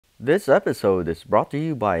This episode is brought to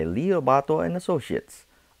you by Leo Bato and Associates,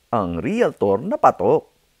 ang realtor na patok.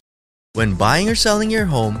 When buying or selling your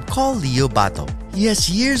home, call Leo Bato. He has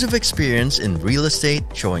years of experience in real estate,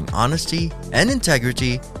 showing honesty and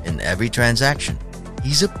integrity in every transaction.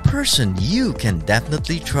 He's a person you can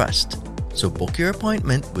definitely trust. So book your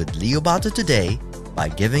appointment with Leo Bato today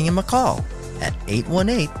by giving him a call at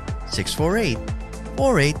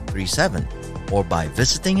 818-648-4837 or by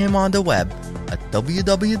visiting him on the web at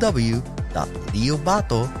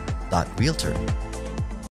www.leobato.realtor.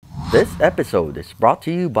 This episode is brought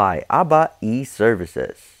to you by ABA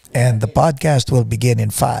E-Services. And the podcast will begin in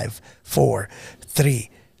 5, 4, 3,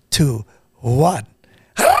 2, 1.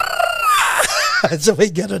 So may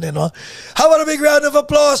ganun eh, no? How about a big round of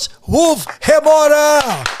applause? Wolf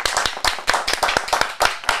Gemora!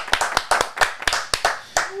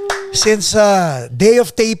 Since day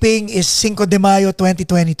of taping is 5 de Mayo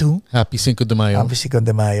 2022. Happy 5 de Mayo. Happy 5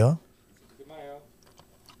 de Mayo.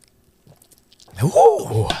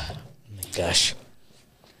 Oh my gosh.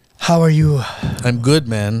 How are you? I'm good,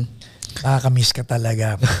 man. Nakakamiss ka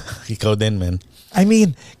talaga. Ikaw din, man. I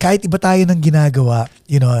mean, kahit iba tayo ng ginagawa,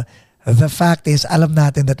 you know, the fact is, alam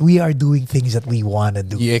natin that we are doing things that we want to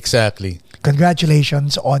do. Yeah, exactly.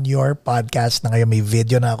 Congratulations on your podcast na ngayon may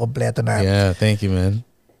video na kompleto na. Yeah, thank you, man.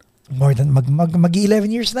 More than mag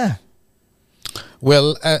 11 years na.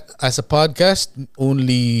 Well, as a podcast,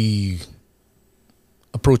 only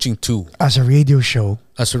approaching 2. As a radio show,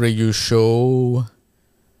 11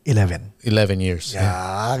 years.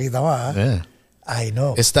 Yeah, kita mo ha? Yeah. I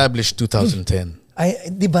know. Established 2010. Ay,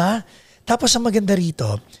 di ba? Tapos ang maganda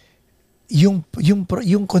rito, yung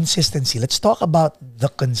consistency. Let's talk about the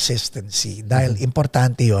consistency dahil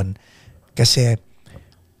importante 'yon kasi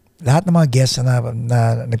lahat ng mga guests na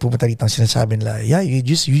nagpupunta rito ang sinasabi nila, yeah, you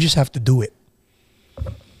just have to do it.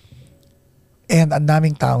 And ang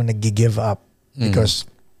daming taong nag-give up because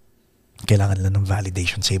kailangan lang ng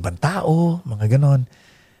validation sa ibang tao, mga ganon.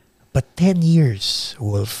 But 10 years,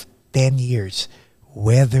 Wolf, 10 years,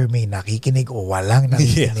 whether may nakikinig o walang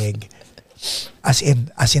nakikinig, as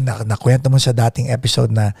in nakwento mo sa dating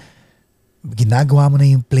episode na ginagawa mo na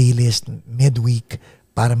yung playlist midweek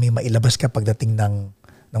para may mailabas ka pagdating ng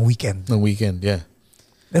weekend. The weekend, yeah.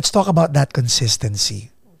 Let's talk about that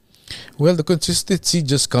consistency. Well, the consistency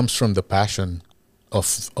just comes from the passion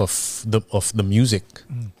of the music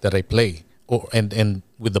that I play, and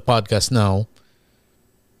with the podcast now,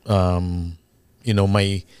 you know,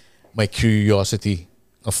 my curiosity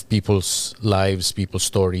of people's lives, people's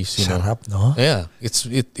stories. You Sarap, know, no? Yeah,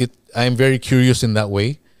 I'm very curious in that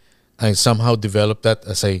way. I somehow developed that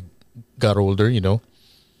as I got older. You know.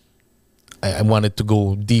 I wanted to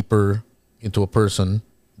go deeper into a person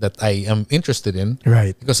that I am interested in.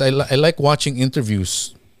 Right. Because I like watching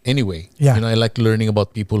interviews anyway. Yeah. You know, I like learning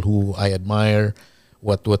about people who I admire,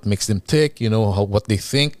 what makes them tick, you know, what they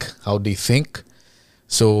think, how they think.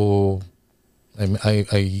 So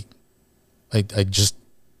I just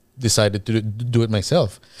decided to do it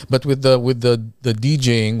myself. But with the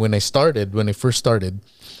DJing when I first started,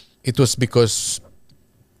 it was because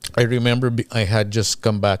I remember I had just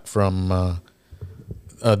come back from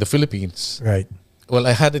the Philippines. Right. Well,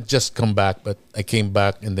 I hadn't just come back, but I came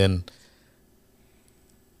back and then...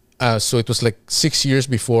 so it was like 6 years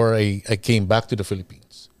before I came back to the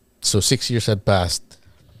Philippines. So 6 years had passed.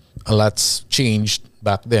 A lot's changed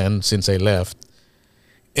back then since I left.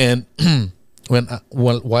 And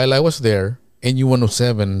while I was there,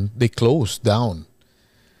 NU107, they closed down.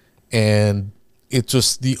 And it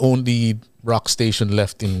was the only rock station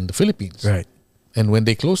left in the Philippines. Right. And when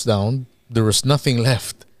they closed down, there was nothing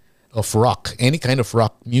left of rock, any kind of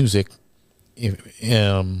rock music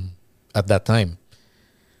at that time.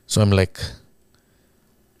 So I'm like,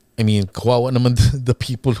 I mean, kawawa naman the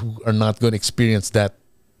people who are not going to experience that,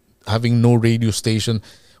 having no radio station.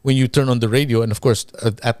 When you turn on the radio, and of course,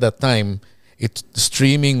 at that time,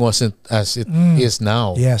 streaming wasn't as it is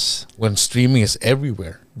now. Yes. When streaming is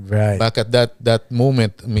everywhere. Right. Back at that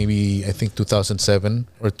moment, maybe I think 2007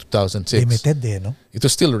 or 2006. Limited eh, no? It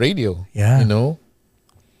was still radio. Yeah. You know?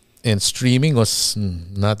 And streaming was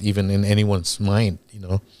not even in anyone's mind, you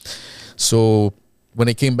know? So when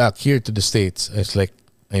I came back here to the States, I was like,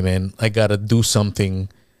 hey man, I gotta do something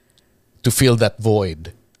to fill that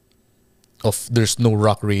void of there's no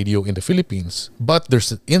rock radio in the Philippines, but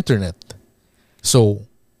there's internet. So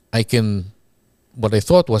I can, what I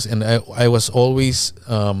thought was, and I was always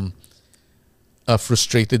a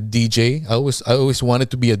frustrated DJ. I always wanted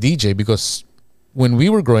to be a DJ because when we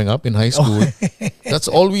were growing up in high school, that's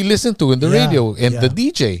all we listened to in the radio and the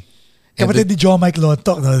DJ. Kapatid ni Joe Mike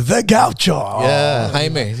Lontok, no? The Gaucho. Yeah,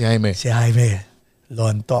 Jaime. Si Jaime.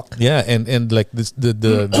 Lawn Talk. Yeah, and like this, the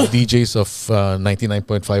DJs of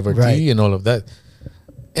 99.5 RT Right. and all of that.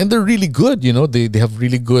 And they're really good, they have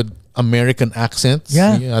really good American accents.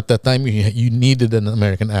 Yeah. At that time, you needed an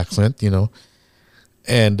American accent,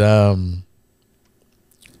 And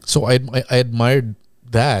so I admired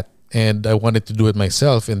that, and I wanted to do it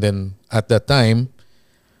myself. And then at that time,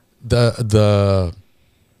 the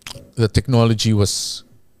technology was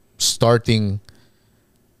starting.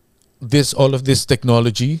 All of this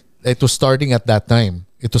technology, it was starting at that time.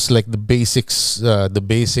 It was like the basics, the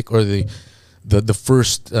basic or the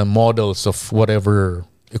first models of whatever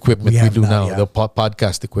equipment we do now, yeah. the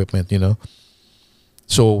podcast equipment,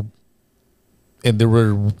 So, and there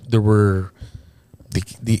were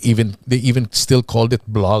they even still called it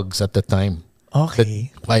blogs at the time.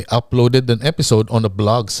 Okay. That I uploaded an episode on a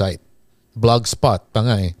blog site, Blogspot, pa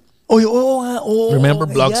nga eh. Oo. Remember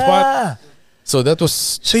Blogspot? Yeah. So that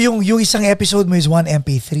was So yung isang episode mo is one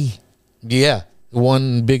MP3. Yeah,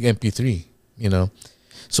 one big MP3,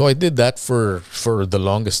 So I did that for the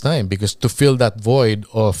longest time because to fill that void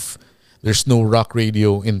of there's no rock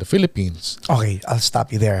radio in the Philippines. Okay, I'll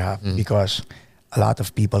stop you there because a lot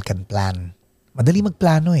of people can plan. Madali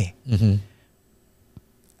magplano eh. Mm-hmm.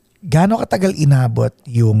 Gaano katagal inabot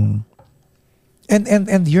yung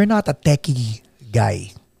and you're not a techie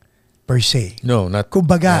guy per se. No, not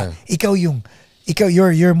Kumbaga,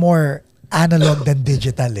 you're more analog than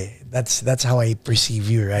digital eh. That's how I perceive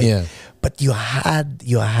you, right? Yeah. But you had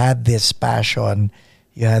this passion,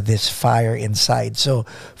 you had this fire inside. So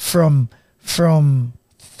from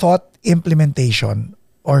thought implementation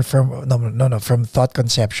or from thought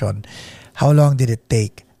conception, how long did it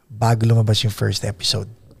take bago lumabas yung first episode?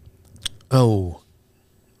 Oh,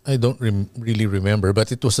 I don't really remember,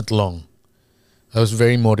 but it wasn't long. I was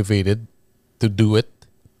very motivated to do it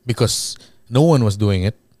because no one was doing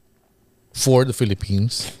it for the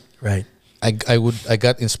Philippines. Right. I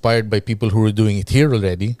got inspired by people who were doing it here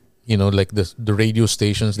already. Like the radio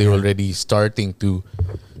stations, they were already starting to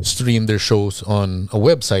stream their shows on a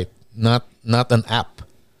website, not an app.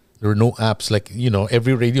 There were no apps like,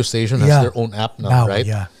 every radio station has their own app now, right?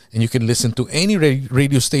 Yeah. And you can listen to any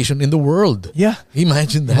radio station in the world. Yeah.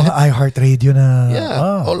 Imagine that. Mga iHeartRadio na.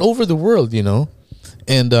 Yeah, all over the world,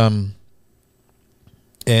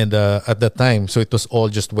 And at that time, so it was all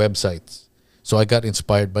just websites. So I got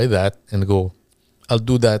inspired by that and go, I'll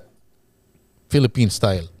do that Philippine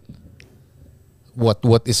style.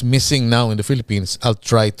 What is missing now in the Philippines, I'll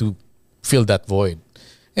try to fill that void.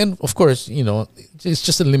 And of course, it's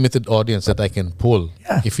just a limited audience that I can pull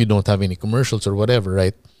if you don't have any commercials or whatever,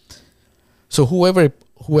 right? So whoever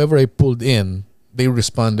I pulled in, they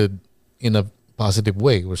responded in a positive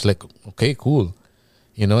way. It was like, okay, cool.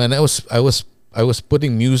 And I was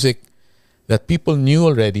putting music that people knew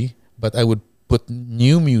already, but I would put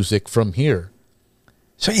new music from here.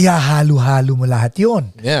 So ihahalo-halo mo lahat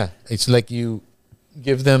yun. Yeah, it's like you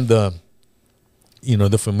give them the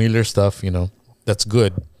familiar stuff, that's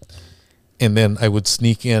good. And then I would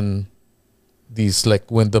sneak in these, like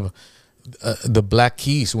when the Black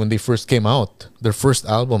Keys, when they first came out, their first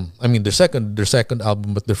album, I mean their second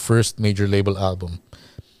album, but their first major label album.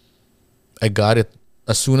 I got it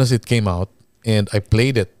as soon as it came out and I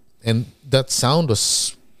played it, and that sound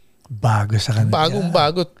was bago sa kanila.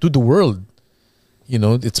 Bagong-bago to the world.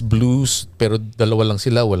 It's blues, pero dalawa lang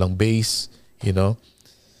sila, walang bass,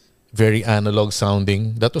 very analog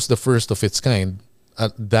sounding. That was the first of its kind.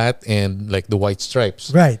 That and like the White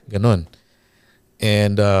Stripes. Right. Ganon.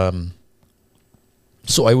 And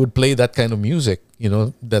so I would play that kind of music,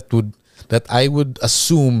 that I would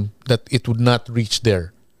assume that it would not reach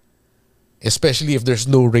there. Especially if there's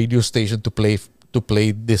no radio station to play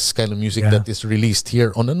this kind of music that is released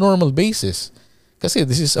here on a normal basis. Kasi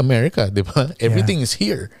this is America, diba? Everything is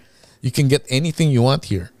here. You can get anything you want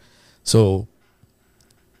here. So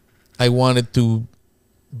I wanted to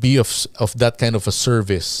be of that kind of a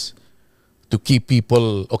service to keep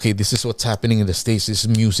people, okay, this is what's happening in the States. This is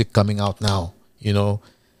music coming out now,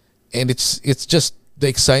 And it's just the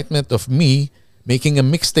excitement of me making a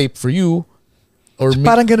mixtape for you. Or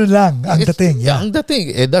parang ganun lang ang dating. Yeah, ang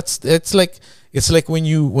dating. It's like when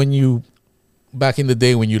you back in the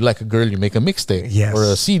day when you like a girl, you make a mixtape or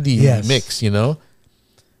a CD mix, the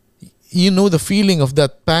feeling of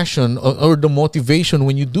that passion or the motivation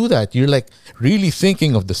when you do that. You're like really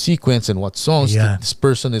thinking of the sequence and what songs that this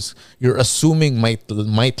person you're assuming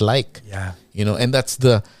might like. Yeah. And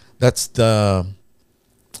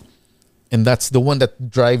that's the one that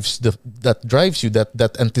drives you,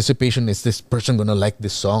 that anticipation. Is this person gonna like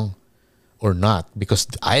this song or not? Because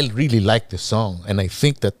I really like this song, and I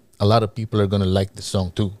think that a lot of people are gonna like this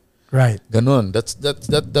song too. Right. Ganon.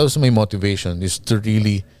 That was my motivation, is to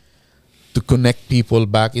really to connect people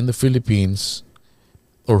back in the Philippines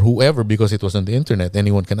or whoever, because it was on the internet,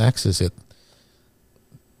 anyone can access it,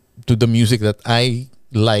 to the music that I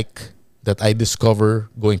like, that I discover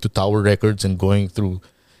going to Tower Records and going through,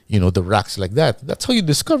 the racks like that. That's how you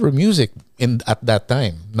discover music at that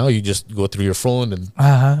time. Now you just go through your phone and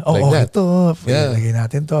like that. Ito. Yeah. Lagay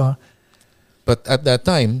natin to. But at that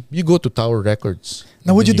time, you go to Tower Records.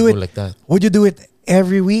 Now, would you do it like that? Would you do it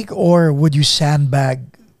every week, or would you sandbag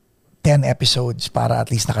 10 episodes para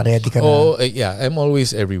at least naka-ready ka na? Oh, yeah. I'm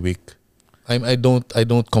always every week. I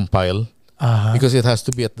don't compile because it has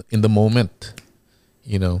to be in the moment,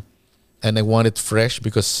 and I want it fresh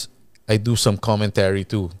because I do some commentary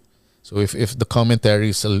too. So if the commentary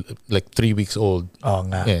is like 3 weeks old,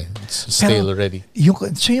 yeah, it's stale already.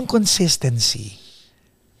 So yung consistency,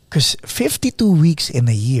 because 52 weeks in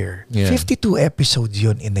a year, 52 episodes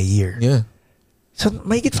yun in a year. Yeah. So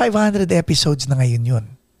mahigit 500 episodes na ngayon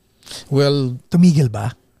yun. Well, tumigil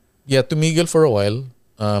ba? Yeah, tumigil for a while.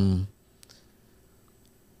 And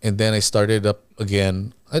then I started up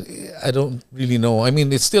again. I don't really know. I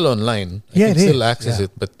mean, it's still online. I can still access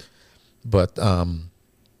it, but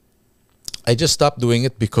I just stopped doing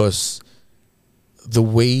it because the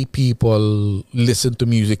way people listen to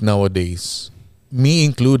music nowadays, me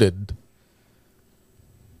included,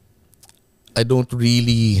 I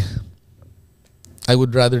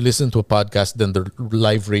would rather listen to a podcast than the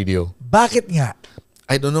live radio. Bakit nga?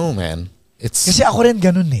 I don't know, man. Kasi ako rin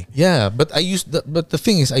ganun eh. Yeah, but the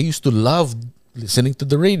thing is, I used to love listening to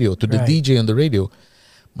the radio, to the DJ on the radio.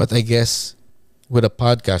 But I guess with a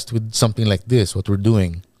podcast, with something like this, what we're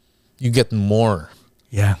doing, you get more.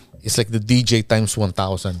 Yeah. It's like the DJ times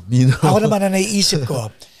 1,000. Ako naman na naiisip ko,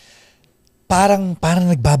 parang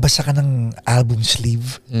nagbabasa ka ng album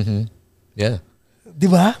sleeve. Mm-hmm. Yeah. Di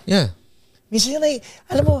ba? Yeah. Minsan yun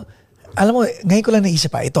alam mo, ngayon ko lang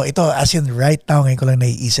naisip ito as in right now, ngayon ko lang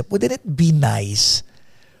naisip, wouldn't it be nice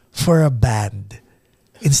for a band,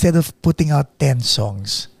 instead of putting out 10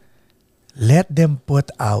 songs, let them put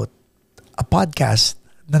out a podcast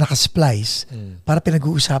na nakasplice para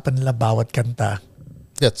pinag-uusapan nila bawat kanta.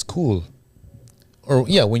 That's cool. Or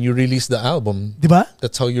yeah, when you release the album, diba?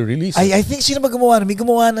 That's how you release it. I think sino ba gumawa? May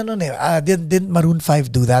gumawa na nun eh. Didn't Maroon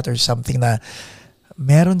 5 do that or something na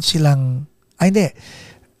meron silang, hindi.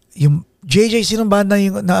 Yung JJ, sinong banda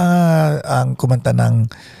yung ang kumanta ng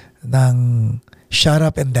Shut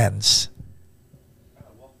Up and Dance?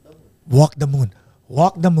 Walk the Moon.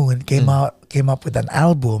 Walk the Moon came up with an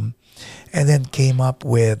album and then came up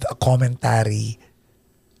with a commentary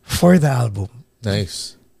for the album.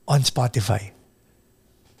 Nice. On Spotify.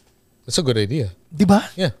 That's a good idea. Diba?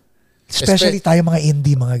 Yeah. Especially tayo mga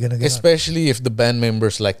indie, mga ganun. Especially if the band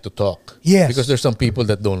members like to talk. Yes. Because there's some people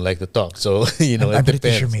that don't like to talk. So, it I'm depends.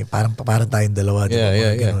 pretty sure parang tayong dalawa.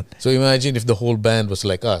 Yeah. Ganun. So imagine if the whole band was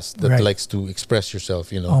like us, that likes to express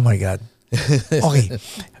yourself, Oh my God. Okay.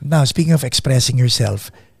 Now, speaking of expressing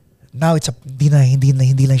yourself, now it's hindi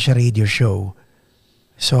lang siya radio show.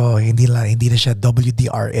 So, hindi na siya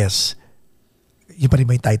WDRS. Yun pa rin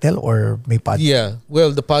may title or may podcast? Yeah.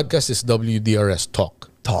 Well, the podcast is WDRS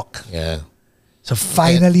Talk. Yeah. So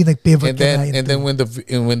finally nagpivot ka na into... And then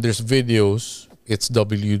when there's videos, it's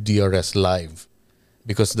WDRS Live.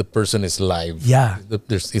 Because the person is live. Yeah.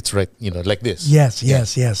 It's right, like this. Yes.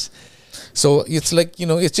 So it's like,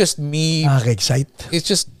 it's just me. Excite. It's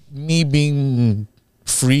just me being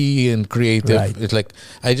free and creative. Right. It's like,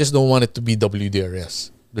 I just don't want it to be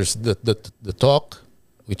WDRS. There's the talk,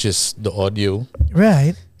 which is the audio.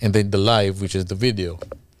 Right. And then the live, which is the video.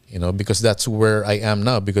 Because that's where I am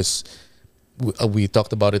now. Because we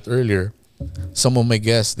talked about it earlier. Some of my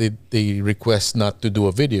guests, they request not to do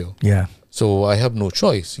a video. Yeah. So I have no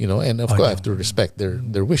choice, and of course I have to respect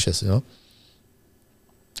their wishes,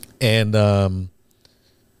 And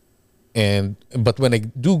but when I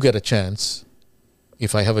do get a chance,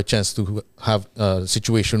 if I have a chance to have a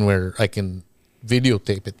situation where I can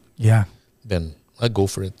videotape it, then I go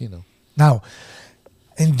for it, Now,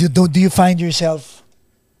 and do you find yourself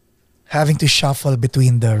having to shuffle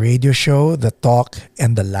between the radio show, the talk,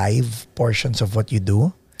 and the live portions of what you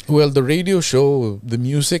do? Well, the radio show, the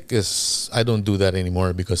music is, I don't do that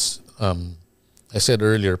anymore because I said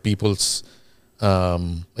earlier, I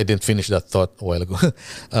didn't finish that thought a while ago.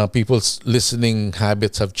 People's listening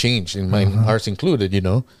habits have changed, in mine, ours included,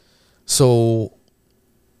 So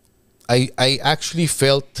I actually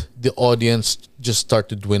felt the audience just start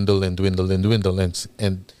to dwindle and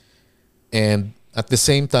at the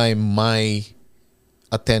same time, my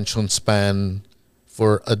attention span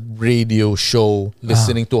for a radio show,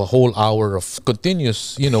 listening to a whole hour of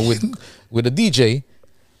continuous, with a DJ.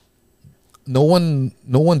 No one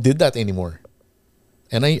did that anymore.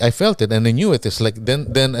 And I felt it and I knew it. It's like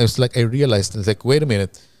then I was like, I realized, it's like, wait a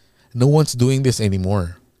minute, no one's doing this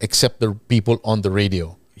anymore except the people on the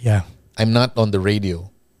radio. Yeah. I'm not on the radio.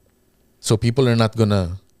 So people are not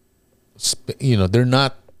gonna they're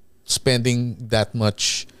not spending that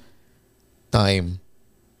much time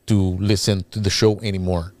to listen to the show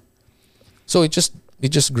anymore. So it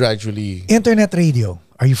just gradually. Internet radio,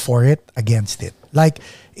 are you for it, against it? Like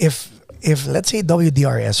if let's say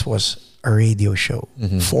WDRS was a radio show,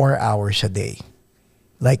 4 hours a day,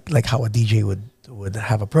 like how a DJ would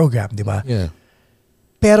have a program, di ba? Yeah.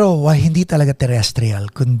 Pero hindi talaga terrestrial,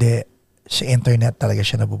 kundi sa internet talaga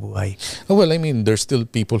siya nabubuhay. Oh, well, I mean, there's still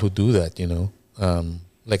people who do that,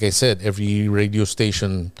 Like I said, every radio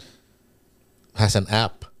station has an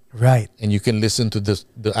app. Right. And you can listen to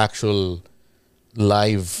the actual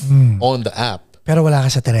live on the app. Pero wala ka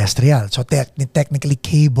sa terrestrial. So technically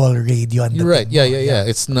cable radio. You're right. Yeah.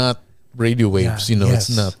 It's not radio waves, Yes. It's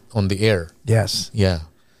not on the air. Yes. Yeah.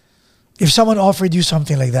 If someone offered you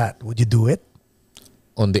something like that, would you do it?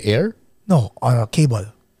 On the air? No, cable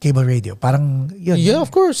radio. Parang yun. Yeah,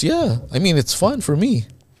 of course. Yeah. I mean, it's fun for me.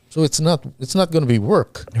 So it's not going to be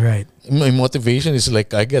work. Right. My motivation is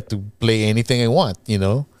like I get to play anything I want,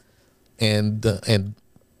 and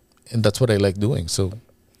that's what I like doing. So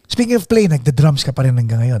speaking of play, nagda-drums ka pa rin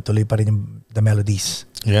hanggang ngayon. Tuloy pa rin yung the melodies.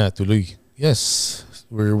 Yeah, tuloy. Yes.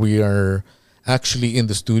 We are actually in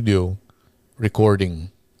the studio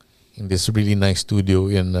recording in this really nice studio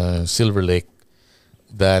in Silver Lake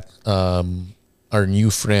that our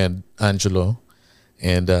new friend Angelo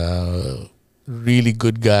and really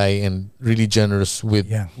good guy and really generous with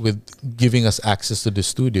giving us access to the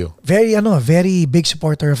studio. Very big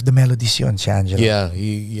supporter of the melodies yun, si Angelo. Yeah,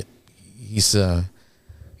 he's a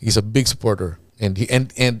big supporter and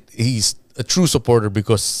he's a true supporter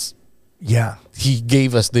because he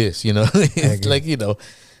gave us this, It's like,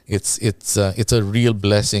 it's a real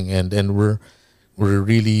blessing and we're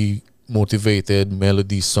really motivated.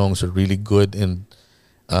 Melody songs are really good and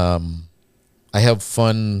I have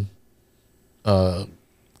fun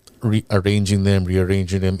rearranging them,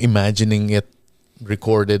 imagining it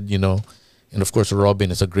recorded, and of course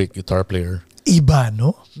Robin is a great guitar player. Iba,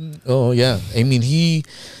 no? Oh yeah, I mean he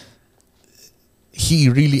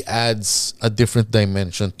really adds a different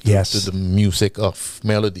dimension to the music of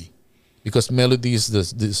Melody, because Melody is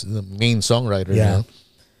the main songwriter,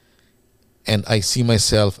 and I see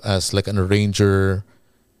myself as like an arranger,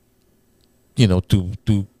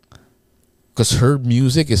 to because her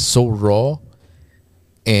music is so raw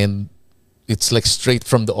and it's like straight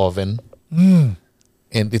from the oven, and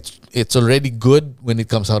it's already good when it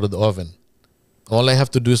comes out of the oven. All I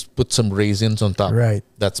have to do is put some raisins on top. Right.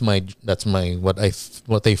 That's my what I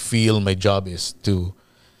feel my job is to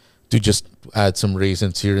just add some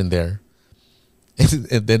raisins here and there,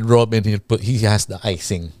 and then Robin he has the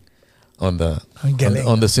icing on the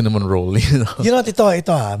cinnamon roll. You know what, ito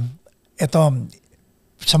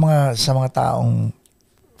sa mga taong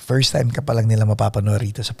first time ka pa lang nila mapapanood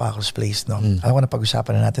rito sa Paco's Place, no? Alam ko na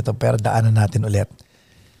pag-usapan na natin ito, pero daanan natin ulit.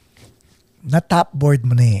 Na-top-board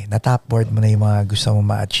mo na yung mga gusto mo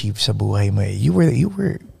ma-achieve sa buhay mo eh. You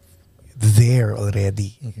were there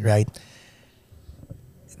already, right?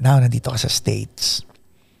 Now, nandito ka sa States.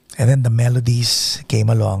 And then the melodies came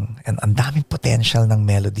along and ang daming potential ng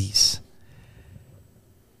melodies.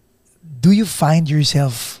 Do you find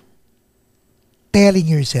yourself telling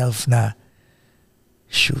yourself na,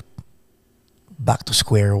 shoot, back to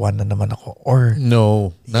square one na naman ako? Or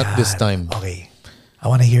no, not this time. Okay. I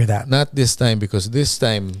want to hear that. Not this time, because this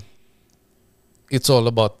time it's all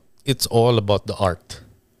about the art.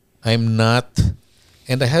 I'm not,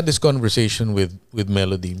 and I had this conversation with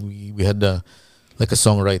Melody. We had a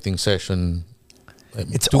songwriting session.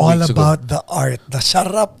 It's all about the art. The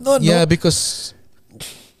sarap no? Yeah, because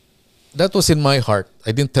that was in my heart.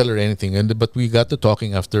 I didn't tell her anything, but we got to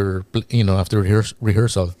talking after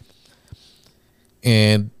rehearsal,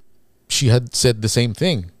 and she had said the same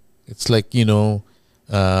thing. It's like, we're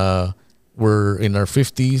in our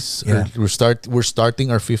 50s, or we're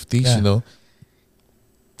starting our 50s,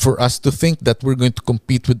 For us to think that we're going to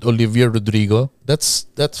compete with Olivia Rodrigo, that's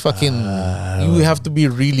fucking. You have to be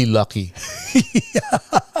really lucky.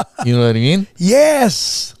 You know what I mean?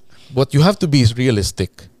 Yes. What you have to be is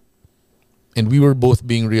realistic, and we were both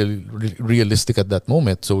being realistic at that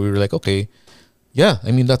moment. So we were like, okay, yeah.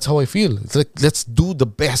 I mean, that's how I feel. It's like, let's do the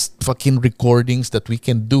best fucking recordings that we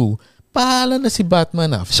can do. Paala na si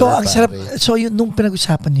Batman after. So ang sarap. So nung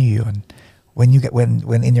pinag-usapan niyo yun, when you get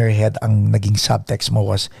when in your head ang naging subtext mo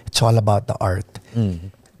was it's all about the art.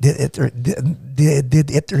 Did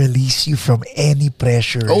it release you from any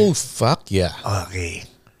pressure? Oh, fuck yeah. Okay.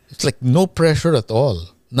 It's like no pressure at all.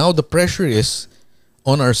 Now the pressure is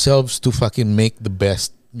on ourselves to fucking make the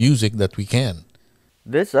best music that we can.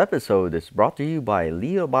 This episode is brought to you by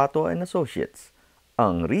Leo Bato and Associates,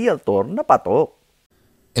 ang realtor na patok.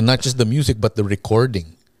 And not just the music, but the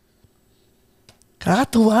recording.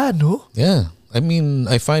 Kakatuwa, no? Yeah. I mean,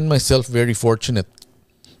 I find myself very fortunate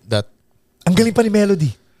that... Ang galing pa ni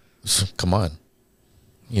Melody. Come on.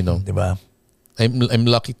 You know. Diba? I'm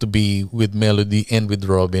lucky to be with Melody and with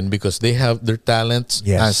Robin because they have their talents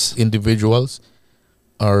as individuals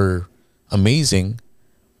are amazing,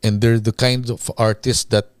 and they're the kind of artists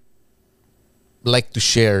that like to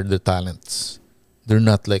share their talents. They're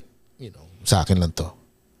not like, you know, sa akin lang to.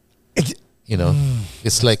 You know,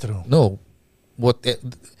 it's like true. No,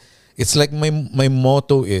 it's like my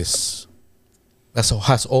motto is,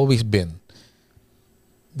 has always been,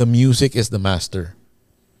 the music is the master.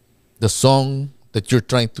 The song that you're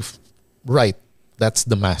trying to write, that's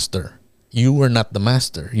the master. You are not the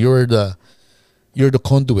master. You're the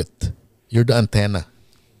conduit. You're the antenna.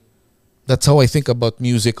 That's how I think about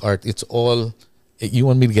music art. It's all... You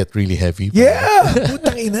want me to get really heavy? Yeah!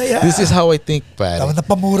 Putang ina, yeah. This is how I think, pare.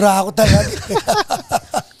 Napamura ako talaga.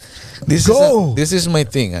 This is my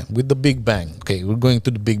thing. With the Big Bang. Okay, we're going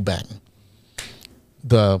to the Big Bang.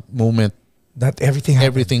 The moment... That everything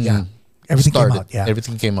happened. Everything started. came out. Yeah.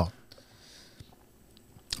 Everything came out.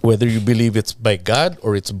 Whether you believe it's by God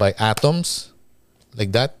or it's by atoms,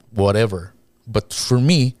 like that, whatever. But for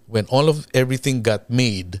me, when everything got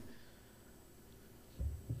made...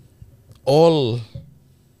 all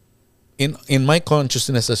in my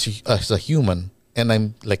consciousness as a human, and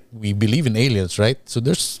I'm like, we believe in aliens, right? So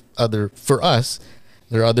there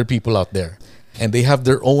are other people out there, and they have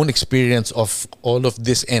their own experience of all of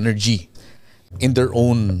this energy in their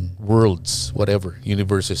own worlds, whatever,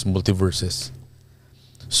 universes, multiverses.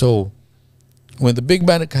 So when the Big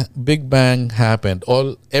Bang happened,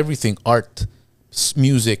 everything, art,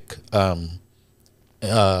 music,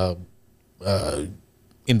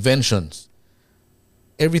 inventions,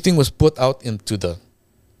 everything was put out into the...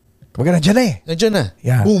 Nandiyan na.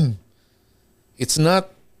 Yeah. Boom. It's not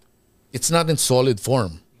in solid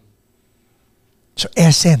form. So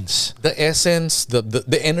essence. The essence,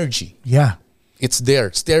 the energy. Yeah. It's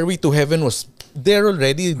there. Stairway to Heaven was there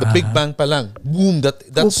already. The Big Bang pa lang. Boom.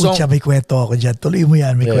 That song. May kwento ako dyan. Tuloy mo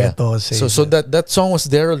yan. May kwento ako sa'yo. So that song was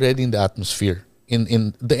there already in the atmosphere.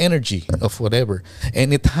 In the energy of whatever.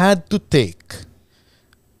 And it had to take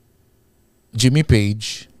Jimmy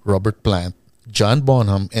Page, Robert Plant, John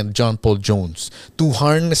Bonham, and John Paul Jones to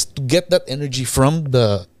get that energy from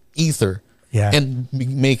the ether and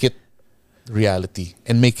make it reality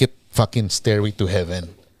and make it fucking Stairway to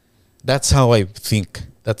Heaven. That's how I think.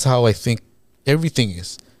 That's how I think everything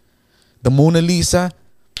is. The Mona Lisa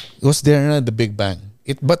was there in the Big Bang.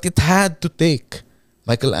 But it had to take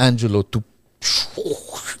Michelangelo to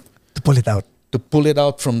pull it out. To pull it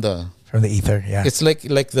out from the ether, yeah. It's like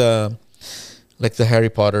the Harry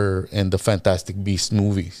Potter and the Fantastic Beasts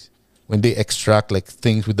movies. When they extract like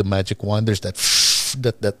things with the magic wand, there's that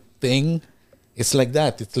thing. It's like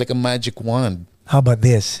that. It's like a magic wand. How about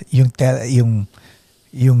this? Yung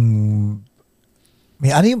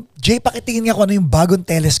Jay, pakitingin nga kung ano yung bagong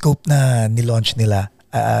telescope na nilaunch nila.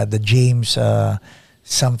 The James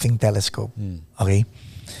something telescope. Okay?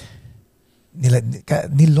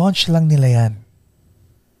 Nilaunch lang nila yan.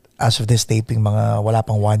 As of this taping, wala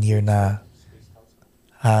pang 1 year na...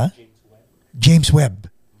 James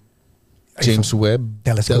Webb. James Webb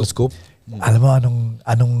telescope. Alam mo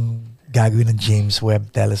anong gagawin ng James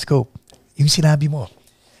Webb telescope? Yung sinabi mo.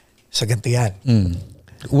 Sa ganito yan.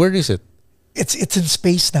 Where is it? It's in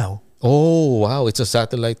space now. Oh, wow. It's a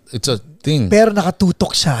satellite. It's a thing. Pero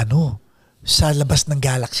nakatutok sa sa labas ng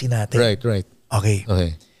galaxy natin. Right. Okay.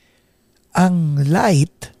 Ang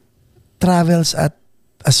light travels at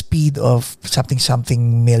a speed of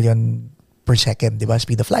something million per second, di ba?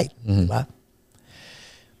 Speed of light. Di ba?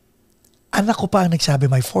 Anak ko pa ang nagsabi,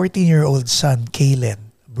 my 14-year-old son,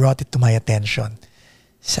 Kalen, brought it to my attention.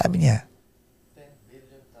 Sabi niya,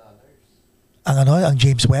 ang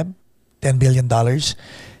James Webb, $10 billion.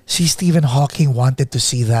 Si Stephen Hawking wanted to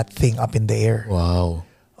see that thing up in the air. Wow.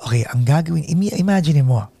 Okay, ang gagawin, imagine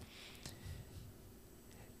mo,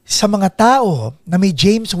 sa mga tao na may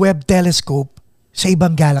James Webb telescope sa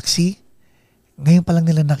ibang galaxy, ngayon pa lang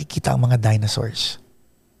nila nakikita ang mga dinosaurs.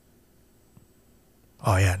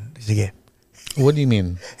 Oh, yan. Sige. What do you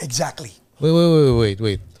mean? Exactly.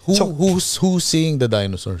 Wait. Who's seeing the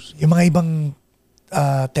dinosaurs? Yung mga ibang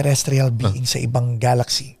terrestrial beings sa ibang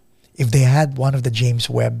galaxy, if they had one of the James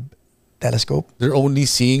Webb telescope, they're only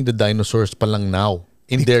seeing the dinosaurs pa lang now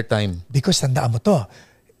in their time. Because tandaan mo to,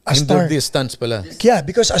 a In star, the distance pala. yeah,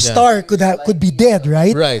 because a star could be dead,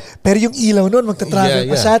 right? Right. Pero yung ilaw nun magta-travel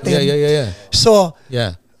pa sa atin. Yeah. So,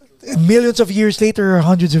 Yeah. millions of years later, or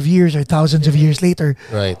hundreds of years, or thousands of years later,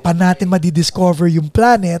 Right. pa natin madidiscover yung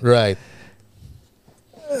planet, Right.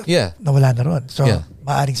 Yeah. nawala na ron. So, Yeah.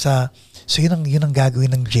 maaring so yun ang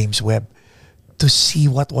gagawin ng James Webb, to see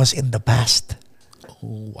what was in the past.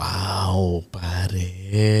 Wow,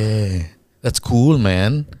 pare. That's cool,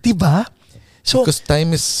 man. Diba? So, Because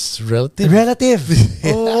time is relative. relative.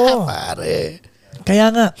 Oo. Pare. Kaya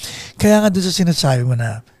nga doon sa sinasabi mo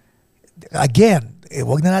na, again,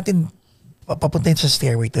 wag na natin papuntahin sa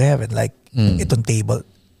Stairway to Heaven, like itong table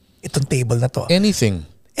na to. Anything.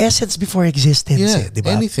 Essence before existence, Yeah, di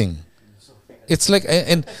ba? anything. It's like,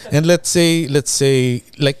 and let's say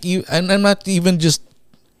like you, and I'm not even just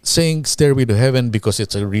saying Stairway to Heaven because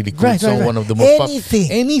it's a really cool song, one of the most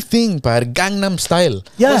anything, pare, Gangnam Style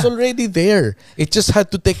was already there. It just had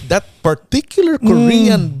to take that particular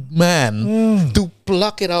Korean man to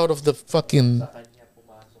pluck it out of the fucking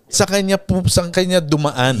sa kanya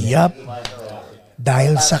dumaan. Yup.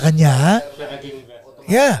 Dahil sa kanya,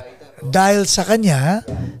 dahil sa kanya,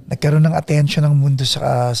 nagkaroon ng attention ng mundo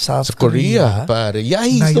sa South Korea. Pare. Yeah,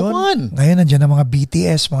 he's the one. Ngayon, nandiyan ang mga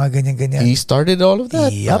BTS, mga ganyan-ganyan. He started all of that,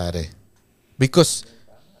 Yup. pare. Because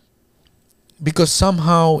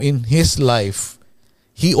somehow in his life,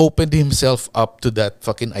 he opened himself up to that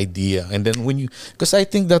fucking idea. And then because I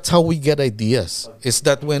think that's how we get ideas. Is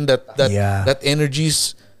that when that energy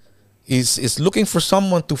is looking for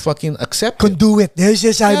someone to fucking accept it. Conduit. There's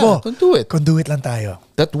your saibo. Conduit. Conduit lang tayo.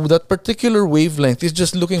 That particular wavelength is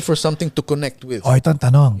just looking for something to connect with. O, ito ang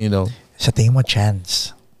tanong. You know? Sa tingin mo,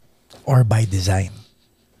 chance or by design?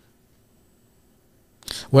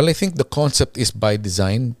 Well, I think the concept is by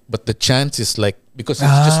design, but the chance is like, because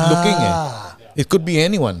it's just looking It could be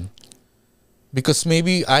anyone. Because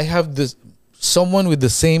maybe I have someone with the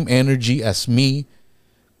same energy as me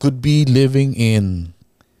could be living in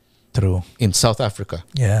South Africa.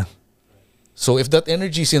 Yeah. So if that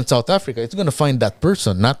energy is in South Africa, it's going to find that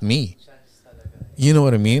person, not me. You know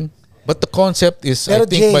what I mean? But the concept is, I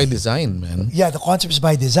think, by design, man. Yeah, the concept is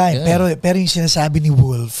by design. Yeah. Pero yung sinasabi ni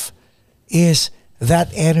Wolf is that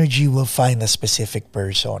energy will find a specific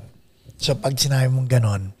person. So pag sinabi mong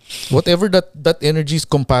ganon, whatever that energy is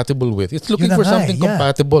compatible with, it's looking for something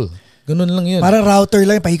compatible. Ganun lang yun. Parang router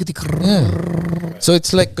lang, paikot. So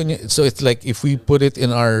it's like if we put it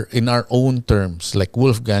in our own terms, like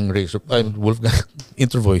Wolfgang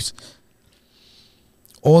Intervoice,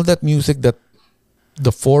 all that music that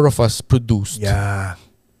the four of us produced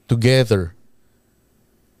together.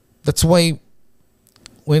 That's why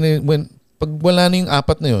when pag wala na yung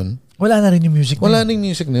apat na yun, wala na rin yung music wala na yung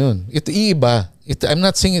music na yun. Iiba. I'm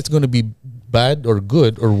not saying it's going to be bad or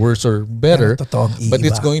good or worse or better, but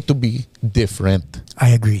it's going to be different. I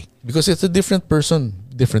agree. Because it's a different person,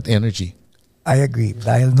 different energy. I agree.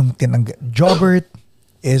 Dahil nung Jobert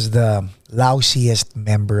is the lousiest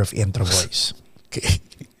member of Intro Voice. Okay.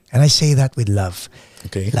 And I say that with love.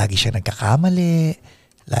 Okay. Lagi siyang nagkakamali,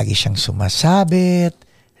 lagi siyang sumasabit,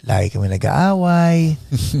 lagi kami nag-aaway.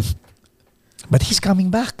 But he's coming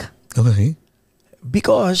back. Okay.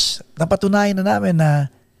 Because napatunayan na namin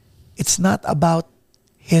na it's not about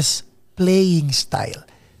his playing style.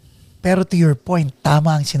 Pero to your point,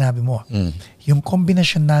 tama ang sinabi mo. Yung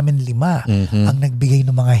kombinasyon namin 5 ang nagbigay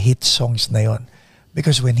ng mga hit songs na yon.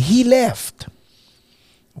 Because when he left,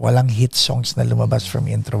 walang hit songs na lumabas from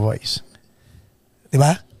Intro Voice.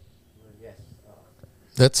 Diba?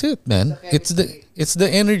 That's it, man. It's the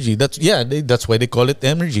energy. That's why they call it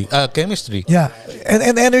energy. Chemistry. Yeah.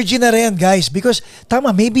 And energy na rin, guys. Because,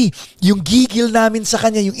 tama, maybe yung gigil namin sa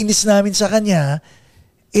kanya, yung inis namin sa kanya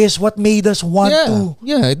is what made us want to.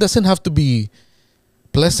 Yeah, it doesn't have to be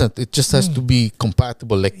pleasant. It just has to be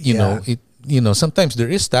compatible. Like, you know, sometimes there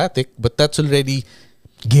is static, but that's already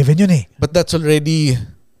given yun eh. But that's already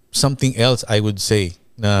something else, I would say.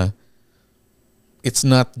 Na it's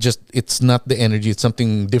not the energy, it's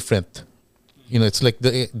something different. You know, it's like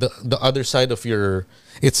the other side of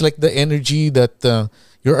it's like the energy that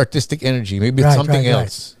your artistic energy, maybe it's something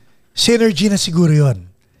else. Synergy na siguro yun.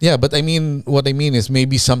 Yeah, but what I mean is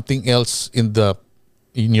maybe something else in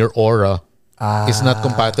your aura is not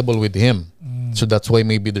compatible with him. So that's why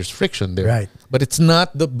maybe there's friction there. Right. But it's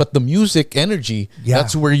not the music energy,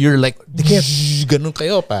 that's where you're like, ganun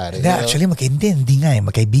kayo, pare. Actually, hindi nga eh.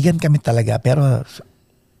 Magkaibigan kami talaga. Pero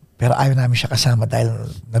Pero ayaw namin siya kasama dahil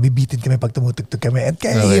nabibitin kami pag tumutugtog kami. And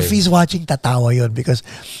kaya Okay. if he's watching, tatawa yun because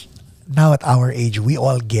now at our age, we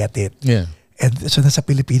all get it. Yeah. And so nasa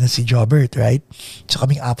Pilipinas si Jobert, right? So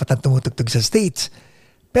kaming apat ang tumutugtog sa States.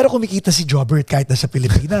 Pero kumikita si Jobert kahit nasa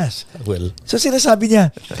Pilipinas. Well. So sinasabi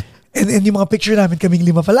niya, and yung mga picture namin kaming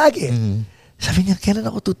 5 palagi. Sabi niya, kailan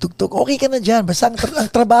ako tutugtog? Okay ka na dyan. Basta ang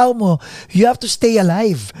trabaho mo, you have to stay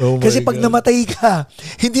alive. Oh my Kasi pag God. namatay ka,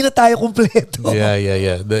 hindi na tayo kumpleto.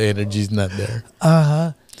 Yeah. The energy's not there.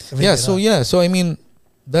 Sabi Yeah, niya, so I mean,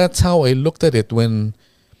 that's how I looked at it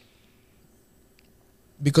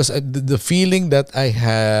because the feeling that I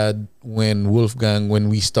had when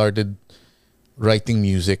we started writing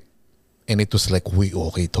music, and it was like, uy,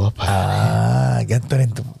 okay to, pare. ganito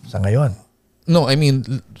rin to sa ngayon. No, I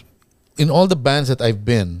mean, in all the bands that I've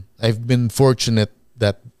been fortunate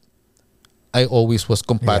that I always was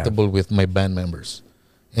compatible with my band members,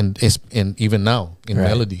 and even now in Right.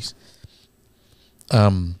 melodies.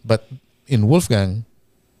 But in Wolfgang,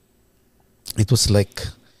 it was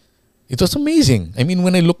amazing. I mean,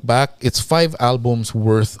 when I look back, it's 5 albums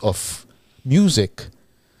worth of music,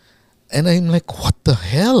 and I'm like, what the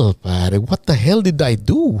hell, pare? What the hell did I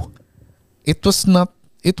do? It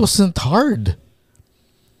wasn't hard.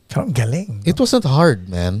 Pero ang galing. It wasn't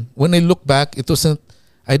hard, man. When I look back,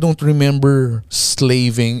 I don't remember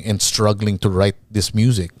slaving and struggling to write this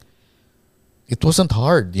music. It wasn't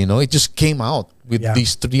hard, it just came out with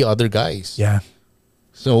these 3 other guys. Yeah.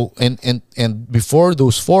 So, and before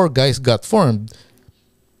those 4 guys got formed,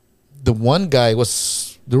 there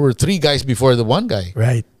were 3 guys before the one guy.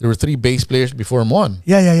 Right. There were 3 bass players before Mon.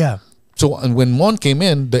 Yeah. So, and when Mon came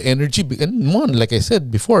in, the energy, and Mon, like I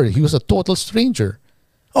said before, he was a total stranger.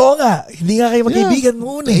 Oo nga, hindi nga kayo magkaibigan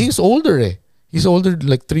noon eh. He's older eh. He's older,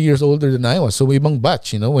 like 3 years older than I was. So ibang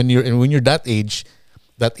batch, when you're that age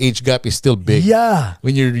gap is still big. Yeah.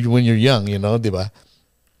 When you're young, diba?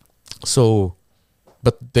 So,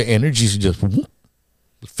 but the energy is just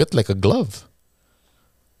fit like a glove.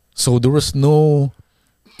 So there was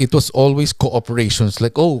it was always cooperations.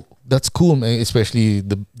 Like, oh, that's cool, man. Especially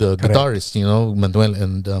the guitarists, Manuel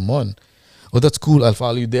and Mon. Oh, that's cool. I'll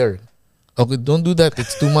follow you there. Okay, don't do that.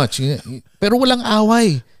 It's too much. Pero walang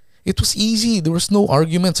away. It was easy. There was no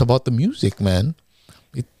arguments about the music, man.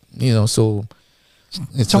 So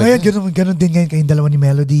it's So like, ngayon, ganun din ngayon kayong dalawa ni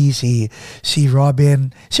Melody, si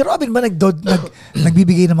Robin. Si Robin ba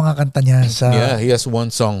nagbibigay ng mga kanta niya sa... yeah, he has one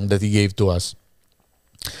song that he gave to us.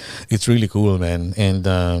 It's really cool, man. And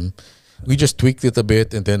we just tweaked it a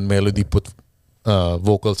bit, and then Melody put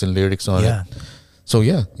vocals and lyrics on it. So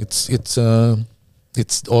yeah, it's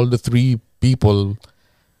all the 3 people.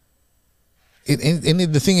 And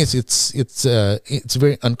the thing is, it's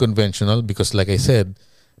very unconventional because, like I said,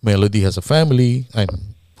 Melody has a family.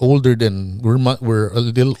 I'm older than we're a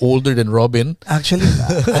little older than Robin. Actually,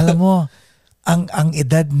 alam mo, ang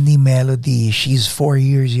edad ni Melody, she's 4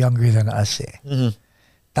 years younger than us eh. Mm-hmm.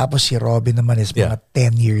 Tapos si Robin naman is mga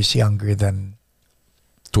 10 years younger than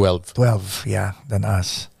 12. than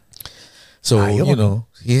us. So Ayun.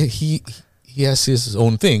 he has his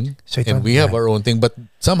own thing, So and we have our own thing. But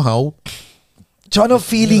somehow, So ano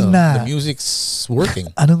feeling na... the music's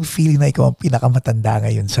working. Anong feeling na ikaw ang pinakamatanda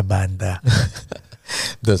ngayon sa banda?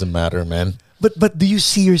 Doesn't matter, man. But do you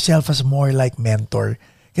see yourself as more like mentor?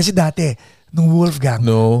 Kasi dati, nung Wolfgang,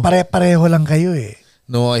 No. pare-pareho lang kayo eh.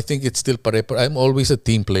 No, I think it's still I'm always a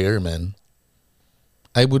team player, man.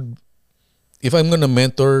 If I'm gonna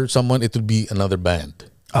mentor someone, it would be another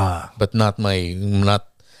band. But not Not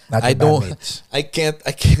I your don't. bandmates.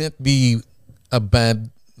 I can't be a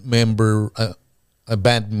band member, a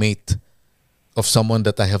bandmate of someone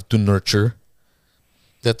that I have to nurture.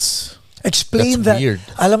 That's weird.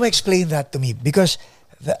 Alam mo, explain that to me because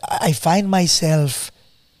I find myself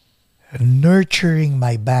nurturing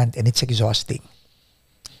my band and it's exhausting.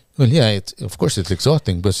 Well, yeah, of course it's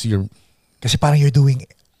exhausting, but Kasi parang you're doing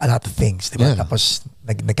a lot of things, di ba? Yeah. Tapos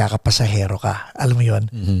nagkakapasahero ka. Alam mo yun?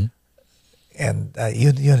 Mm-hmm. And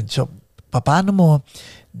yun. So, paano mo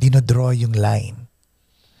dinodraw yung line?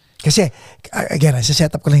 Kasi, again,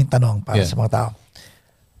 set up ko lang yung tanong para sa mga tao.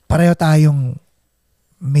 Pareho tayong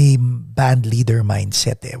may band leader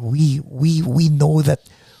mindset eh. We know that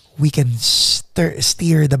we can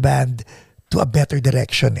steer the band to a better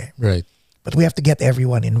direction eh. right. But we have to get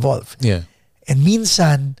everyone involved. Yeah. And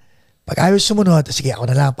minsan, pag ayaw sumunod, sige ako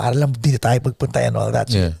na lang, para lang dito tayo pagpunta and all that.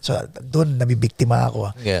 So doon nabibiktima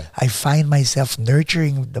ako. Yeah. I find myself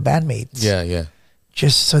nurturing the bandmates. Yeah.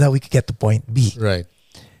 Just so that we could get to point B. Right.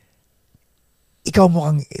 Ikaw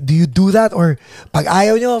do you do that? Or pag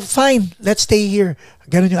ayaw nyo, fine, let's stay here.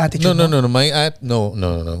 Ganun yung attitude No.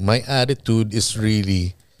 mo? My attitude is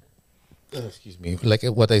really excuse me, like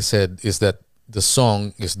what I said is that the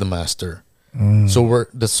song is the master. So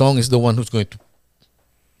the song is the one who's going to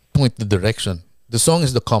point the direction. The song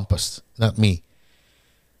is the compass, not me.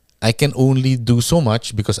 I can only do so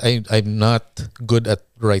much because I'm not good at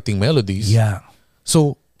writing melodies. Yeah.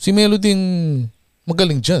 So, si Melody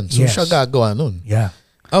magaling dyan. So, Yes. siya gagawa nun. Yeah.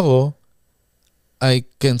 Ako, I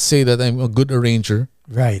can say that I'm a good arranger.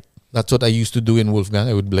 Right. That's what I used to do in Wolfgang.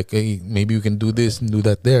 I would be like, hey, maybe you can do this and do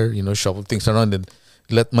that there. Shuffle things around and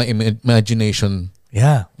let my imagination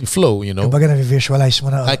Yeah. flow. Kumbaga na-visualize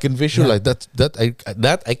mo na. I can visualize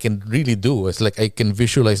that I can really do. It's like I can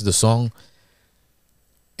visualize the song,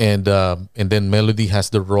 and then Melody has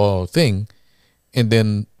the raw thing, and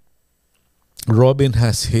then Robin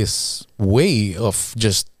has his way of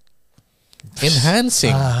just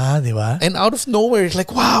enhancing. Di ba? And out of nowhere, it's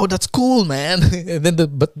like, wow, that's cool, man. And then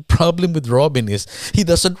but the problem with Robin is he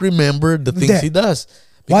doesn't remember the things he does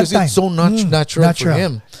because it's so natural for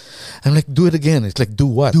him. I'm like, do it again. It's like, do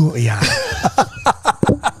what? Yeah.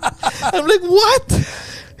 I'm like, what?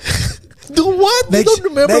 Do what? You don't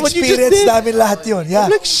remember what you just did? Namin lahat yun. Yeah. I'm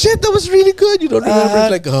like, shit, that was really good. You don't remember?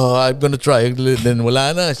 It's like, oh, I'm gonna try. Then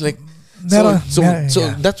wala na. It's like, so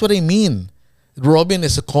that's what I mean. Robin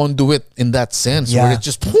is a conduit in that sense where it's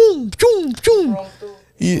just boom, boom, boom.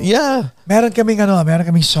 Yeah. Meron kaming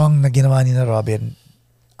song na ginawa ni na Robin.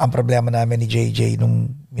 Ang problema namin ni JJ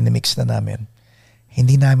nung minimix na namin,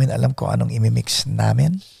 hindi namin alam kung anong imimix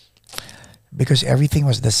namin. Because everything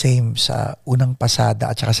was the same sa unang pasada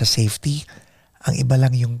at saka sa safety. Ang iba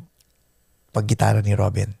lang yung paggitara ni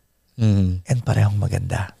Robin. And parehong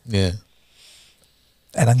maganda. Yeah.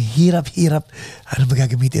 And ang hirap-hirap, ano ba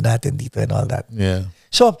gagamitin natin dito and all that. Yeah.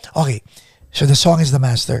 So, okay. So the song is the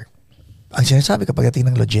master. Ang sinasabi ko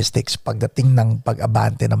pagdating ng logistics, pagdating ng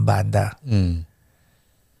pag-abante ng banda.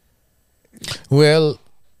 Well,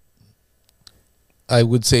 I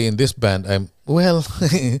would say in this band, in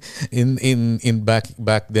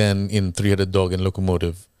back then in 3-Headed Dog and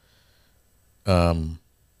Locomotive. People.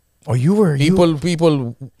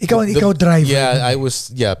 Ikaw driver. Yeah, I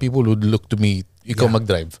was. Yeah, people would look to me. Ikaw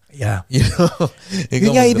mag-drive. Yeah. Yun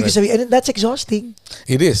nga ibig sabihin, and that's exhausting.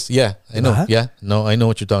 It is. Yeah, I know. Yeah, no, I know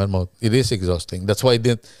what you're talking about. It is exhausting. That's why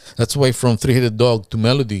from 3-Headed Dog to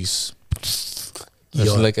Melodies.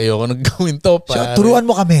 It's like ayoko nang gawin to. So turuan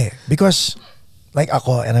mo kami because like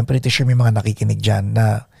ako, and I'm pretty sure may mga nakikinig dyan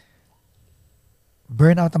na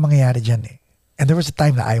burnout ang mangyayari dyan eh. And there was a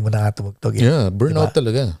time na ayaw mo na nga tumugtog eh. Yeah, burnout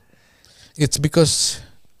talaga. It's because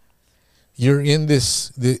you're in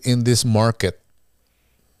this market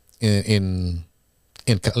in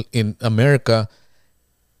America,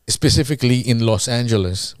 specifically in Los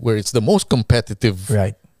Angeles, where it's the most competitive,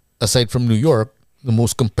 right? Aside from New York, the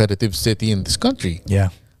most competitive city in this country. Yeah.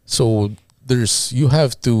 So you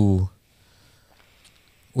have to,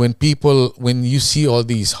 when you see all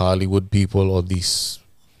these Hollywood people, all these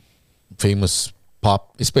famous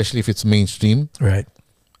pop, especially if it's mainstream, right?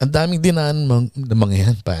 Ang daming dinaan ng mga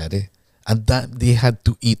yan, pare. And they had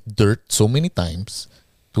to eat dirt so many times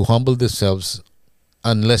to humble themselves,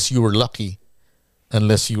 unless you were lucky,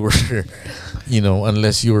 unless you were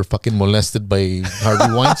fucking molested by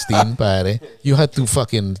Harvey Weinstein, pare. You had to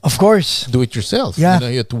fucking, of course, do it yourself. Yeah.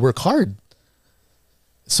 You had to work hard.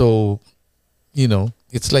 So,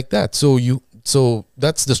 it's like that. So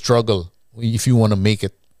that's the struggle if you want to make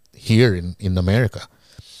it here in America.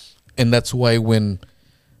 And that's why when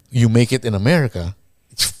you make it in America,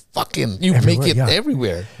 it's fucking, you everywhere, make it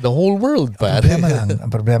everywhere. The whole world, pare.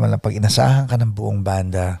 Ang problema lang, pag inasahan ka ng buong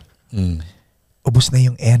banda, ubos na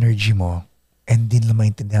yung energy mo, and din lang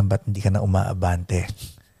maintindihan ba't hindi ka na umaabante.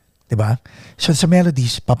 Diba? So sa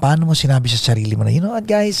Melodies, paano mo sinabi sa sarili mo na, you know what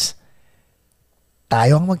guys,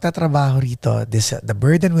 tayo ang magtatrabaho rito. The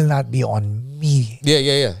burden will not be on me.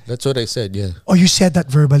 Yeah. That's what I said, yeah. Oh, you said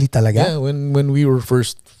that verbally talaga? Yeah, when we were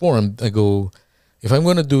first formed, I go, if I'm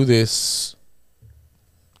going to do this,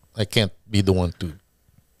 I can't be the one to,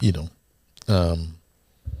 I'm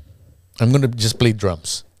going to just play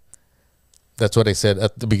drums. That's what I said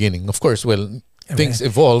at the beginning. Of course, things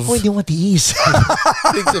evolve. Oh, hindi mo tiis.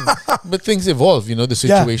 But things evolve, the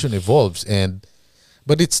situation evolves.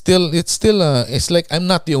 But it's like I'm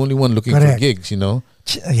not the only one looking for gigs,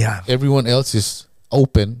 Yeah. Everyone else is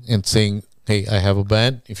open and saying, hey, I have a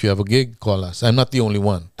band. If you have a gig, call us. I'm not the only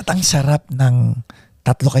one. At ang sarap ng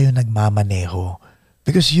tatlo kayo nagmamaneho.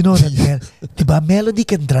 Because you know that, diba, Melody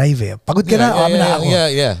can drive eh. Pagod ka na, amin na ako.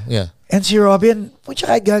 Yeah. And si Robin,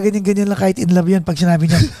 kahit gaganyan-ganyan lang, kahit in love yan, pag sinabi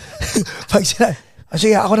niya,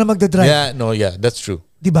 sige, ako na magdadrive. Yeah, that's true.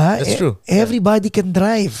 Diba? That's true. Everybody can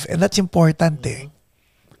drive. And that's important eh.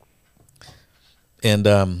 And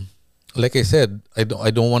like I said, I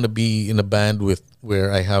don't want to be in a band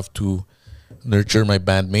where I have to nurture my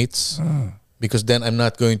bandmates because then I'm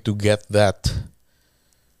not going to get that.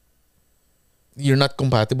 You're not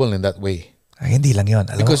compatible in that way. Ay, hindi lang yun.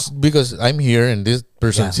 Alam Because I'm here and this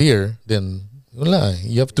person's here, then wala.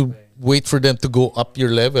 You have to wait for them to go up your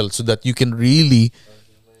level so that you can really,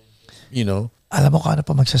 alam mo kung ano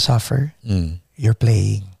pa magsasuffer? You're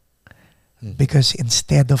playing. Because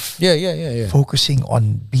instead of focusing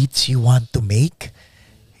on beats you want to make,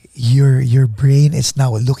 your brain is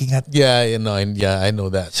now looking at I know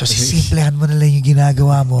that. so sisimplehan mo na lang yung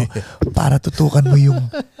ginagawa mo para tutukan mo yung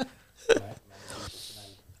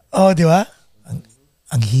di ba?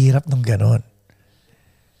 Ang hirap ng ganon.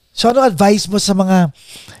 So ano advice mo sa mga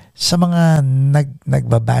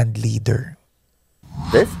nagbaband leader?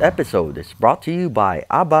 This episode is brought to you by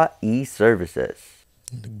ABBA e-Services.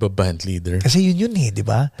 Nagbaband leader. Kasi yun eh, di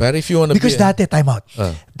ba? But if you wanna Because dati, time out.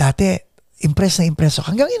 Dati, impress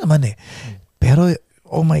ako. Hanggang yun naman eh. Pero,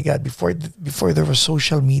 oh my God, before there was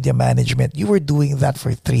social media management, you were doing that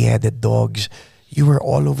for Three-Headed Dogs. You were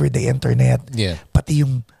all over the internet. Yeah. Pati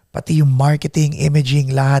yung marketing,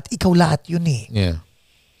 imaging, lahat. Ikaw lahat yun eh. Yeah.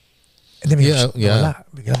 And then wala.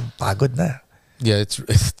 Biglang pagod na. Yeah, it's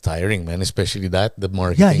tiring, man. Especially the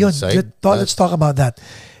marketing side. Let's talk about that.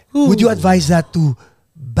 Would you advise that to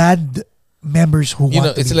band members who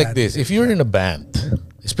want to it's be like band this. If you're in a band,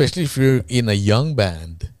 especially if you're in a young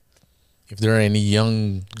band, if there are any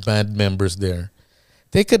young band members there,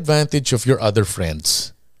 take advantage of your other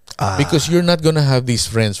friends. Because you're not going to have these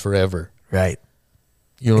friends forever. Right.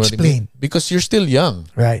 You know Explain. what I mean? Because you're still young.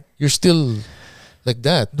 Right. You're still like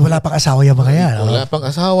that. Wala pang asawa yung mga yan. Wala pang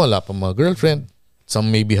asawa, wala pang mga girlfriend.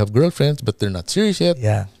 Some maybe have girlfriends, but they're not serious yet.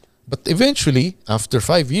 Yeah. But eventually, after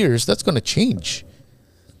 5 years, that's going to change.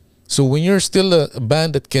 So when you're still a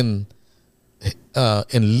band that can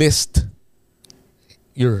enlist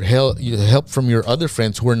your help from your other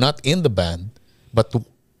friends who are not in the band, but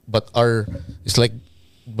they're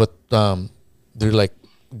like,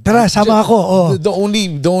 tara, sama ako. The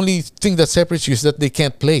only thing that separates you is that they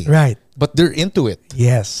can't play. Right. But they're into it.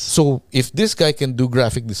 Yes. So if this guy can do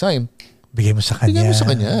graphic design, bigay mo sa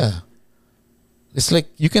kanya. It's like,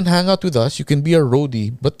 you can hang out with us, you can be our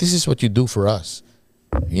roadie, but this is what you do for us.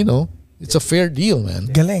 It's a fair deal, man.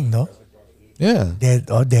 Galing, no? Yeah.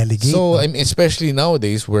 Delegate. So, no? I mean, especially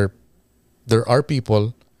nowadays where there are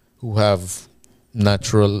people who have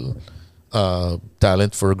natural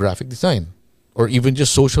talent for graphic design or even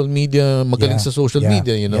just social media, magaling sa social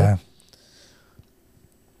media, Yeah.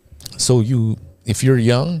 So if you're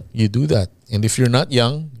young, you do that. And if you're not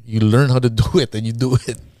young, you learn how to do it and you do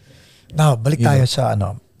it. Now, balik tayo sa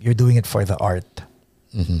you're doing it for the art.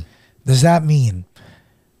 Mm-hmm. Does that mean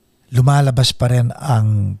lumalabas pa rin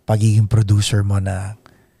ang pagiging producer mo na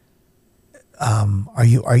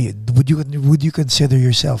would you consider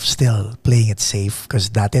yourself still playing it safe? Because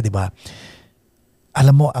dati, 'di ba?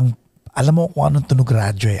 Alam mo kung anong tunog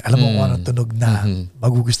radyo eh. Alam mo kung anong tunog na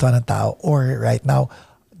magugustuhan ng tao. Or right now,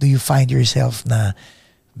 do you find yourself na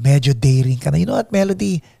medyo daring ka na, you know what,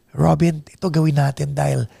 Melody, Robin, ito gawin natin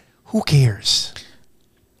dahil who cares?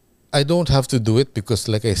 I don't have to do it because,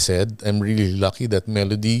 like I said, I'm really lucky that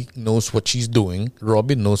Melody knows what she's doing.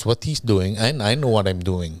 Robin knows what he's doing, and I know what I'm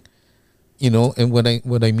doing. And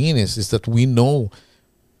what I mean is that we know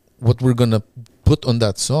what we're gonna put on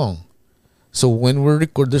that song. So when we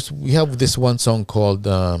record this, we have this one song called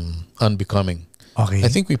 "Unbecoming." Okay. I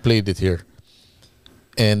think we played it here,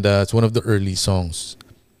 and it's one of the early songs.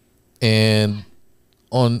 And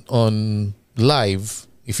on live,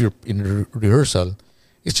 if you're in rehearsal,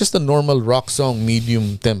 it's just a normal rock song,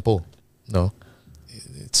 medium tempo. No,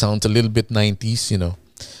 it sounds a little bit 90s,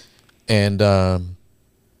 and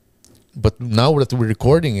but now that we're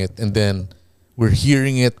recording it and then we're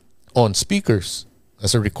hearing it on speakers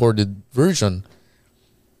as a recorded version,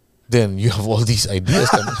 then you have all these ideas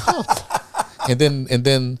coming out. And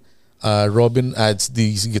then Robin adds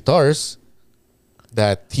these guitars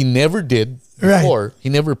that he never did before. Right. He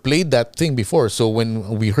never played that thing before. So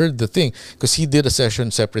when we heard the thing, because he did a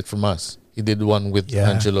session separate from us. He did one with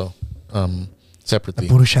Angelo separately.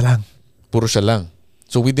 Puro siya lang.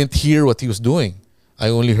 So we didn't hear what he was doing. I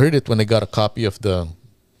only heard it when I got a copy of the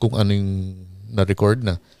kung ano yung na-record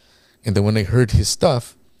na. And then when I heard his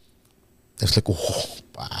stuff, I was like, oh,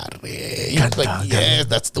 pare. He was like, yes,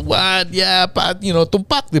 that's the one. Yeah,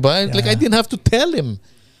 tumpak, diba? Yeah. Like, I didn't have to tell him.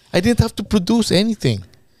 I didn't have to produce anything.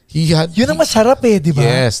 Yun ang masarap eh, di ba?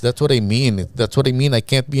 Yes, that's what I mean. That's what I mean. I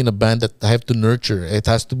can't be in a band that I have to nurture. It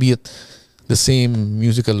has to be at the same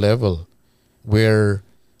musical level where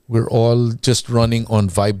we're all just running on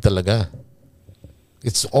vibe talaga.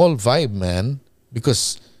 It's all vibe, man.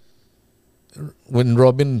 Because when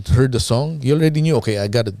Robin heard the song, he already knew, okay, I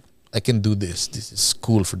can do this. This is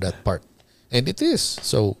cool for that part. And it is.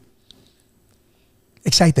 So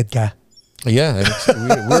Excited ka? yeah,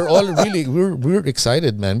 and we're all really we're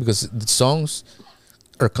excited, man, because the songs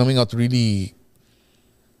are coming out really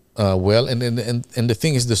well, and the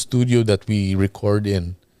thing is, the studio that we record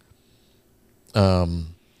in,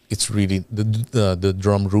 it's really the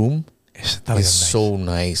drum room Is is so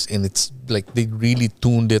nice, and it's like they really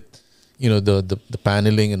tuned it. You know, the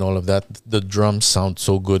paneling and all of that. The drums sound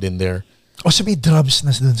so good in there. Oh, so may drums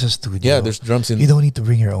na dun sa studio? Yeah, there's drums in. You don't need to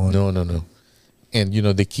bring your own. No. And you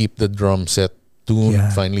know, they keep the drum set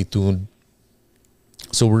tuned, finely tuned.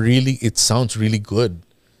 So it sounds really good.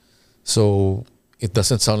 So it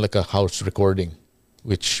doesn't sound like a house recording,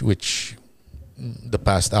 which the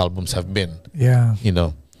past albums have been. Yeah. You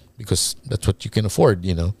know, because that's what you can afford.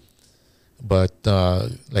 You know, but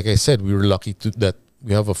like I said, we were lucky that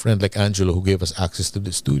we have a friend like Angelo who gave us access to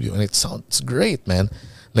the studio, and it sounds great, man.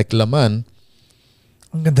 Like Laman.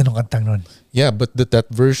 Ang ganda ng kantang nun. Yeah, but that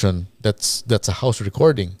version, that's a house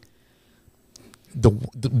recording. The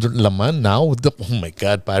Laman now, oh my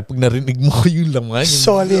God, pare, pag narinig mo yung Laman,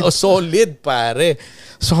 Solid. Solid, pare.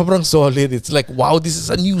 Sobrang solid. It's like, wow, this is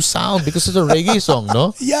a new sound because it's a reggae song,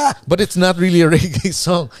 no? Yeah. But it's not really a reggae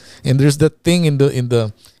song. And there's that thing in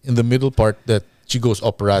the middle part that she goes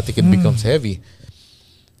operatic and becomes heavy.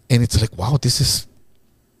 And it's like, wow, it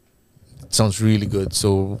sounds really good.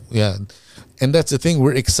 So, yeah. And that's the thing,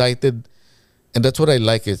 we're excited. And that's what I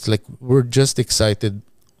like. It's like, we're just excited,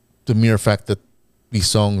 the mere fact that we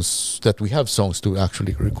have songs to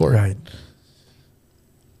actually record. Right.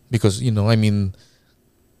 Because, you know, I mean,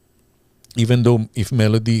 even though if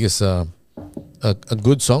Melody is a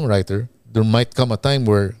good songwriter, there might come a time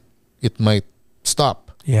where it might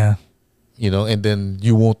stop. Yeah. You know, and then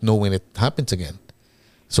you won't know when it happens again.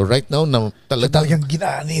 So right now, Talagang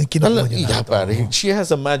kinuha niya yeah, na. pare. She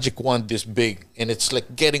has a magic wand this big, and it's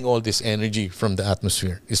like getting all this energy from the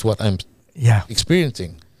atmosphere is what I'm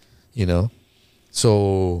experiencing, you know.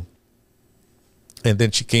 So, and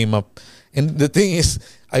then she came up, and the thing is,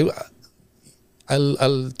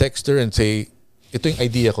 I'll text her and say, ito yung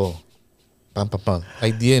idea ko, pam,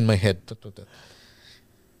 idea in my head.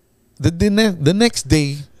 The next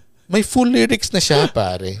day, may full lyrics na siya,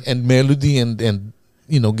 pare, and melody and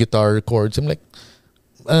you know, guitar chords. I'm like,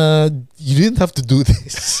 you didn't have to do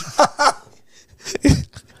this.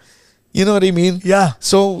 You know what I mean? Yeah.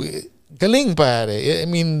 So, galing, pare. I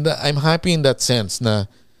mean, I'm happy in that sense na,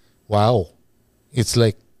 wow. It's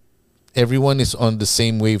like, everyone is on the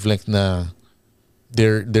same wavelength na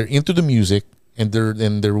they're into the music and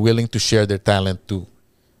they're willing to share their talent to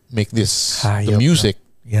make the music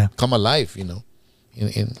come alive, you know.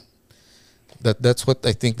 In that's what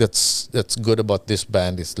I think that's good about this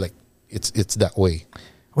band, is like it's that way.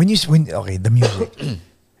 When the music.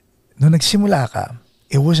 Nung nagsimula ka,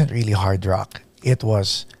 it wasn't really hard rock. It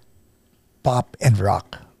was pop and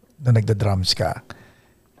rock. Nung nagda-drums ka.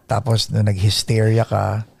 Tapos nung nag-hysteria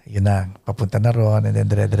ka, yun na, papunta na ron, and then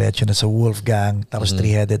dire-diretso na sa Wolfgang, tapos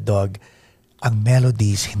Three-Headed Dog. Ang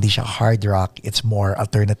melodies, hindi siya hard rock, it's more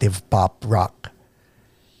alternative pop rock.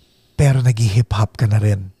 Pero nag-hip-hop ka na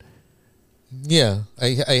rin. Yeah,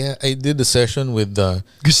 I did a session with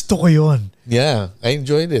gusto ko yun. Yeah, I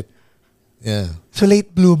enjoyed it. Yeah. So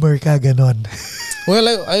late bloomer ka, ganon.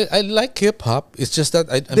 Well, I like hip hop. It's just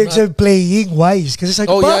that I'm There's not playing wise kasi sa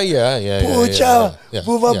yeah. Pucha,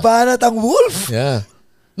 bumabanat ang wolf. Yeah.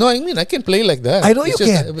 No, I mean I can play like that. I know you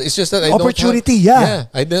can. It's just that I opportunity,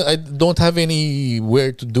 don't have, I don't have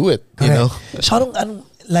anywhere to do it. Correct. You know. So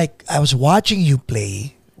like I was watching you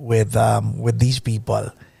play with these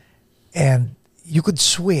people, and you could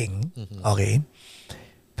swing, okay.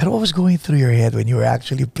 Pero what was going through your head when you were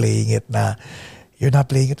actually playing it? Na you're not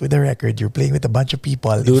playing it with a record, you're playing with a bunch of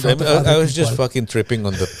people. Dude, I was just fucking tripping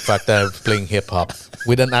on the fact that I was playing hip hop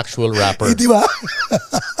with an actual rapper. Di ba?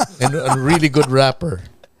 And a really good rapper.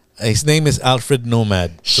 His name is Alfred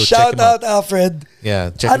Nomad. So Shout out, Alfred. Yeah,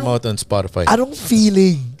 check him out on Spotify. Anong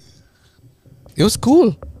feeling? It was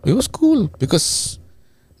cool. It was cool because,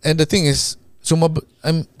 and the thing is,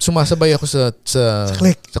 sumasabay ako sa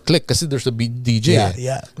click kasi there's a DJ.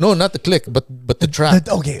 Yeah. No, not the click, but the track.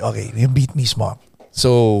 Okay. Yung beat mismo.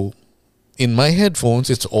 So, in my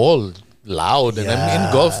headphones, it's all loud and I'm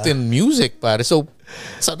engulfed in music, pare. So,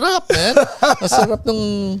 sarap, man. Masarap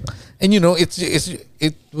ng, and you know, it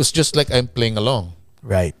was just like I'm playing along.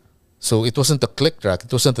 Right. So, it wasn't a click track.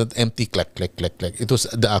 It wasn't an empty click. It was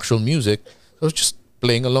the actual music. I was just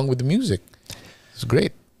playing along with the music. It's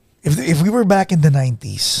great. If we were back in the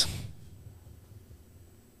 90s,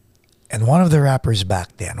 And one of the rappers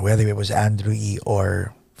back then, whether it was Andrew E.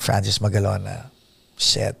 or Francis Magalona,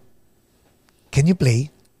 said, "Can you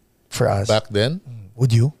play for us?" Back then,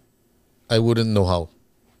 Would you? I wouldn't know how.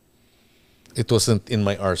 It wasn't in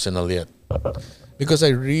my arsenal yet. Because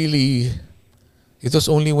it was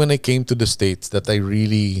only when I came to the States that I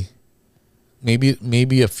really,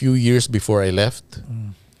 maybe a few years before I left,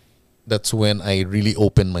 that's when I really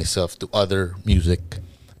opened myself to other music.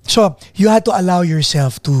 So you had to allow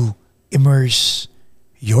yourself to immerse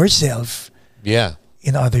yourself Yeah.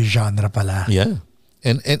 in other genre pala. Yeah.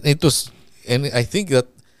 And I think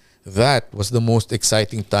that was the most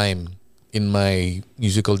exciting time in my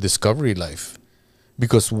musical discovery life.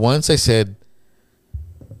 Because once I said,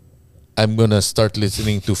 I'm going to start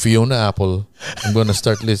listening to Fiona Apple, I'm going to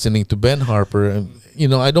start listening to Ben Harper, and,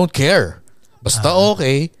 I don't care. Basta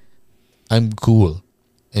okay, I'm cool.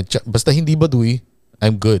 And basta hindi badui,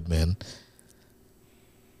 I'm good, man.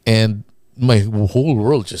 And my whole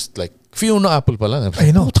world just like, Fiona Apple pa lang.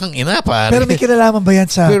 I know. Putang ina, pare. Pero may kinalaman ba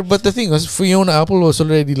yan sa... But the thing was, Fiona Apple was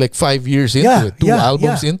already like 5 years into it. 2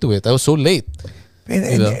 albums into it. I was so late.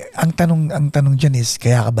 And ang tanong dyan is,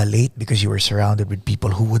 kaya ka ba late because you were surrounded with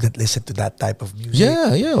people who wouldn't listen to that type of music?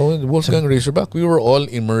 Yeah. Wolfgang Razorback, we were all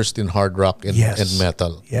immersed in hard rock and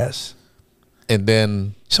metal. Yes. And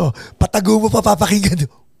then... So, patago mo pa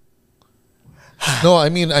papakinggan. No, I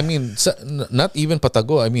mean, not even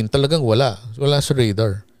patago. I mean, talagang wala sa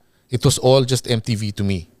radar. It was all just MTV to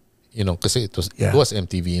me, kasi it was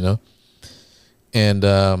MTV, and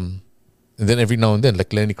then every now and then,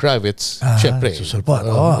 like Lenny Kravitz, syempre,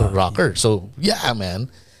 rocker. So yeah, man.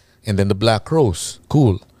 And then the Black Rose,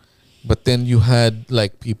 cool. But then you had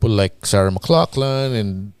like people like Sarah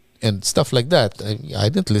McLachlan and stuff like that. I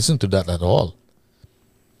didn't listen to that at all.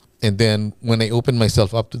 And then when I opened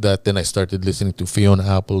myself up to that, then I started listening to Fiona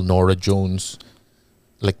Apple, Norah Jones,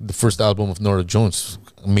 like the first album of Norah Jones,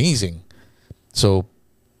 amazing. So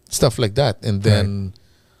stuff like that. And then,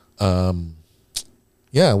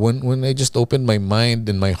 when I just opened my mind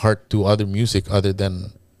and my heart to other music other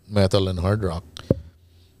than metal and hard rock,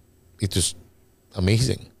 it was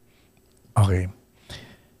amazing. Okay.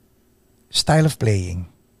 Style of playing.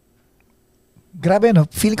 Grabe, no?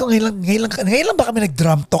 Feeling ko ngayon lang ba kami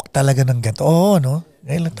nag-drum talk talaga ng ganito? Oo, no?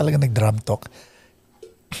 Ngayon lang talaga nag-drum talk.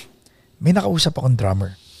 May nakausap akong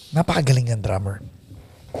drummer. Napakagaling ng drummer.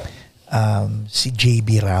 Si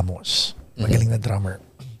JB Ramos. Magaling na drummer.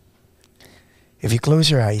 If you close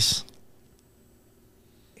your eyes,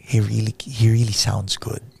 he really sounds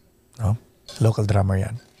good. No? Local drummer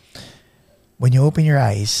yan. When you open your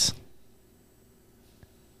eyes,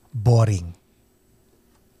 boring.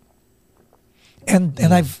 And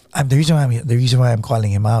I'm the reason why I'm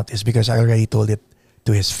calling him out is because I already told it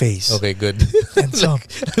to his face. Okay, good. And so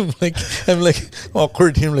I'm like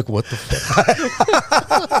awkward here. I'm like, what the fuck?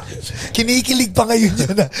 Kinikilig pa ngayon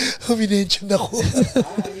yun na minention ako.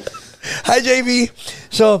 Hi, JB.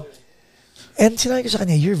 So, and sinabi ko sa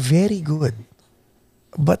kanya, you're very good.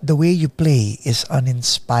 But the way you play is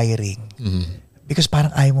uninspiring. Because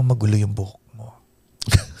parang ayaw mo magulo yung buhok mo.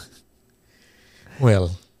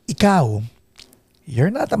 Well. Ikaw, you're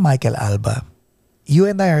not a Michael Alba. You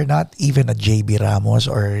and I are not even a JB Ramos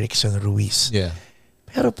or Rickson Ruiz. Yeah.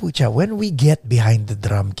 Pero pucha, when we get behind the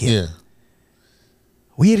drum kit,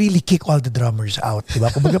 we really kick all the drummers out.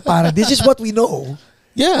 Diba? Kumbaga parang, this is what we know.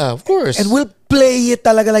 Yeah, of course. And we'll play it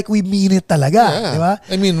talaga like we mean it talaga. Yeah. Diba?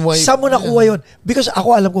 I mean, why? Saan mo nakuha yun? Because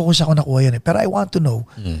ako alam ko kung saan ko nakuha yun. Pero I want to know,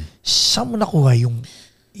 saan mo nakuha yung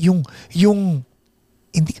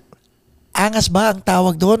hindi, angas ba ang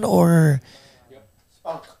tawag doon or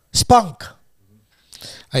spunk?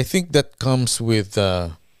 I think that comes with,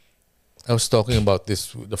 I was talking about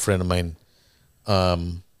this with a friend of mine.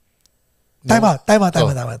 Time out.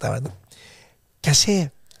 Kasi,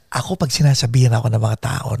 ako pag sinasabihan ako ng mga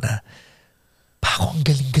tao na, Paco, ang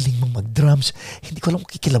galing-galing mong mag-drums. Hindi ko alam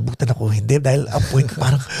kung kikilabutan ako hindi. Dahil ang point ko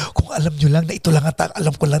parang, kung alam nyo lang na ito lang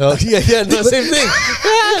alam ko lang. Oh, yeah, no, same thing.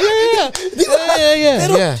 Yeah. Di ba?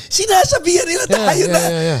 Pero yeah. Sinasabihan nila tayo na,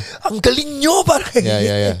 ang galing nyo. Parang,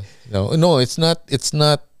 Yeah. No, it's not. It's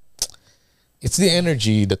the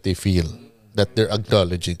energy that they feel, that they're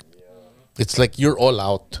acknowledging. It's like you're all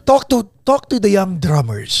out. Talk to the young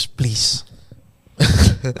drummers, please.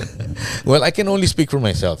 Well, I can only speak for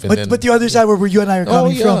myself. And but you understand where you and I are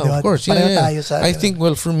coming from. Of course. Yeah. I think,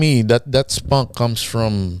 well, for me, that spunk comes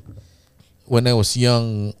from when I was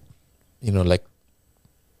young. Like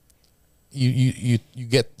you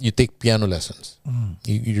take piano lessons.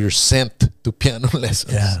 You're sent to piano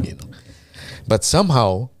lessons. Yeah. But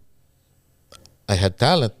somehow I had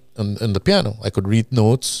talent. on the piano. I could read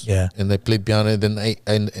notes. Yeah. And I played piano. And then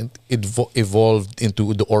and it evolved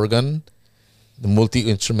into the organ, the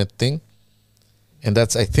multi-instrument thing. And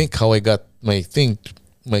that's, I think, how I got my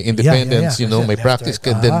independence, yeah. my Left, practice.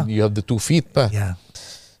 right. And then you have the 2 feet pa. Yeah.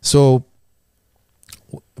 So,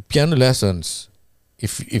 piano lessons,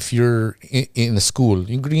 if you're in a school,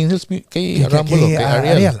 yung Green Hills, kay Arambulo, kay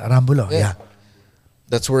Ariel. Arambulo, yeah.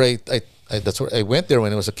 That's where I went there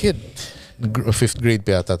when I was a kid. 5th grade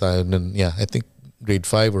pa yata tayo. Yeah, I think grade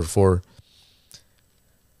 5 or 4.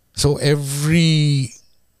 So every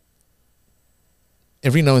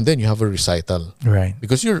now and then you have a recital. Right.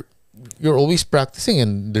 Because you're always practicing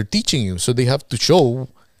and they're teaching you. So they have to show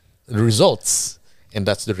the results. And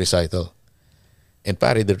that's the recital. And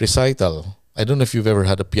pare, the recital, I don't know if you've ever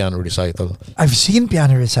had a piano recital. I've seen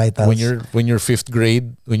piano recitals. When you're 5th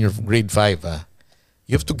grade, when you're grade 5,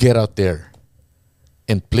 you have to get out there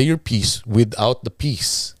and play your piece without the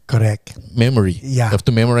piece. Correct. Memory. Yeah. You have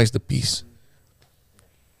to memorize the piece.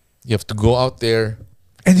 You have to go out there.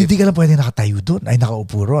 And hindi ka lang pwede nakatayo doon. Ay,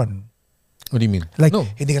 nakaupo ron. What do you mean? Like, no.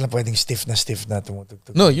 hindi ka lang pwedeng stiff na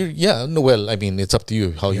tumutugtog. No, well, I mean, it's up to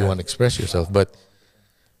you how you want to express yourself. But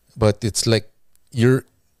it's like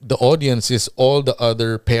the audience is all the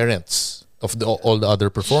other parents of all the other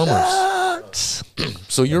performers.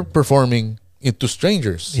 So you're performing into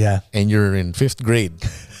strangers. Yeah. And you're in 5th grade.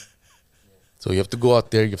 So you have to go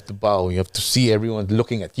out there, you have to bow, you have to see everyone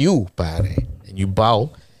looking at you, pare. And you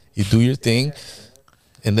bow, you do your thing.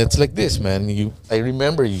 And that's like this, man. I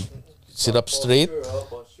remember you sit up straight.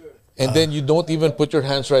 And then you don't even put your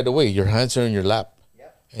hands right away. Your hands are in your lap.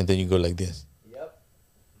 And then you go like this.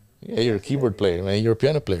 Yeah, you're a keyboard player, man. You're a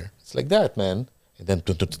piano player. It's like that, man. And then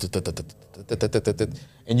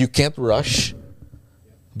and you can't rush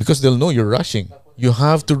because they'll know you're rushing. You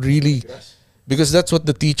have to really, because that's what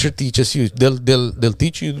the teacher teaches you. They'll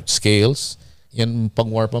teach you scales. Yan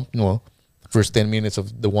pang warm up, no. First 10 minutes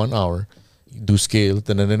of the 1 hour, you do scale,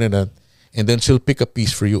 and then she'll pick a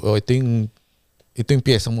piece for you. Oh, ito yung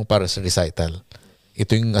piyesa mo para sa recital.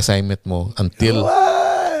 Ito yung assignment mo until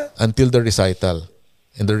the recital.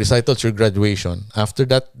 And the recital's your graduation. After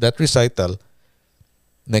that recital,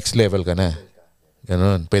 next level ka na.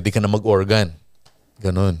 Ganon. Pwede ka na mag-organ.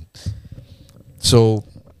 Ganon. So,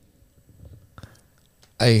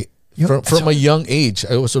 from a young age,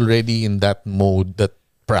 I was already in that mode that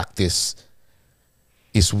practice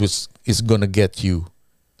is gonna get you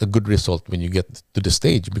a good result when you get to the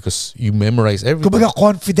stage because you memorize everything. Kumbaga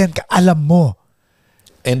confident ka, alam mo.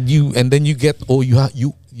 And then you get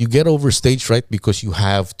you get over stage fright because you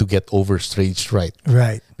have to get over stage fright.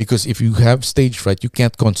 Right. Because if you have stage fright, you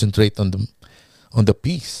can't concentrate on the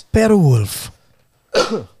piece. Pero Wolf,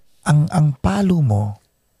 ang palo mo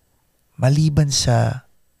maliban sa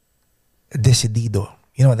decidido.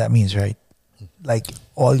 You know what that means, right? Like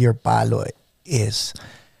all your palo is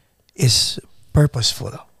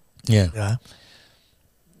purposeful. Yeah. Diba?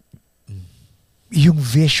 Yung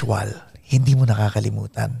visual, hindi mo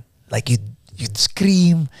nakakalimutan. Like you'd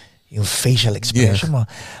scream, yung facial expression mo.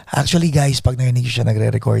 Actually guys, pag narinig siya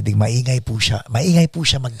nagre-recording, maingay po siya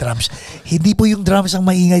mag-drums. Hindi po yung drums ang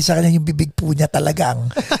maingay sa kanya, yung bibig po niya talaga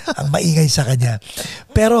ang maingay sa kanya.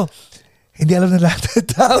 Pero hindi alam na lahat ng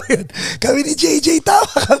tao yun. Kami ni JJ, tawa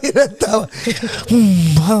kami ng tawa.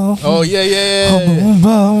 Oh, yeah.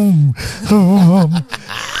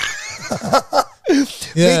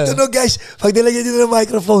 May tunog guys, pag nilagyan nyo ng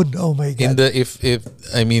microphone, oh my God.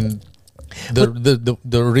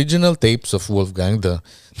 The original tapes of Wolfgang,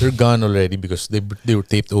 they're gone already because they were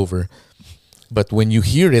taped over. But when you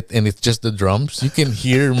hear it and it's just the drums, you can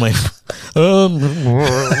hear my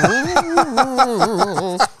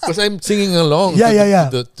because I'm singing along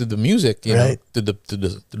to the music, you know, to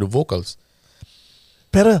the vocals.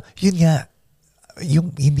 Pero yun nga,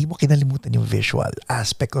 yung hindi mo kinalimutan yung visual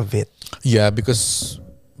aspect of it. Yeah, because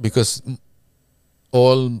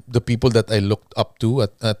all the people that I looked up to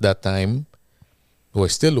at that time, who I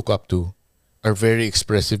still look up to, are very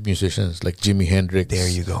expressive musicians like Jimi Hendrix. There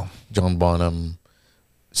you go. John Bonham,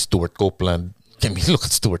 Stuart Copeland. Can we look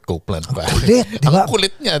at Stuart Copeland? Ang kulit, di ba? Ang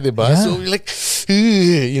kulit niya, di ba? Yeah. So like,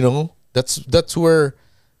 you know, that's where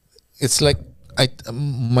it's like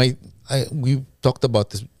we talked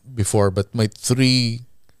about this before, but my 3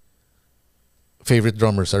 favorite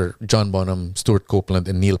drummers are John Bonham, Stuart Copeland,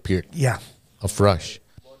 and Neil Peart. Yeah. Of Rush.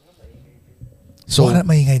 So Bonham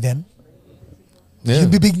maingay din? Yeah.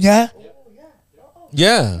 Yung bibig niya?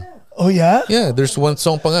 Yeah. Oh yeah? Yeah, there's one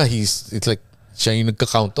song pa nga, it's like siya yung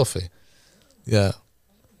nagka-count off eh. Yeah.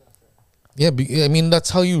 Yeah, I mean that's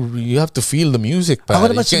how you have to feel the music, pare.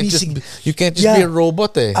 Ako naman You can't just be a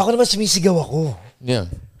robot eh. Ako naman sumisigaw ako. Yeah.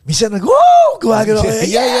 Minsan woo! Gumagano kayo.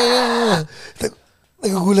 Yeah.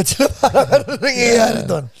 Nagugulat sila parang ano nangyayari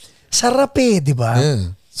doon. Sarap di ba?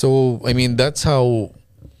 Yeah. So, I mean, that's how,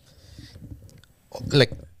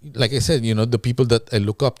 like I said, you know, the people that I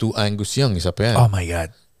look up to, Angus Young, isa pa yan. Oh my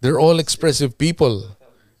God. They're all expressive people.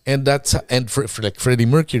 And for like Freddie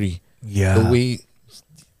Mercury. Yeah. The way,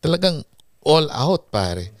 talagang all out,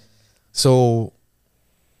 pare. So,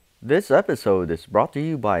 This episode is brought to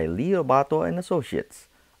you by Leo Bato and Associates,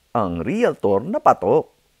 ang realtor na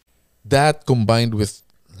patok. that combined with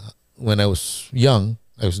when I was young,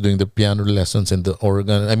 I was doing the piano lessons and the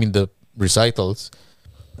organ, I mean the recitals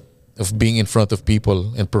of being in front of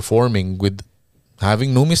people and performing with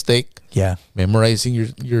having no mistake, Yeah. memorizing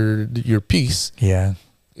your piece. Yeah.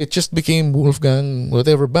 It just became Wolfgang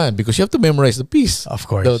whatever band because you have to memorize the piece, Of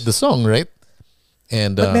course. the song, right?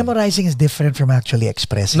 And But memorizing is different from actually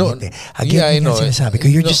expressing No, it. yeah, I yun know. yung sinasabi ko.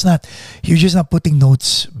 You're No. just not putting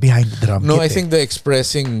notes behind the drum no, kit. I think the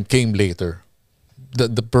expressing came later.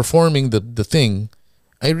 The performing the thing,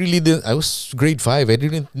 I really didn't. I was grade 5. I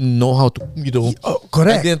didn't know how to, you know.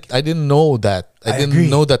 Correct. I didn't know that. I didn't agree.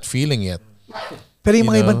 know that feeling yet. Pero yung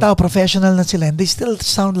mga you ibang know? tao, professional na sila, and they still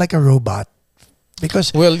sound like a robot.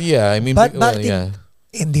 Because, Well, yeah. I mean, but yeah.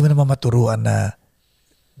 hindi mo naman maturuan na,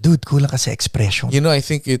 dude, kulang ka sa expression. You know, I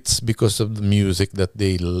think it's because of the music that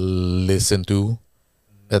they listen to,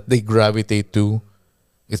 that they gravitate to.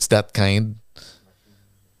 It's that kind.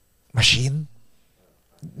 Machine?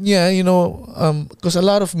 Yeah, you know, because a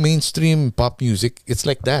lot of mainstream pop music, it's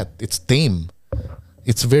like that. It's tame.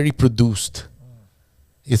 It's very produced.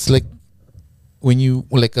 It's like when you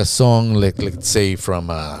like a song, like let's say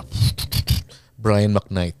from Brian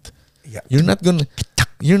McKnight. Yeah. You're not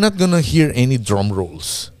gonna hear any drum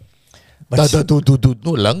rolls. But,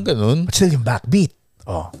 No lang ganun. but still yung backbeat.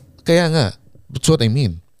 Oh. Kaya nga, that's what I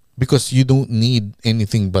mean. Because you don't need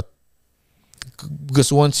anything but because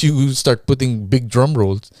once you start putting big drum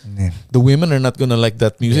rolls, Yeah. the women are not gonna like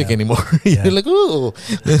that music Yeah. anymore. Yeah. You're like, oh,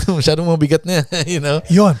 masyadong mabigat na, you know?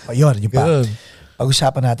 Yun, yung pa. Yun.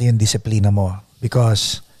 Pag-usapan natin yung disiplina mo.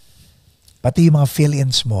 Because, pati yung mga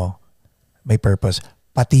fill-ins mo, may purpose.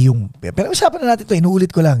 Pati yung, pero usapan na natin ito, inuulit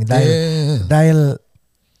ko lang. Dahil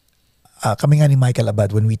kami nga ni Michael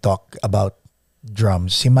Abad, when we talk about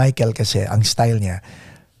drums, si Michael kasi, ang style niya,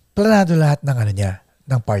 planado lahat ng ano niya,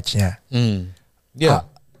 ng parts niya. Yeah.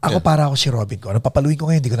 Ako para ako si Robin ko. Napapaluin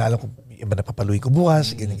ko ngayon, hindi ko na alam kung iba napapaluin ko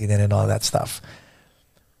bukas, ganyan and all that stuff.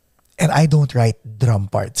 And I don't write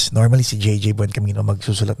drum parts. Normally si JJ Bon Camino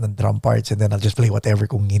magsusulat ng drum parts and then I'll just play whatever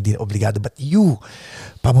kung hindi obligado. But you,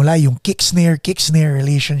 pamula yung kick-snare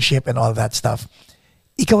relationship and all that stuff,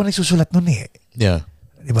 ikaw ang nagsusulat nun eh. Yeah.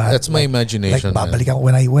 Diba? That's my imagination. Like babalik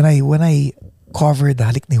ako when I covered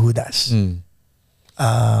Halik ni Judas.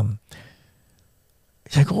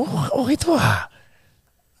 Sabi ko, okay to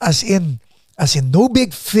As in no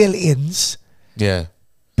big fill-ins. Yeah.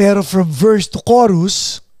 Pero from verse to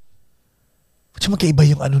chorus, magkaiba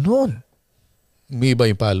yung ano nun. Umiiba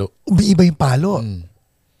yung palo. Umiiba yung palo.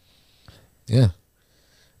 Yeah.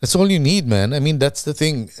 That's all you need, man. I mean, that's the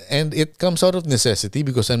thing. And it comes out of necessity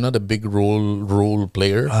because I'm not a big role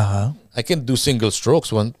player. I can do single strokes.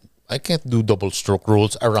 I can't do double stroke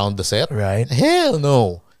rolls around the set. Right. Hell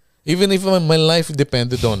no. Even if my life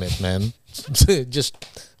depended on it, man. Just,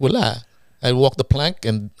 wala. I walk the plank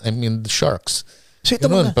and I'm in the sharks. So ito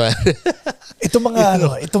Ganun,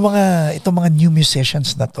 itong mga new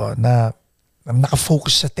musicians na to na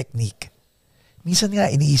naka-focus sa technique. Minsan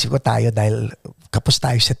nga iniisip ko tayo dahil kapos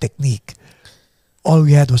tayo sa technique. All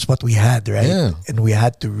we had was what we had, right? Yeah. And we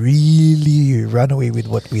had to really run away with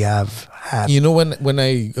what we have had. You know, when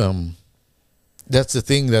I that's the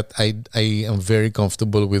thing that I am very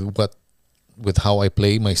comfortable with how I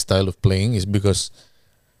play, my style of playing is because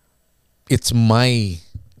it's my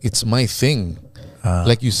thing.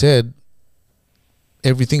 Like you said,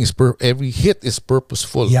 everything is every hit is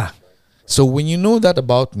purposeful. Yeah. So when you know that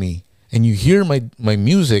about me and you hear my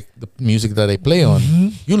music, the music that I play on,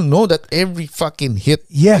 you'll know that every fucking hit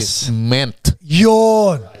Yes. is meant.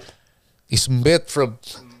 Yun. Is meant from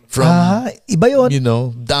Iba yun. you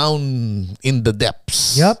know, down in the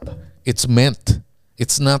depths. Yup. It's meant.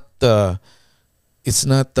 It's not chamba.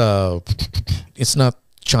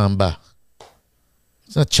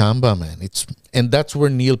 It's not chamba, man. And that's where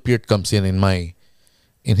Neil Peart comes in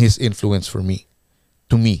his influence to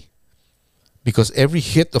me. Because every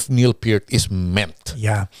hit of Neil Peart is meant.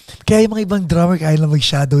 Yeah. Kaya yung mga ibang drummer kaya lang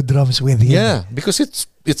mag-shadow drums with him. Yeah, because it's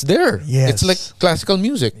there. Yes. It's like classical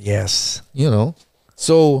music. Yes. You know.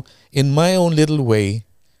 So, in my own little way,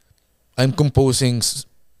 I'm composing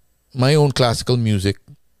my own classical music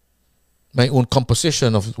my own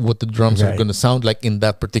composition of what the drums are Right. going to sound like in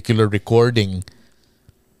that particular recording.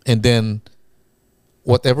 And then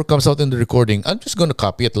whatever comes out in the recording, I'm just going to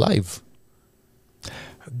copy it live.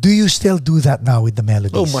 Do you still do that now with the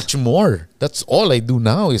melodies? Oh, much more. That's all I do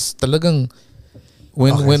now is talagang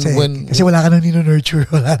when kasi wala ka nang nino-nurture,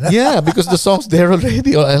 wala na. yeah, because the song's there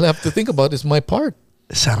already. All I'll have to think about is my part.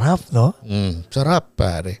 Sarap, no? Sarap,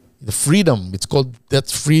 pare. The freedom. It's called,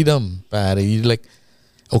 that's freedom, pare. You're like,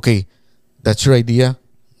 okay, that's your idea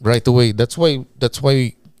right away. That's why,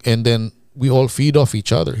 and then we all feed off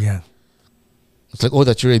each other. Yeah. It's like, oh,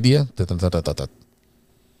 that's your idea? Ta-ta-ta-ta-ta-ta.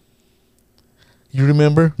 You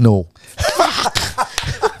remember? No.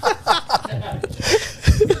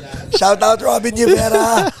 Shout out Robin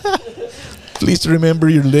Rivera. Please remember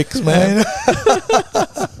your licks, man.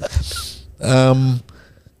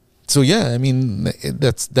 So yeah, I mean,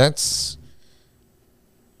 that's.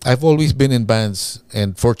 I've always been in bands,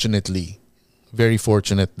 and fortunately, very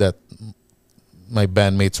fortunate that my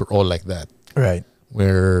bandmates were all like that. Right.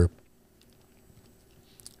 Where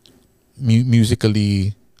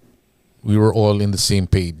musically, we were all in the same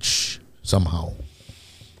page somehow.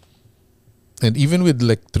 And even with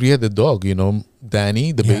like Three-Headed Dog, you know,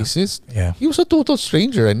 Danny, the bassist, he was a total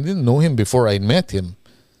stranger. I didn't know him before I met him.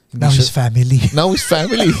 Now he's family. Now he's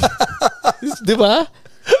family. Diba?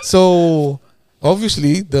 So,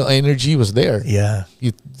 obviously, the energy was there. Yeah.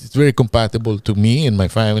 It's very compatible to me and my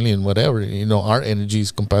family and whatever. You know, our energy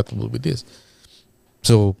is compatible with this.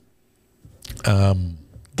 So,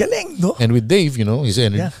 Galing, no? and with Dave, you know, his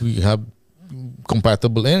energy, we have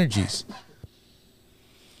compatible energies.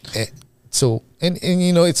 So, and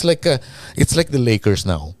you know, it's like the Lakers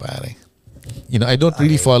now, pare. You know, I don't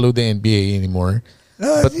really follow the NBA anymore.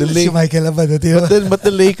 But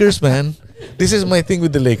the Lakers, man. This is my thing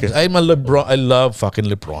with the Lakers. I'm a LeBron. I love fucking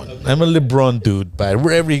LeBron. I'm a LeBron dude, pare.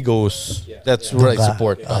 Wherever he goes, that's where I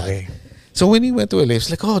support. Okay. So when he went to LA, it's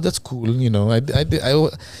like, oh, that's cool. You know,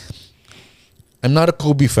 I'm not a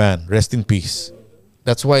Kobe fan. Rest in peace.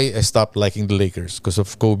 That's why I stopped liking the Lakers, because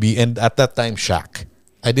of Kobe, and at that time, Shaq.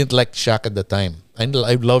 I didn't like Shaq at the time. I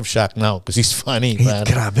love Shaq now because he's funny, man.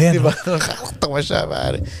 Grabe, no? Nakakatawa siya,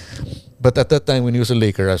 pare. But at that time when he was a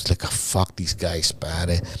Laker, I was like, oh, fuck these guys,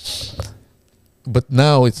 pare. But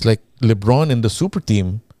now it's like LeBron and the super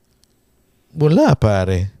team. Wala,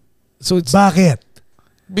 pare. So it's Bakit?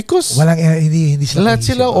 because Hindi sila lahat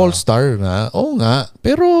sila all-star nga. Oo nga.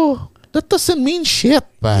 Pero that doesn't mean shit,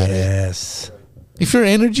 pare. Yes. If your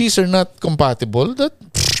energies are not compatible, that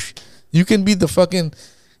you can be the fucking.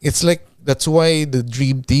 It's like, that's why the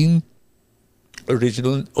Dream Team,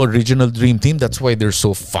 original Dream Team, that's why they're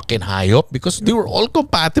so fucking high up, because they were all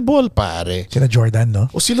compatible, pare. Sila Jordan, no?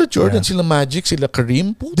 O sila Jordan, sila Magic, sila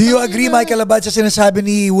Kareem. Do you agree, Michael Abad, sa sinasabi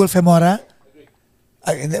ni Wolf Gemora?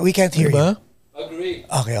 We can't hear you. Agree.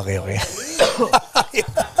 Okay.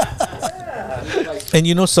 And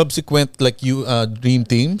you know, subsequent like Dream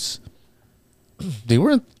Teams, they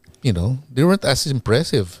weren't as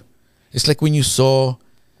impressive. It's like when you saw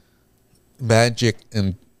Magic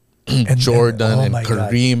and Jordan and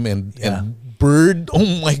Kareem and Bird,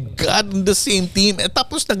 oh my God, in the same team. And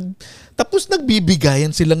tapos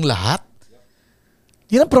nagbibigayan silang lahat.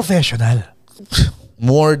 Yan ang professional.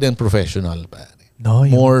 More than professional, pare. No,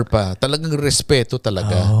 More pa. Talagang respeto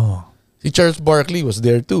talaga. Oh. Si Charles Barkley was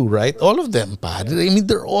there too, right? All of them, pare. I mean,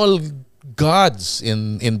 they're all gods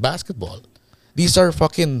in basketball. These are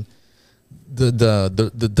fucking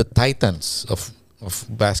the titans of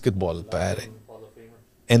basketball, pare.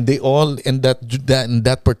 And they all in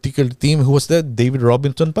that particular team, who was that? David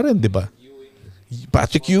Robinson pa rin, di ba?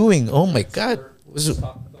 Patrick Ewing. Oh my God.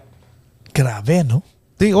 Grabe, no?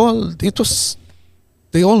 They all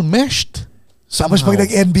meshed. Tapos pag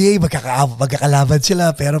nag-NBA, magkakalaban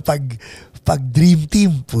sila. Pero pag Dream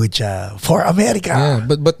Team, pucha, for America. Yeah,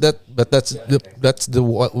 but that's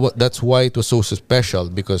why it was so special,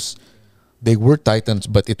 because they were titans,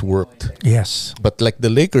 but it worked. Yes. But like the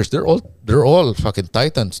Lakers, they're all fucking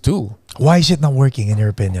titans too. Why is it not working, in your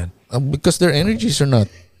opinion? Because their energies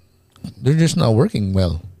they're just not working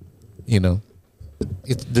well. You know,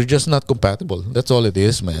 they're just not compatible. That's all it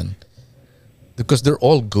is, man. Because they're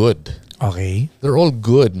all good. Okay. They're all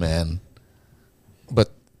good, man.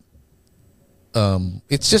 But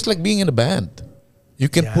it's just like being in a band. You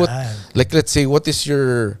can put, like, let's say, what is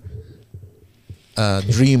your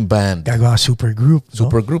dream band? Gagawa super group.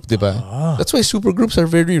 Super group, diba? That's why super groups are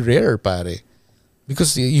very rare, pare.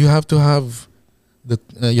 Because you have to have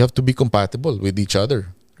you have to be compatible with each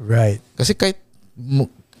other. Right. Kasi kahit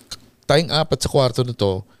tayong apat sa kwarto na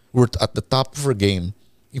to, we're at the top of our game.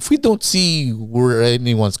 If we don't see where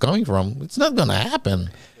anyone's coming from, it's not gonna happen.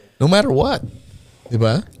 No matter what.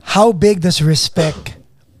 Diba? How big does respect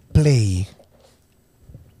play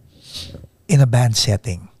in a band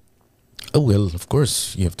setting? Oh, well, of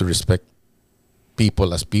course, you have to respect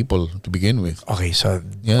people as people to begin with. Okay, so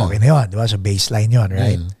Yeah. okay na yun, diba? So baseline yun,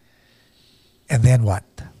 right? Yeah. And then what?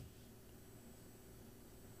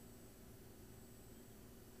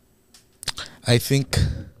 I think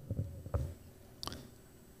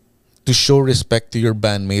to show respect to your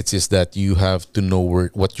bandmates is that you have to know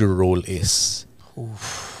what your role is.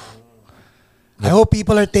 I hope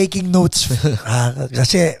people are taking notes.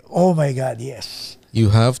 Kasi, oh my God, yes. You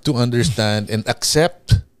have to understand and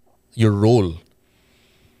accept your role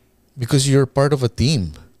because you're part of a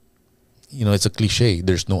team. You know, it's a cliche.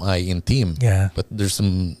 There's no I in team. Yeah. But there's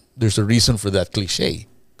a reason for that cliche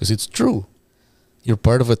because it's true. You're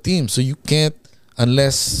part of a team, so you can't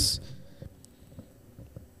unless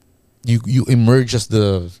you emerge as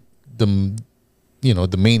the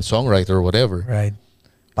main songwriter or whatever. Right.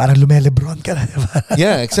 Parang lumelebron ka na, diba?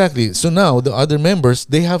 Yeah, exactly. So now the other members,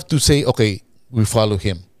 they have to say, okay, we follow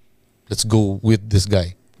him. Let's go with this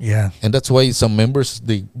guy. Yeah. And that's why some members,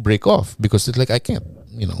 they break off because it's like, I can't,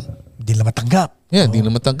 Di na matanggap. Yeah, di na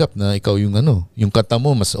matanggap na ikaw yung kanta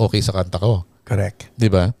mo mas okay sa kanta ko. Correct.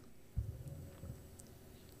 Diba?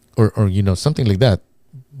 Or something like that.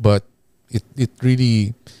 But it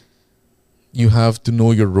really, you have to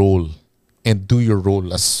know your role and do your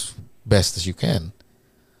role as best as you can.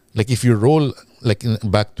 Like if your role, like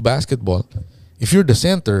back to basketball, if you're the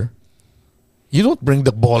center, you don't bring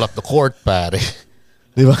the ball up the court, pare.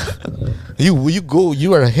 Diba?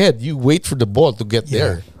 You are ahead. You wait for the ball to get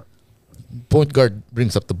there. Point guard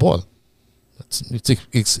brings up the ball.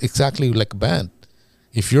 It's exactly like a band.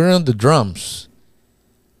 If you're on the drums,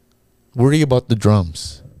 worry about the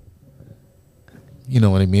drums. You know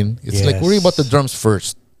what I mean? It's like worry about the drums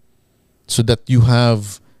first, so that you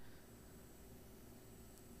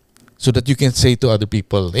can say to other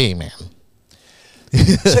people, "Hey, man."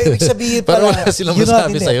 So, ibig sabihin pala, wala silang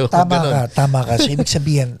masabi sa'yo. Tama ka. So, ibig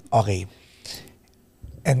sabihin, okay.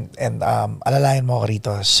 And alalayan mo ako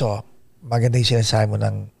rito. So, maganda yung sinasabi mo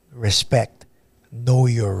ng respect. Know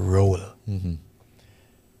your role. Mm-hmm.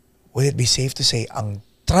 Would it be safe to say, ang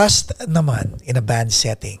trust naman in a band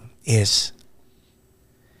setting is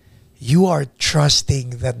you are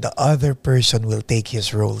trusting that the other person will take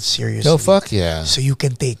his role seriously. No, fuck yeah. So you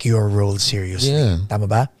can take your role seriously. Yeah. Tama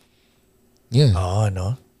ba? Yeah. Oo,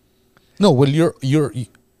 no? No, well,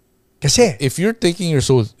 Kasi, if you're taking your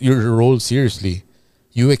role seriously,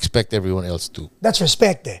 you expect everyone else to. that's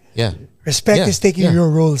respect eh. Yeah. Respect is taking your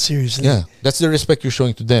role seriously. Yeah. That's the respect you're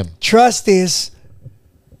showing to them. Trust is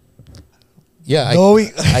Yeah,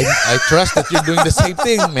 knowing. I trust that you're doing the same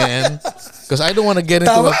thing, man. Because I don't want to get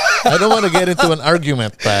into an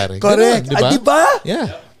argument, pare. Correct. Ganun, diba? Diba?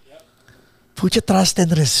 Yeah. Put your trust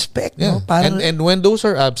and respect. Yeah. No? Parang, And when those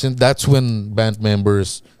are absent, that's when band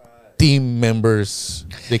members, team members,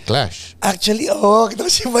 they clash. actually, ito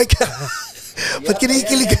si Mike. Ba't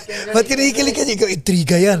kinikilig ka niya? Ikaw,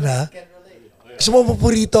 intriga yan, ha? Gusto mo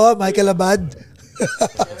paborito, Michael Abad?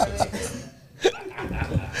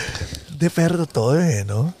 De, pero totoo eh,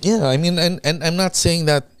 no? Yeah, I mean, and I'm not saying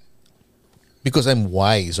that because I'm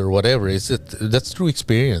wise or whatever. That's true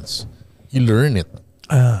experience. You learn it.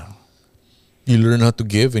 You learn how to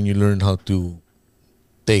give and you learn how to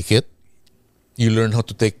take it. You learn how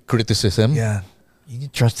to take criticism. Yeah. You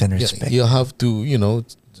need trust and respect. You have to,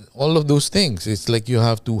 all of those things. It's like you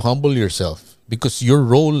have to humble yourself because your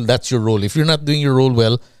role, that's your role. If you're not doing your role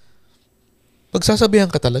well,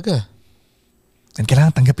 pagsasabihan ka talaga. And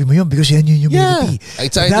kailangan tanggapin mo yun because yan yung humility.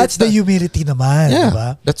 Yeah. That's the humility naman, Yeah. diba?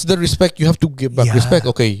 That's the respect. You have to give back respect.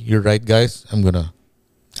 Okay, you're right, guys. I'm gonna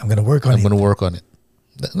work on it. I'm gonna work on it.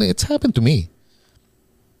 It's happened to me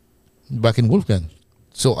back in Wolfgang.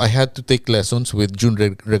 So I had to take lessons with Jun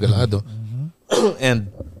Regalado. Mm-hmm.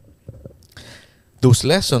 And those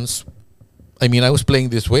lessons, I mean, I was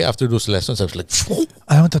playing this way. After those lessons, I was like,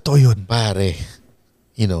 Alam mo, totoo yun. pare,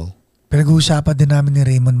 Pinag-uusapan din namin ni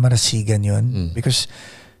Raymond Marasigan yun because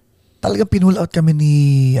talagang pinull out kami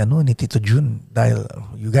ni Tito Jun dahil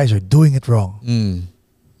you guys are doing it wrong.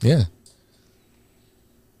 Yeah.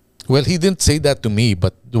 Well, he didn't say that to me,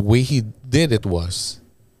 but the way he did it was.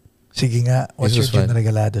 Sige nga, what's your This was Jun fine.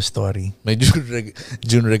 Regalado story? My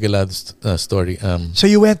Jun Regalado story. So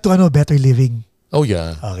you went to Better Living? Oh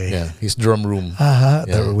yeah. Okay. Yeah, his drum room.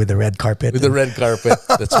 Yeah. With the red carpet. With the red carpet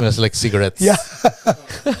that smells like cigarettes. Yeah.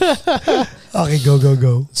 Okay,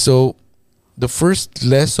 go. So, the first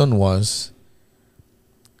lesson was,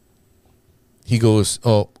 he goes,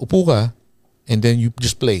 "Oh, upo ka, and then you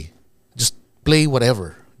just play. Just play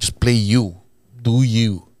whatever. Just play you. Do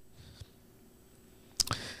you."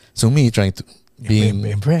 So me trying to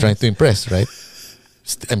impress, right?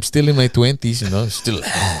 I'm still in my 20s, you know, still.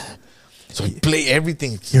 So I play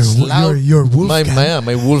everything. Your Wolfgang.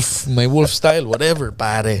 My wolf style, whatever,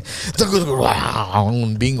 pare.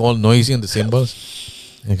 Being all noisy on the cymbals.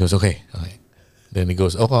 And he goes, okay. Then he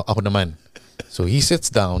goes, ako naman. So he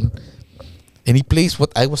sits down and he plays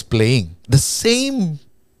what I was playing. The same.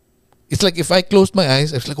 It's like if I closed my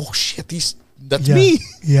eyes, I was like, oh shit, that's me.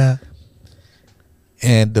 Yeah.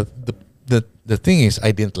 And the thing is,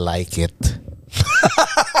 I didn't like it.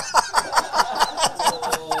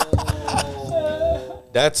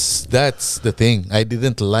 That's the thing. I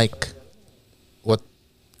didn't like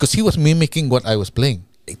because he was mimicking what I was playing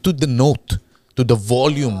to the note, to the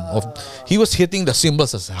volume of. He was hitting the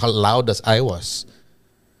cymbals as loud as I was,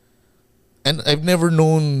 and I've never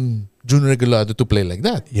known Jun Regalado to play like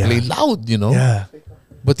that. Yeah. Play loud, you know. Yeah.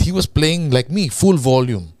 But he was playing like me, full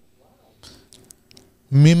volume.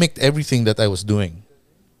 Mimicked everything that I was doing.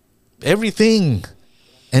 Everything.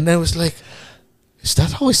 And I was like, is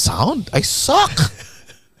that how I sound? I suck.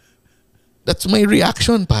 That's my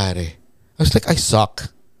reaction, pare. I was like, I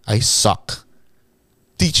suck.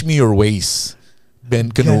 Teach me your ways. Ben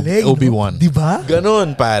Galing, Obi-Wan. no? Diba?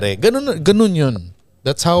 Ganon, pare. Ganon yun.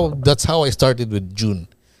 That's how I started with June.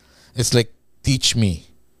 It's like, teach me,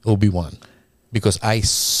 Obi-Wan. Because I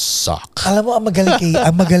suck. Alam mo, ang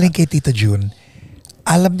magaling kay Tito June,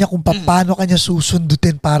 alam niya kung paano kanya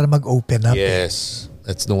susundutin para mag-open up. Yes.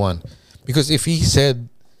 That's the one. Because if he said,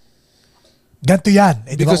 ganito yan.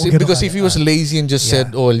 Because if he was lazy and just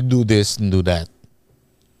said, oh, I'll do this and do that,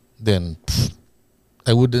 then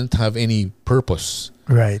I wouldn't have any purpose.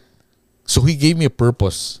 Right. So he gave me a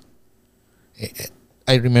purpose.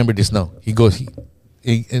 I remember this now. He goes,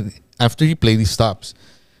 after he played, he stops.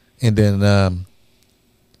 And then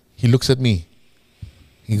he looks at me.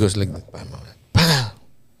 He goes like, pa,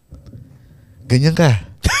 ganyan ka.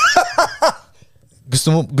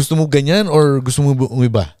 Gusto mo ganyan or gusto mo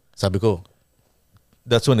umiba? Sabi ko.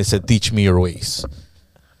 That's when he said, teach me your ways.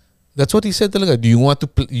 That's what he said talaga. Do you want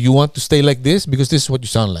to stay like this because this is what you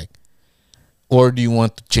sound like? Or do you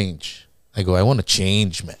want to change? I go, I want to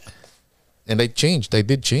change, man. And I changed. I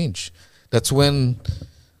did change. That's when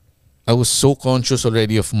I was so conscious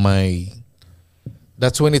already of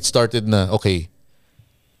that's when it started na, okay,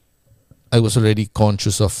 I was already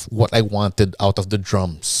conscious of what I wanted out of the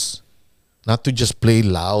drums. Not to just play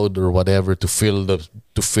loud or whatever to fill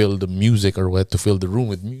the music or what, to fill the room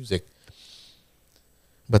with music,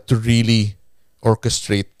 but to really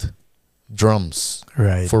orchestrate drums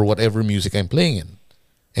for whatever music I'm playing in,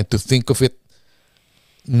 and to think of it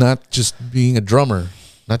not just being a drummer,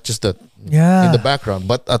 not just that in the background,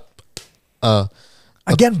 but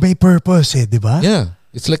again, may purpose, di ba? Yeah,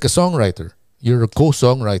 it's like a songwriter. You're a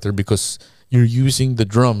co-songwriter because you're using the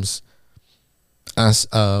drums as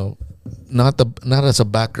not as a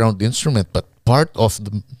background instrument, but part of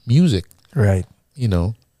the music. Right. You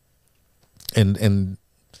know. And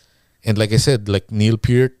like I said, like Neil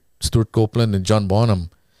Peart, Stuart Copeland, and John Bonham,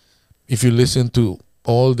 if you listen to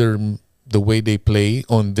all the way they play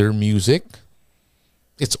on their music,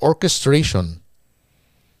 it's orchestration.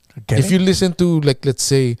 Okay. If you listen to, like, let's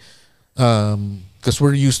say, because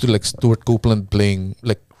we're used to like Stuart Copeland playing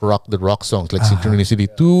like the rock songs like Synchronicity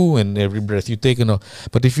 2 and Every Breath You Take and all.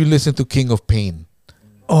 But if you listen to King of Pain,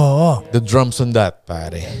 the drums on that,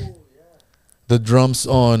 pare. The drums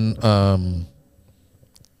on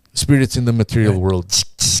Spirits in the Material World.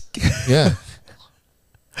 Yeah.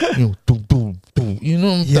 Yung you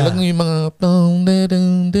know, talagang yung mga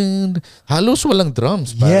halos walang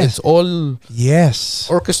drums, pare. It's all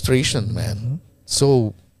orchestration, man. Mm-hmm.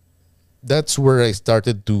 So that's where I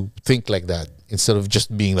started to think like that instead of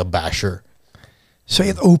just being a basher. So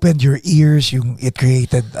it opened your ears, it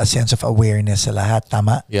created a sense of awareness sa lahat,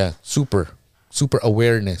 tama? Yeah, super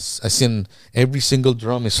awareness. As in, every single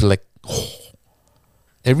drum is like,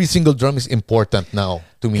 every single drum is important now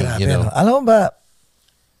to me. Grabe, you know? Alam mo ba,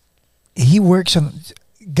 he works on,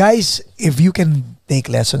 guys, if you can take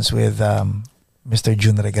lessons with Mr.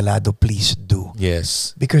 Jun Regalado, please do.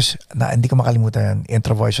 Yes. Because hindi ko makalimutan,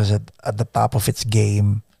 intro voice was at the top of its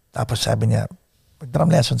game. Tapos sabi niya, mag-drum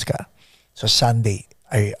lessons ka. So Sunday,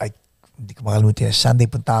 I hindi ko makalimutan, Sunday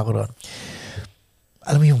punta ako ron.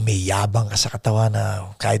 Alam mo yung may yabang ka sa katawan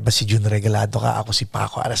na kahit ba si Jun Regalado ka, ako si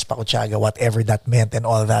Paco Arespacochaga, whatever that meant and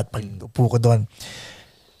all that. Pag upo ko doon,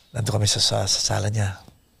 nandun kami sa sala niya.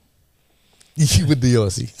 With the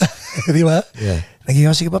Yossi. Di ba? Yeah.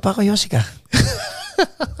 Nag-Yossi ka ba, Paco? Yossi ka.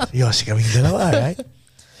 Yossi kaming dalawa, right?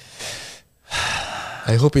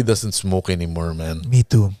 I hope he doesn't smoke anymore, man. Me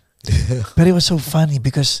too. But it was so funny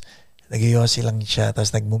because Nagyoyosi lang siya,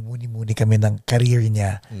 tapos nagmumuni-muni kami ng career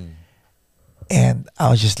niya. And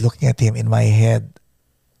I was just looking at him in my head.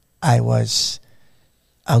 I was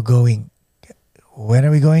outgoing. When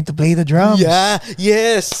are we going to play the drums? Yeah,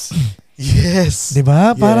 yes. Yes.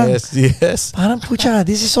 Diba? Parang, yes. parang pucha,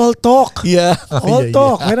 this is all talk. Yeah. All Yeah,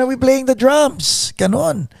 talk. yeah. When are we playing the drums?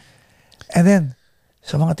 Ganon. And then,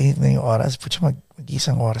 sa mga tinitignan yung oras, pucha,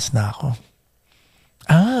 mag-isang oras na ako.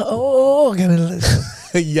 Oo, ganun.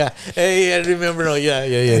 Yeah. Hey, I remember now. Yeah.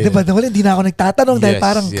 Diba, wala, hindi na ako nagtatanong dahil Yes,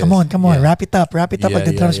 parang, yes. come on, Yeah. wrap it up. Yeah,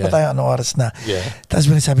 Magda-drums yeah, pa tayo, anong oras na. Yeah. Tapos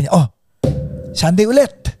sabi niya, Sunday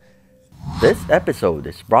ulit. This episode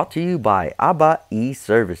is brought to you by ABBA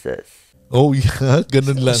e-Services. Oh, yeah.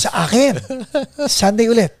 Ganun lang. Sa akin, Sunday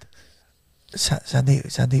ulit.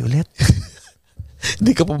 Sunday ulit.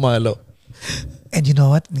 Hindi ka pumalo. And you know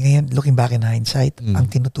what? Ngayon, looking back in hindsight, ang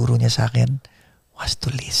tinuturo niya sa akin was to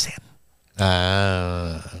listen.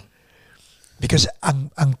 Because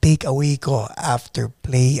ang takeaway ko after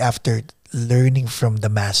learning from the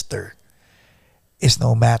master is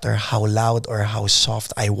no matter how loud or how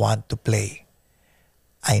soft I want to play,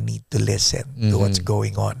 I need to listen to what's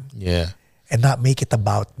going on. Yeah. And not make it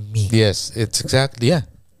about me. Yes, it's exactly, yeah.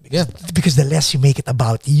 Yeah. Because the less you make it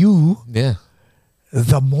about you, Yeah.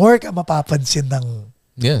 the more ka mapapansin ng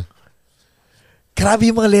Yeah.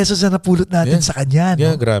 grabe yung mga lessons na napulot natin sa kanya.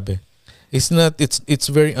 No? Yeah, grabe. It's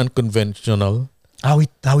very unconventional. How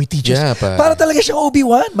he teaches. Yeah, pare. Para talaga siyang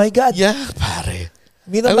Obi-Wan. My God. Yeah, pare.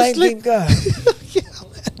 Minamind game ka.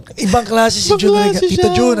 Ibang klase si Ibang Jun. klase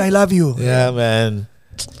Tito siya. Jun, I love you. Yeah, man.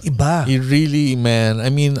 Iba. He really, man.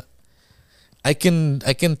 I mean, I can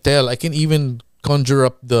tell. I can even conjure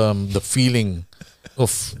up the feeling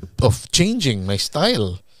of changing my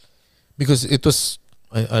style, because it was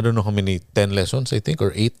I don't know how many 10 lessons, I think,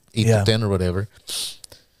 or 8 Yeah. to 10 or whatever.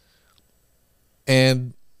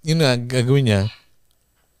 And yun nga, gagawin niya.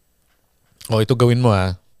 Ito gawin mo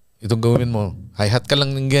ha. Ito gawin mo. Hi-hat ka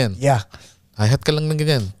lang ng ganyan. Yeah. Hi-hat ka lang ng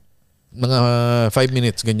ganyan. Mga 5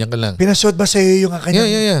 minutes, ganyan ka lang. Pinasod ba sa'yo yung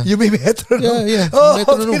kanyang... Yeah. Yung may metronome? Yeah. Oh,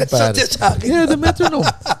 Metronome, pinasod pare. niya sa akin. Yeah, the metronome.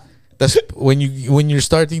 Tapos when you're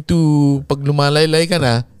starting to, pag lumalaylay ka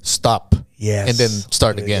na, stop. Yes. And then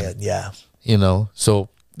start again. Yeah. You know? So,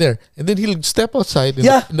 there. And then he'll step outside in,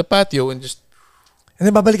 Yeah. in the patio and just, And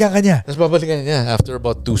then babalikan ka niya. tapos babalikan niya after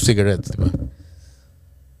about 2 cigarettes. Diba?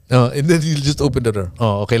 And then he'll just open the door.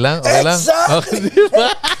 Okay lang? Okay lang? Exactly. Okay, diba?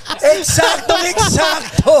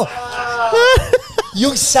 Eksakto.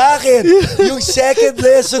 Yung sa akin, yung second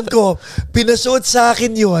lesson ko, pinasod sa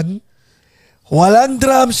akin yun, walang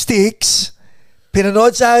drumsticks,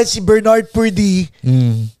 pinanood sa akin si Bernard Purdy,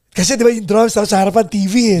 kasi di ba yung drums sa harapan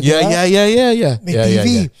TV eh. Yeah. May Yeah, TV.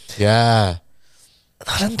 Yeah.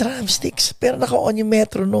 Walang drumsticks, pero naka-on yung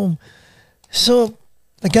metronome. So,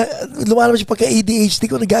 lumalabas yung pagka-ADHD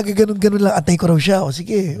ko, nagagaganon-ganon lang, antay ko raw siya. O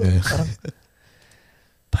sige,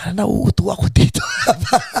 parang nauuto ako dito.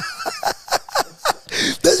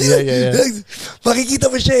 Yeah. Makikita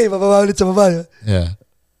mo siya eh, mababa ulit sa baba. Yeah.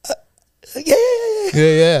 Yeah.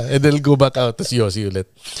 Yeah. And then go back out to Yossi ulit.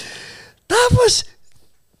 Tapos,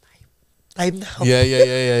 time now.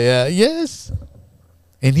 Yeah. Yes.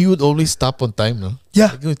 And he would always stop on time, no?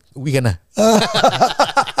 Yeah. Like, uwi ka na.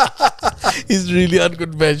 He's really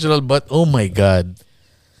unconventional, but oh my God.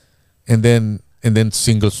 And then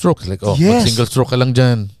single stroke. Like, Yes. single stroke ka lang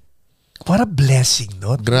dyan. What a blessing,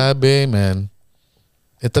 no? Grabe, man.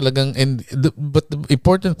 Talagang, but the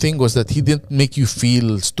important thing was that he didn't make you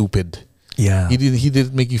feel stupid. Yeah. He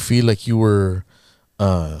didn't make you feel like you were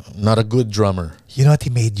not a good drummer. You know what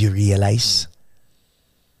he made you realize?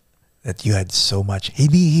 That you had so much.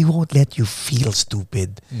 He won't let you feel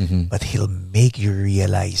stupid, but he'll make you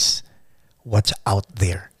realize what's out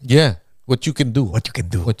there. Yeah, what you can do.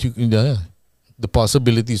 The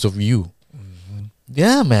possibilities of you.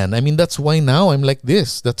 Yeah, man. I mean, that's why now I'm like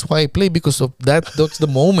this. That's why I play, because of that. That's the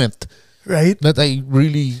moment, Right? that I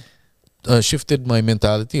really shifted my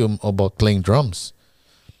mentality about playing drums.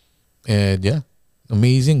 And yeah,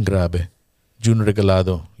 amazing, grabe. June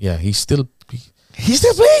Regalado. Yeah, he still plays. He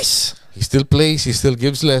still plays. He still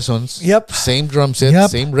gives lessons. Yep. Same drum set. Yep.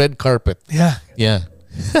 Same red carpet. Yeah. Yeah.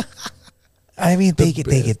 I mean, take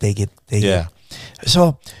it. Yeah.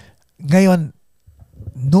 So, ngayon,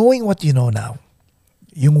 knowing what you know now,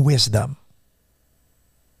 yung wisdom,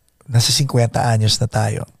 nasa 50 anyos na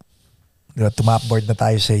tayo. Diba, tumapboard na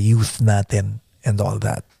tayo sa youth natin and all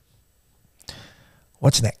that.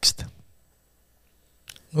 What's next?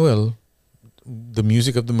 Well, the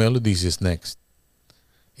music of the melodies is next.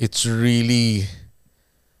 It's really,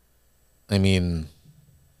 I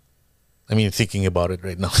I mean, thinking about it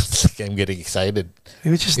right now, it's like I'm getting excited.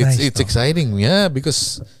 Which is It's nice. it's though. exciting, yeah,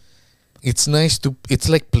 because it's nice to. It's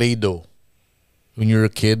like Play-Doh when you're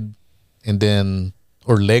a kid, and then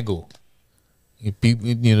or Lego. You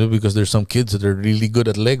know, because there's some kids that are really good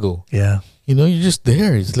at Lego. Yeah. You know, you're just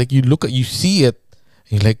there. It's like you see it,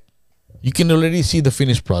 and you're like, you can already see the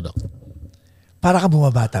finished product. Para ka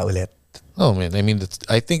bumabata ulit. Oh man, I mean,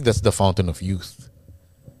 I think that's the fountain of youth.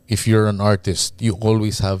 If you're an artist, you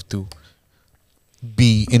always have to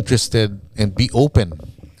be interested and be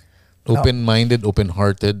open-minded,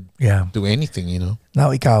 open-hearted Yeah. to anything. You know. Now,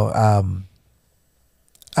 ikaw,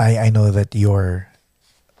 I know that you're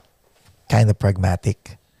kind of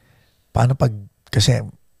pragmatic. Paano pag, kasi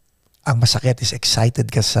ang masakit is excited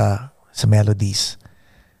ka sa melodies.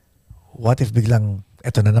 What if biglang,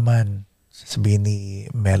 eto na naman, sabihin ni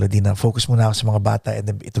Melody na focus muna ako sa mga bata, and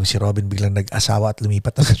then itong si Robin biglang nag-asawa at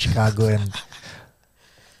lumipat na sa Chicago, and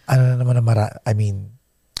ano na naman I mean,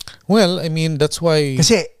 Well, I mean, that's why.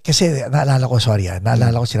 kasi naalala ko,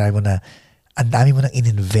 naalala ko sinabi mo na ang dami mo nang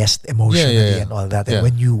in-invest emotionally Yeah. and all that. And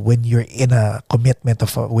Yeah. when you're in a commitment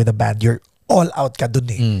with a band, you're all out ka dun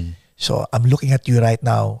eh. So I'm looking at you right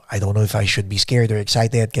now. I don't know if I should be scared or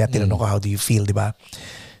excited. Kaya tinanong ko, how do you feel, di ba?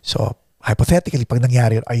 So hypothetically, pag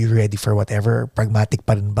nangyari yun, are you ready for whatever? Pragmatic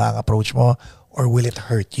pa rin ba ang approach mo? Or will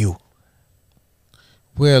it hurt you?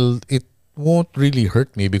 Well, it won't really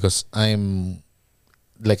hurt me because I'm,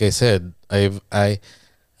 like I said, I've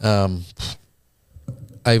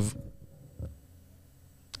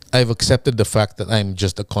accepted the fact that I'm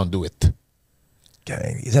just a conduit.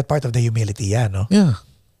 Okay. Is that part of the humility? Yeah, no? Yeah,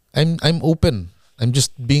 I'm open. I'm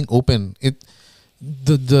just being open.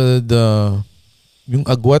 The yung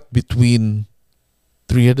agwat between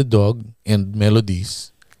Three-Headed Dog and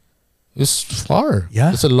Melodies is far.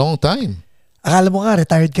 Yeah. It's a long time. Akala mo nga,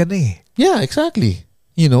 retired ka na eh. Yeah, exactly.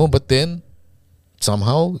 You know, but then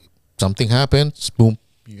somehow something happens, boom,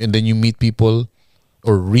 and then you meet people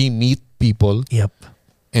or re-meet people, Yep.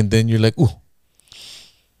 and then you're like, oh,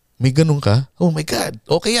 may ganun ka? Oh my God,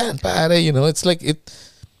 okay yan, pare. You know, it's like it,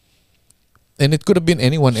 and it could have been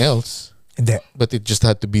anyone else, Hindi. but it just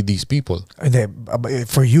had to be these people. Hindi.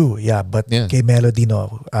 For you, yeah. But Yeah. kay Melody,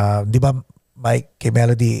 no. Di ba, Mike, kay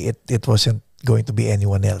Melody, it wasn't going to be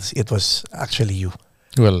anyone else. It was actually you.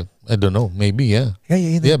 Well, I don't know, maybe, yeah.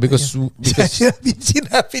 Yeah, because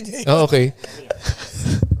sinabi niya yun. oh, okay.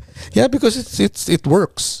 Yeah, because it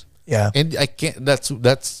works. Yeah. And I can't. That's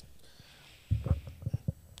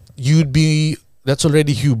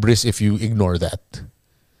already hubris if you ignore that.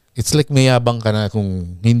 It's like mayabang ka na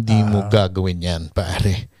kung hindi mo gagawin yan,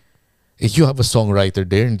 pare. If you have a songwriter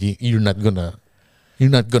there, and you're not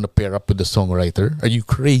gonna pair up with the songwriter. Are you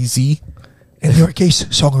crazy? In your case,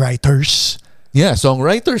 songwriters. Yeah,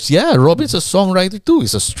 songwriters. Yeah, Robin's a songwriter too.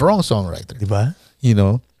 He's a strong songwriter. Di ba? You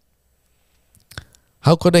know,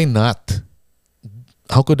 how could I not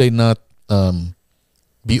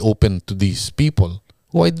be open to these people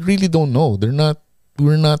who I really don't know? We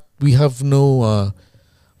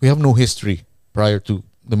have no history prior to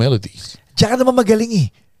the Melodies. Diyan ka naman magaling eh.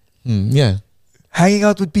 Yeah. Hanging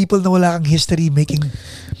out with people na wala kang history, making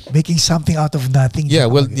something out of nothing. Yeah, Diyan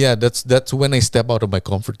ka well, magaling. yeah, that's when I step out of my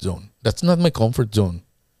comfort zone. That's not my comfort zone.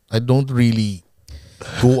 I don't really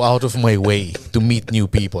go out of my way to meet new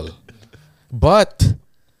people. But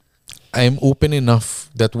I'm open enough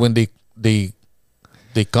that when they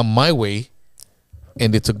come my way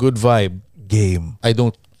and it's a good vibe, Game. I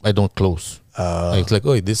don't close. It's like,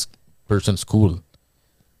 oh, this person's cool.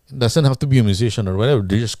 It doesn't have to be a musician or whatever.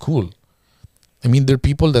 They're just cool. I mean, there are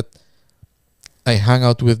people that I hang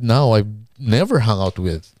out with now I've never hung out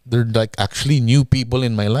with. They're like actually new people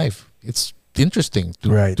in my life. It's interesting to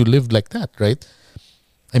live like that, right?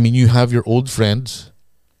 I mean, you have your old friends,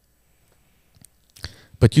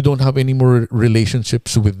 but you don't have any more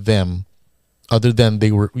relationships with them other than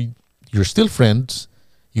you're still friends.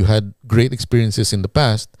 You had great experiences in the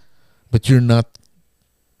past, but you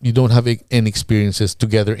don't have any experiences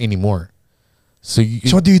together anymore. So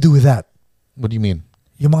what do you do with that? What do you mean?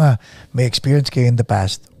 Yung mga may experience kayo in the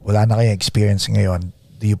past, wala na kayong experience ngayon,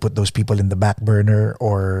 do you put those people in the back burner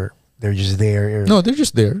or they're just there? No, they're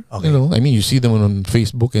just there. Okay. You know, I mean, you see them on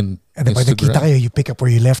Facebook and then pag Instagram. nakita kayo, you pick up where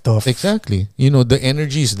you left off. Exactly. You know, the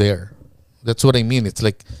energy is there. That's what I mean. It's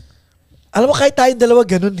like, Alam mo, kahit tayong dalawa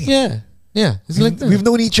ganun eh. yeah. It's like that. We've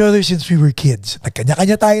known each other since we were kids.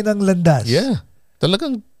 Nagkanya-kanya tayo ng landas. Yeah.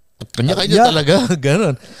 Talagang, kanya-kanya talaga.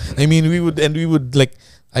 Ganon. I mean, we would like,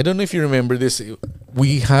 I don't know if you remember this.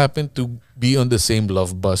 We happened to be on the same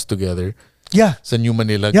love bus together. Yeah. Sa New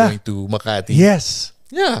Manila Yeah. going to Makati. Yes.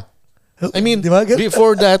 Yeah. I mean, Di ba?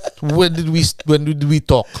 before that, when did we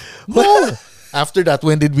talk? No. After that,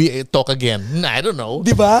 when did we talk again? I don't know.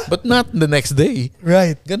 Di ba? But not the next day.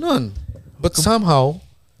 Right. Ganon. But somehow,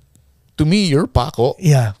 to me, you're Paco.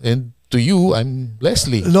 Yeah. And to you, I'm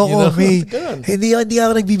Leslie. Loko, may, Ganon. hindi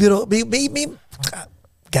ako nagbibiro.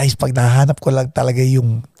 Guys, pag nahanap ko lang talaga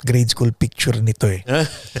yung grade school picture nito eh.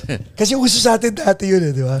 Kasi uso sa atin dati yun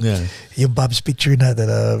eh, di ba? Yeah. Yung Bob's picture natin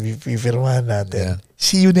na pipirmahan natin. Yeah.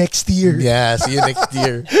 See you next year. Yeah, see you next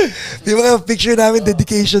year. Di ba picture namin,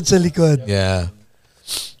 dedication sa likod. Yeah.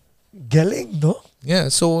 Galing, no? Yeah,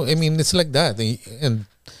 so I mean it's like that. And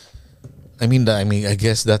I mean I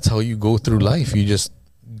guess that's how you go through life. You just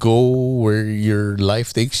go where your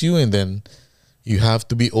life takes you, and then you have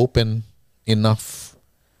to be open enough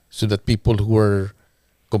so that people who are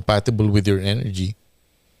compatible with your energy,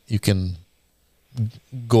 you can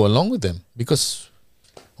go along with them. Because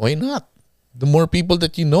why not? The more people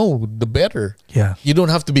that you know, the better. Yeah. You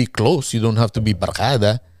don't have to be close. You don't have to be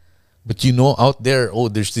barkada. But you know out there, oh,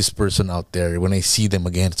 there's this person out there. When I see them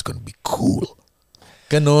again, it's gonna be cool.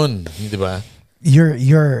 Ganon, di ba?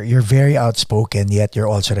 You're very outspoken, yet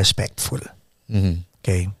you're also respectful. Mm-hmm.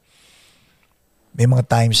 Okay? May mga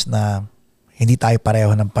times na hindi tayo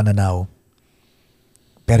pareho ng pananaw,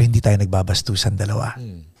 pero hindi tayo nagbabastusan dalawa.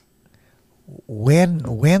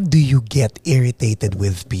 When do you get irritated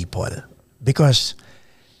with people? Because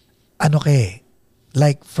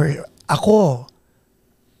like for ako,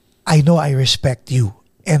 I know I respect you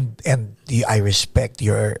and I respect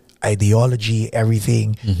your ideology,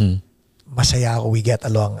 everything. Mm-hmm. Masaya ako, we get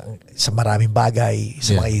along sa maraming bagay,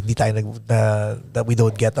 sa mga hindi tayo that we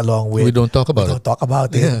don't get along with. We don't talk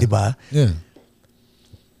about it, di ba? Yeah.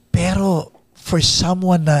 Pero for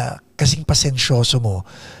someone na kasing pasensyoso mo,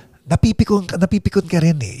 napipikon ka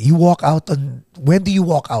rin eh. You walk out on, when do you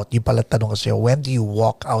walk out? Yung pala tanong ko sa'yo, when do you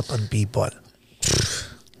walk out on people?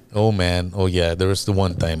 Oh man, oh yeah, there was the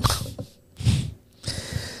one time.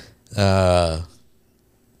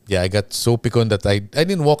 Yeah, I got so picon that I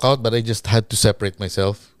didn't walk out, but I just had to separate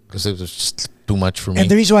myself because it was just too much for me.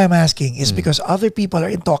 And the reason why I'm asking is because other people are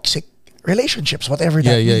in toxic relationships, whatever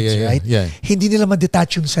that means, right? Yeah. Hindi nila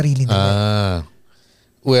ma-detach yung sarili nila.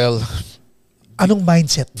 Well, anong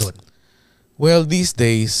mindset doon? Well, these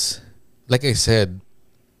days, like I said,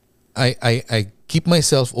 I keep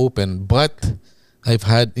myself open, but I've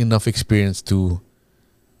had enough experience to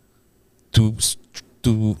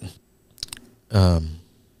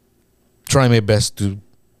try my best to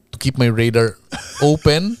keep my radar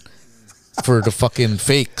open for the fucking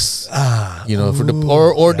fakes. You know, for the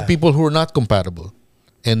the people who are not compatible,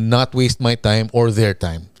 and not waste my time or their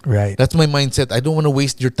time. Right. That's my mindset. I don't want to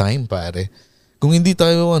waste your time, pare. Kung hindi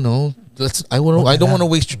tayo I don't want to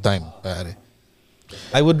waste your time, pare.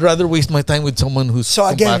 I would rather waste my time with someone who's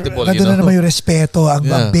compatible. So again, nandun na naman yung respeto.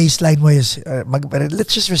 Ang baseline mo is,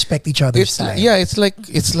 let's just respect each other's time. Yeah, it's like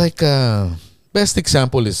best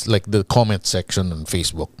example is like the comment section on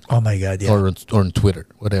Facebook. Oh my God, yeah. Or on Twitter,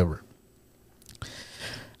 whatever.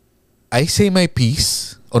 I say my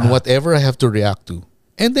piece on whatever I have to react to,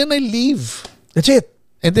 and then I leave. That's it.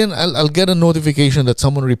 And then I'll get a notification that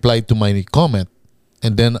someone replied to my comment,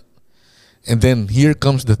 and then here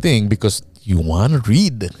comes the thing, because you want to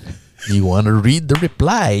read the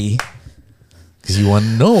reply, because you want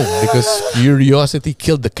to know, because curiosity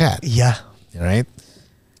killed the cat. Yeah. Right?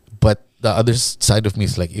 But the other side of me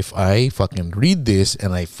is like, if I fucking read this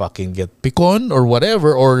and I fucking get picon or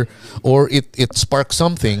whatever, or it sparks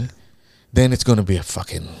something, then it's gonna be a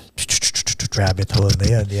fucking rabbit hole na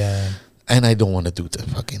yan, yeah. And I don't want to do that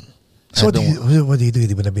fucking. So what do you do?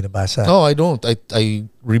 Di ba na binabasa? No, I don't. I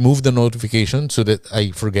remove the notification so that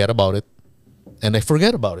I forget about it. And I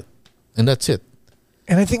forget about it. And that's it.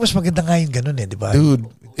 And I think mas maganda nga yung ganun eh, di ba? Dude,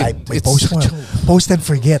 post and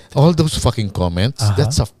forget. All those fucking comments,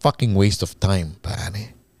 that's a fucking waste of time,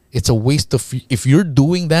 pare. It's a waste of, if you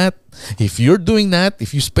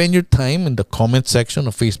spend your time in the comment section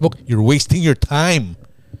of Facebook, you're wasting your time.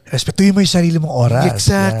 Respetuhin mo yung sarili mong oras.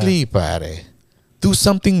 Exactly, pare. Do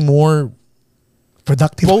something more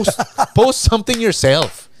productive. Post something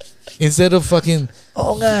yourself instead of fucking.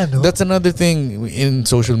 Oo nga, no? That's another thing in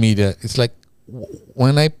social media. It's like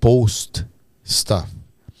when I post stuff,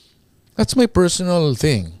 that's my personal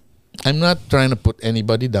thing. I'm not trying to put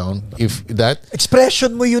anybody down. If that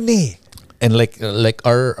expression mo yun eh. And like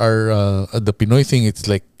our the Pinoy thing, it's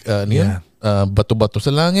like bato-bato sa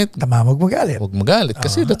langit. Tama, wag magalit. Wag magalit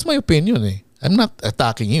kasi that's my opinion eh. I'm not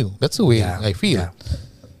attacking you. That's the way I feel. Yeah.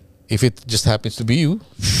 If it just happens to be you,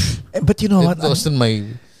 but you know what? Wasn't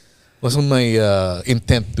my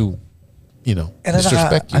intent to, and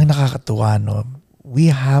disrespect you. Ang nakakatuwa, no? we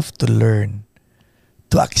have to learn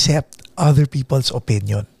to accept other people's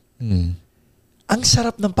opinion. Ang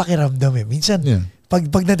sarap ng pakiramdam eh. Minsan, pag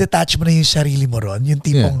na-detach mo na yung sarili mo ron, yung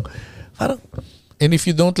tipong, parang, and if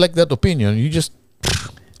you don't like that opinion, you just,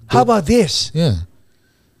 how about this? Yeah.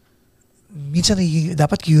 Minsan,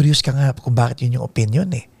 dapat curious ka nga kung bakit yun yung opinion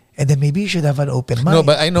eh. And then maybe you should have an open mind. No,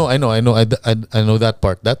 but I know that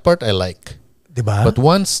part. That part I like. Diba? But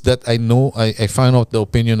once that I know, I find out the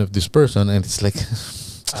opinion of this person, and it's like,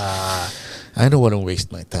 I don't want to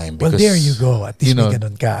waste my time. Because, well, there you go. At least may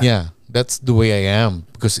ganun ka. Yeah, that's the way I am.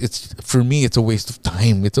 Because for me, it's a waste of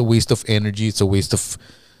time. It's a waste of energy. It's a waste of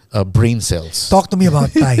brain cells. Talk to me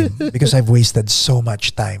about time because I've wasted so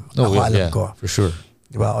much time. No, alam ko. For sure.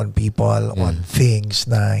 Diba? On people, on things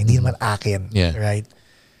na hindi naman akin. Yeah. Right?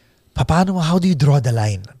 How do you draw the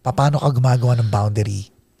line? Paano ka gumagawa ng boundary?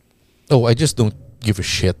 Oh, I just don't give a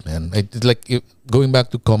shit, man. Going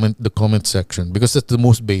back to the comment section, because that's the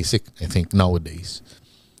most basic, I think, nowadays.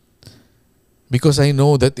 Because I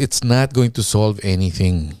know that it's not going to solve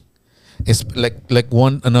anything. It's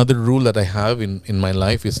another rule that I have in my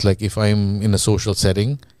life is like, if I'm in a social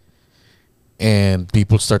setting and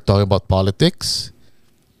people start talking about politics,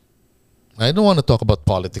 I don't want to talk about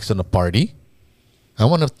politics in a party. I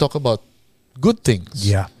want to talk about good things.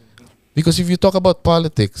 Yeah. Because if you talk about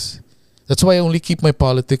politics, that's why I only keep my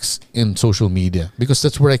politics in social media, because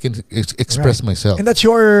that's where I can express myself. And that's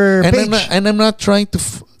your page. I'm not trying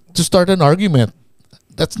to start an argument.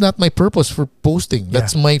 That's not my purpose for posting.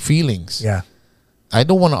 That's my feelings. Yeah. I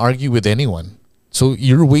don't want to argue with anyone. So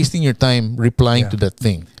you're wasting your time replying to that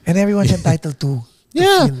thing. And everyone's entitled to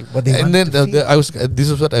yeah. feel what they want then to feel. this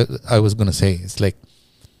is what I was gonna say. It's like,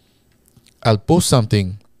 I'll post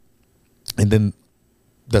something, and then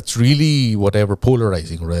that's really whatever,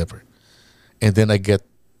 polarizing or whatever. And then I get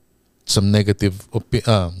some negative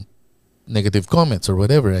comments or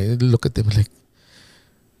whatever. I look at them like,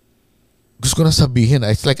 gusto ko na sabihin.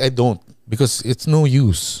 It's like I don't, because it's no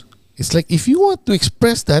use. It's like, if you want to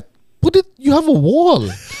express that, put it. You have a wall.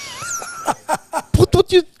 Put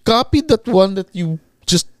what you copied, that one that you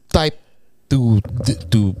just typed to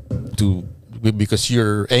because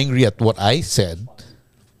you're angry at what I said.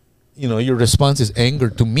 You know, your response is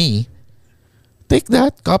anger to me. Take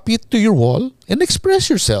that, copy it to your wall, and express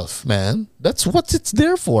yourself, man. That's what it's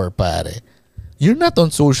there for, pare. You're not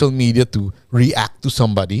on social media to react to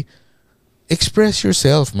somebody. Express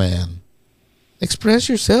yourself, man. Express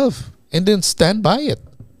yourself, and then stand by it.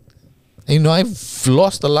 And, you know, I've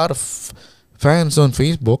lost a lot of fans on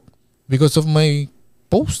Facebook because of my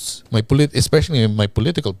posts, especially my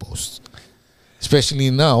political posts.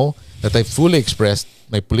 Especially now that I fully expressed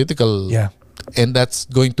my political... Yeah. And that's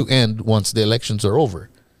going to end once the elections are over.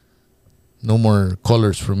 No more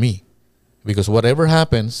colors for me. Because whatever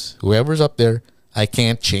happens, whoever's up there, I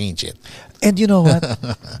can't change it. And you know what?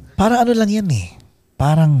 Parang ano lang yan eh.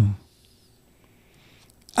 Parang,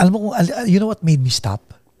 alam mo, you know what made me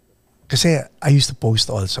stop? Kasi I used to post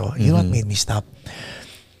also. You know what made me stop?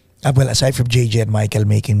 Well, aside from JJ and Michael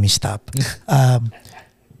making me stop,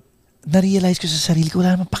 na-realize ko sa sarili ko,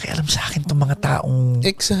 wala naman pakialam sa akin itong mga taong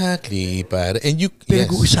exactly, pare. And you,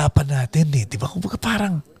 pinag-uusapan natin eh. Diba? Kumbaga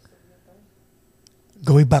parang,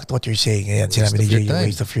 going back to what you're saying, ayan, sinabi ni JJ,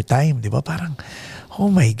 waste of your time. Diba? Parang, oh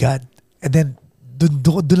my God. And then,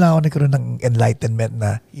 doon lang ako nagkaroon ng enlightenment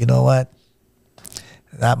na, you know what?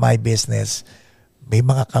 Not my business. May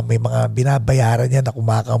mga binabayaran yan na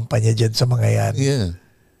kumakampanya dyan sa mga yan. Yeah.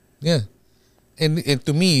 Yeah. And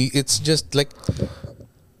to me, it's just like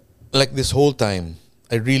this whole time,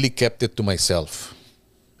 I really kept it to myself.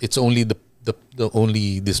 It's only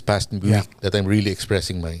only this past week that I'm really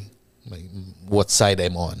expressing my what side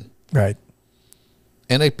I'm on. Right.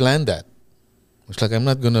 And I planned that. It's like, I'm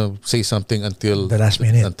not gonna say something until the last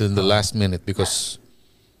minute. Until the last minute, because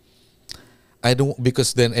I don't,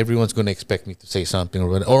 because then everyone's gonna expect me to say something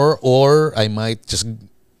or I might just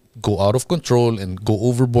go out of control and go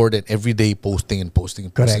overboard and every day posting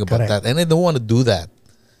about that. And I don't want to do that.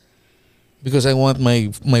 Because I want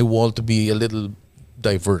my wall to be a little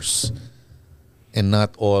diverse and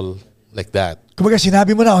not all like that. Kumbaga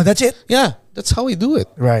sinabi mo na, that's it. Yeah, that's how I do it.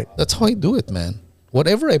 Right. That's how I do it, man.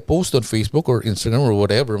 Whatever I post on Facebook or Instagram or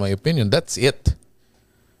whatever, my opinion, that's it.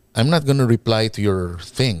 I'm not going to reply to your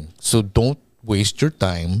thing. So don't waste your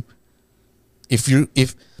time. If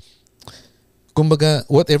kumbaga,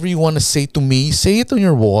 whatever you want to say to me, say it on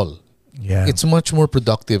your wall. Yeah. It's much more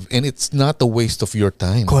productive and it's not a waste of your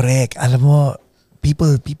time. Correct. Alam mo,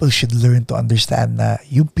 people should learn to understand na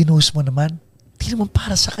yung pinost mo naman, di naman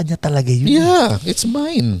para sa kanya talaga yun. Yeah, it's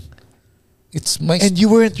mine. It's my... And you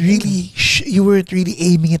weren't really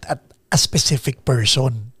aiming it at a specific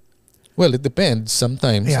person. Well, it depends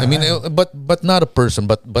sometimes. Yeah, I mean, but not a person,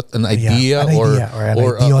 but an idea, an idea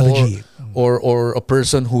or an ideology. Or a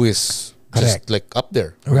person who is Correct. just like up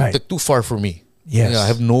there, Right. like too far for me. Yes. I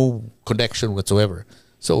have no connection whatsoever.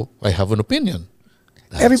 So I have an opinion.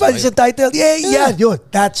 That's Everybody's why- entitled. Yeah, yun.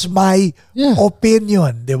 That's my Yeah.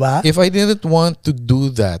 opinion, di ba? If I didn't want to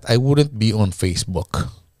do that, I wouldn't be on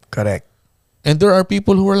Facebook. Correct. And there are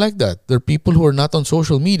people who are like that. There are people who are not on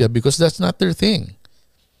social media because that's not their thing.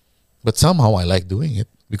 But somehow I like doing it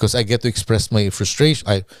because I get to express my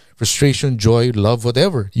frustration, joy, love,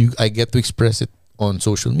 whatever. I get to express it on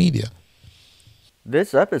social media.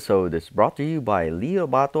 This episode is brought to you by Leo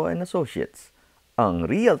Bato and Associates, ang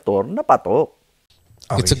realtor na patok.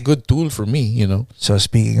 It's a good tool for me, So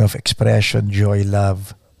speaking of expression, joy,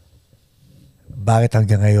 love, bakit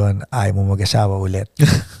hanggang ngayon ayaw mo mag-asawa ulit?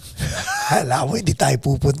 Alam mo, hindi tayo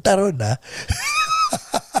pupunta ron, ha?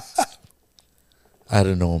 I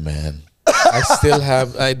don't know, man.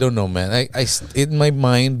 I don't know, man. In my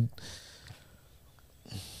mind,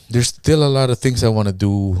 there's still a lot of things I want to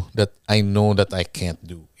do that I know that I can't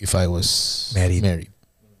do if I was married.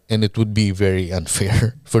 And it would be very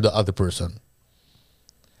unfair for the other person.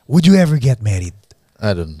 Would you ever get married?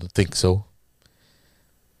 I don't think so.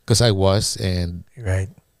 Because I was, and Right.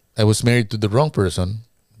 I was married to the wrong person.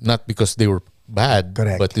 Not because they were bad,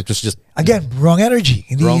 Correct. but it was just Again, wrong energy.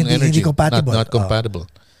 Hindi compatible. Not compatible.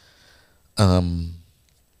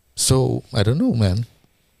 So I don't know, man.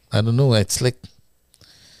 I don't know. It's like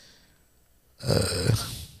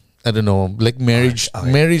I don't know. Like marriage,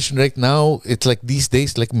 Okay. marriage right now. It's like these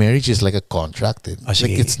days, like marriage is like a contract. Like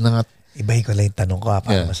sige. it's not. Ibahin ko lang yung tanong ko,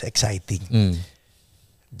 para Yeah. mas exciting. Mm,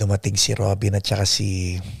 Dumating si Robin at saka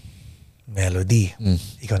si Melody.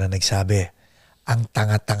 Ikaw na nagsabi, ang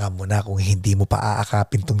tanga-tanga mo na kung hindi mo pa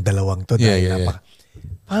aakapin tong dalawang to. Yeah, dahil yeah, napaka-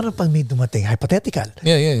 Paano pag may dumating, hypothetical,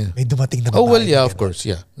 yeah. may dumating na babae. Oh well, yeah, na of ganun? course,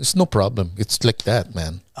 yeah. It's no problem. It's like that,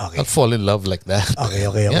 man. Okay. I'll fall in love like that. Okay.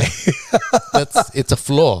 Yeah. It's a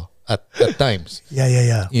flaw at times,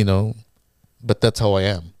 Yeah. But that's how I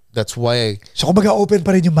am. That's why I. So kumbaga open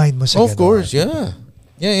pa rin yung mind mo sa Of ganun. course,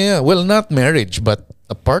 yeah. Well, not marriage, but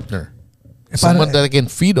a partner, paano- someone that I can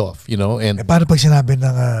feed off, And Paano pag sinabi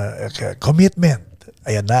ng commitment?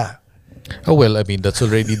 Ayan na. oh well, I mean that's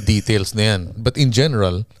already details na yan. But in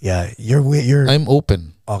general, Yeah, you're I'm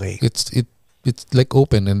open. okay. It's like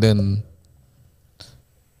open, and then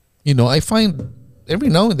I find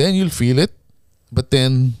every now and then you'll feel it, but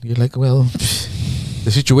then you're like, well,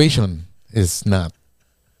 the situation is not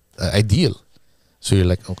ideal, so you're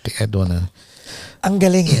like, okay, I don't wanna. Ang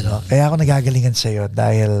galing no? Kaya ako nagagalingan sa'yo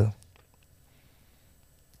dahil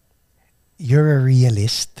you're a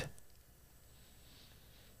realist.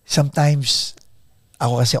 Sometimes,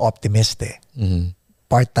 ako kasi optimist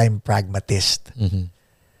part-time pragmatist.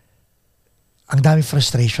 Ang dami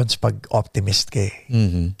frustrations pag optimist ka eh.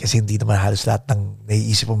 Kasi hindi naman halos lahat ng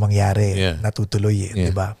naiisip mo mangyari natutuloy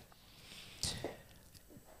di ba?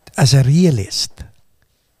 As a realist,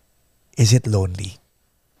 is it lonely?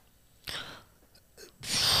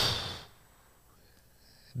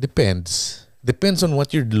 Depends on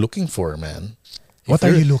what you're looking for, man. What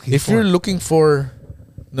are you looking if for? you're looking for,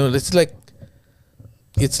 no, it's like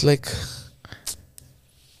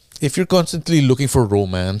if you're constantly looking for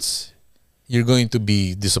romance, you're going to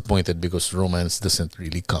be disappointed because romance doesn't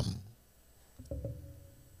really come,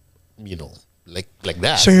 like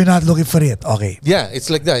that. So you're not looking for it. Okay. Yeah, it's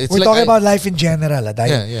like that. It's We're like talking about life in general.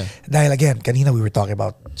 Dahil, Yeah. dahil again, kanina we were talking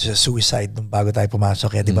about suicide nung bago tayo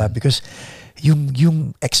pumasok di ba? Because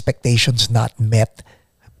yung expectations not met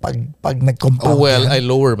pag nag-compound. Oh well, yan, I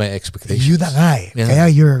lower my expectations. yun na nga eh. Yeah. Kaya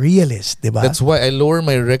you're a realist, di ba? That's why I lower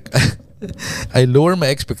my I lower my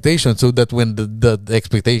expectation so that when the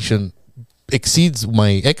expectation exceeds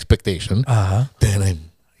my expectation, then I'm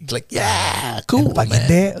like, yeah, cool, And pag man.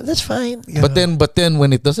 hindi, that's fine. But then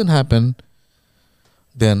when it doesn't happen,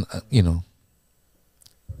 then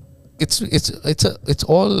it's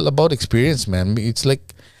all about experience, man. It's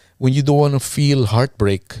like when you don't want to feel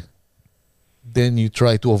heartbreak, then you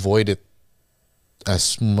try to avoid it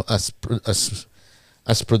as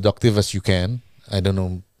productive as you can. I don't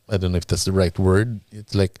know if that's the right word.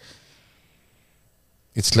 It's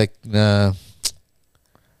like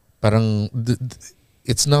parang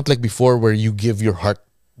it's not like before where you give your heart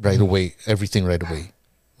right away, everything right away,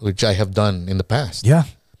 which I have done in the past. Yeah.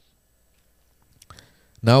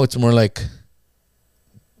 Now it's more like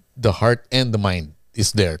the heart and the mind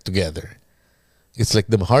is there together. It's like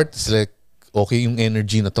the heart is like, okay yung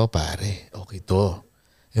energy na to, pare. Okay to.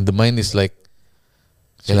 And the mind is like,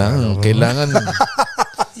 kailangan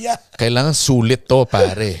Yeah. sulit to,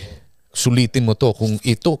 pare. sulitin mo to. Kung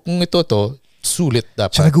ito to, sulit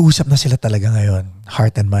dapat. So nag-uusap na sila talaga ngayon,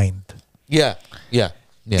 heart and mind. Yeah.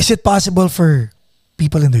 Is it possible for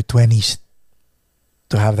people in their 20s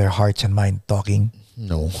to have their hearts and mind talking?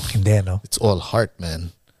 No. Hindi, no? It's all heart,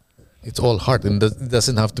 man. It's all heart, and it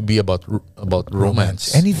doesn't have to be about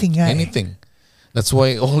romance. Anything, nga. Anything. That's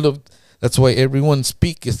why everyone's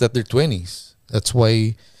peak is that they're 20s. That's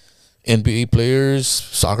why NBA players,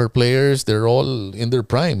 soccer players, they're all in their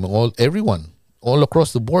prime. Everyone, all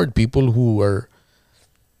across the board, people who are,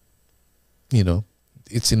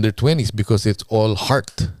 it's in their 20s because it's all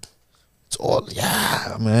heart. It's all,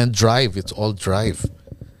 drive. It's all drive.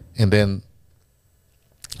 And then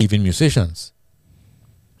even musicians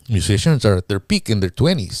are at their peak in their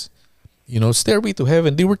 20s. Stairway to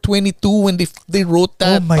Heaven, they were 22 when they wrote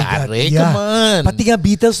that. Oh my pare, God, yeah. Come on. Pati nga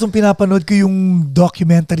Beatles, nung pinapanood ko yung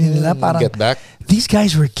documentary nila, parang, Get Back. These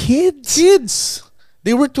guys were kids.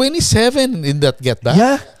 They were 27 in that Get Back.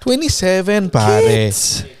 Yeah. 27, pare.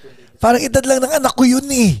 Kids. Parang edad lang ng anak ko yun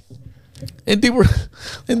eh. And they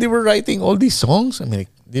were writing all these songs. I mean,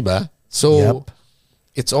 di ba? So, Yep.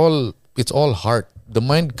 it's all heart. The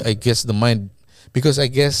mind, because I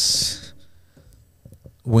guess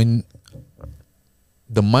when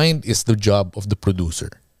the mind is the job of the producer.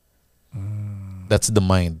 That's the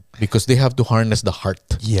mind. Because they have to harness the heart.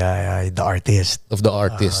 Yeah, the artist. Of the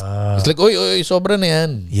artist. It's like, oy, sobra na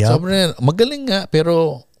yan. Yep. Sobra na yan. Magaling nga,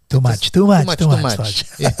 pero... Too much. Yeah.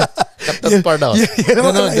 Cut that part out.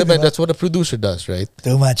 Yeah, that's what a producer does, right?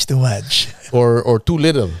 Too much. Or too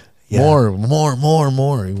little. Yeah. More.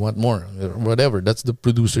 You want more. Whatever. That's the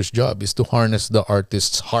producer's job, is to harness the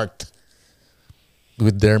artist's heart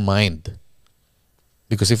with their mind.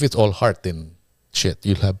 Because if it's all heart, then shit,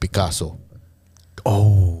 you'll have Picasso.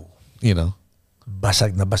 Oh.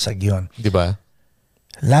 Basag na basag yun. Diba?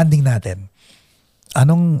 Landing natin.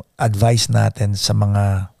 Anong advice natin sa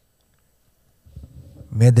mga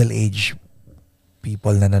middle-aged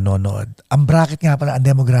people na nanonood? Ang bracket nga pala, ang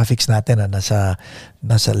demographics natin nasa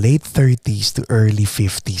late 30s to early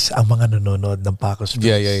 50s ang mga nanonood ng Paco's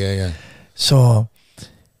Place. Yeah. So,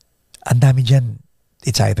 ang dami dyan,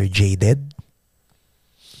 it's either jaded,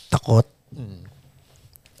 takot,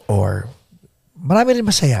 or marami rin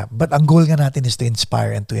masaya. But ang goal nga natin is to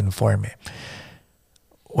inspire and to inform.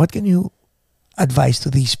 What can you advise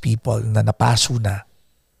to these people na napaso na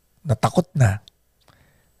takot na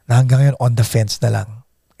hanggang ngayon on the fence na lang,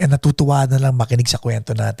 and natutuwa na lang makinig sa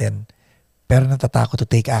kwento natin, pero natatakot to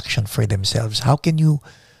take action for themselves? How can you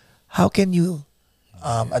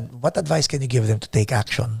what advice can you give them to take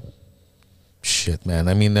action? Shit,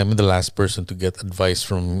 man. I mean, I'm the last person to get advice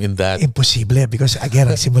from in that. Imposible, because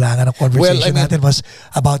again, ang simula nga ng conversation natin was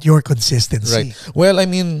about your consistency. Right. Well, I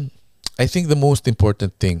mean, I think the most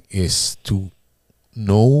important thing is to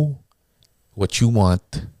know what you want.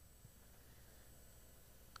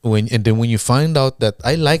 And then when you find out that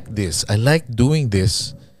I like this, I like doing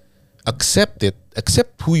this, accept it.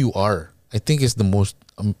 Accept who you are. I think is the most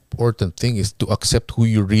important thing, is to accept who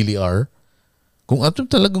you really are. Kung ano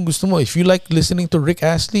talagang gusto mo, if you like listening to Rick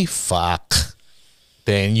Astley, fuck.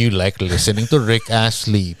 Then you like listening to Rick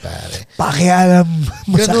Astley, pare. Pakialam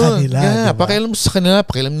mo sa kanila. Yeah, diba? pakialam mo sa kanila,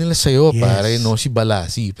 pakialam nila sa'yo, Yes. pare. No, si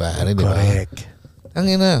Balasi, pare. Correct. Diba? Ang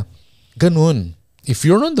ina, ganun. If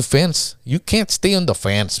you're on the fence, you can't stay on the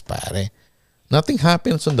fence, pare. Nothing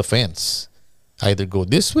happens on the fence. Either go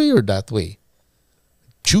this way or that way.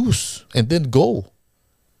 Choose and then go.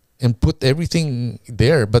 And put everything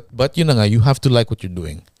there. But yun na nga, you have to like what you're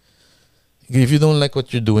doing. If you don't like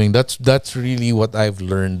what you're doing, that's really what I've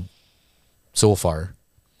learned so far.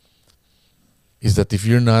 Is that if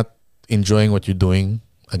you're not enjoying what you're doing,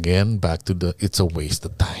 again, back to it's a waste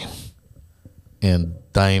of time. And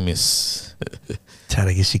time is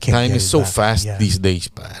time is so fast these days,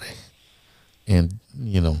 pare. And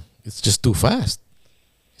it's just too fast.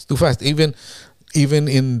 It's too fast. Even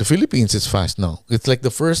in the Philippines, it's fast now. It's like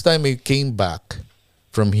the first time I came back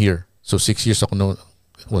from here. So 6 years ago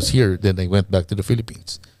was here. Then I went back to the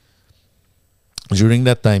Philippines. During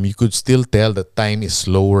that time, you could still tell that time is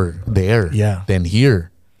slower there than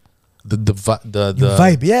here. The vibe,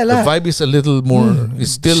 the vibe is a little more.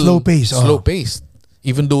 It's still slow paced.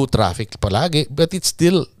 Even though traffic palagi, but it's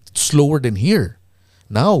still slower than here.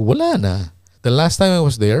 Now, wala na. The last time I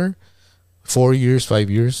was there, 4 years, 5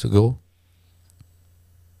 years ago,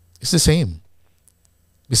 it's the same.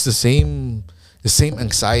 It's the same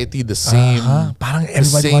anxiety, the same. Parang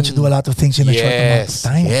everybody wants to do a lot of things in a short amount of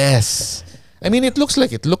time. Yes. I mean, it looks like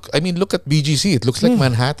it. Look at BGC. It looks like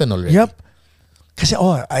Manhattan already. Yep. Kasi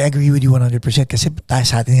I agree with you 100%. Kasi tayo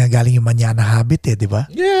sa atin nga galing yung manyana habit di ba?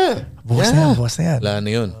 Yeah. Bukas na yan. Wala na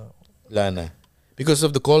yun. Wala na. Because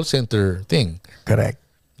of the call center thing. Correct.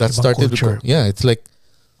 That Ibang started culture. yeah, it's like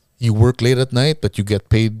you work late at night but you get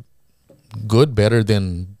paid good, better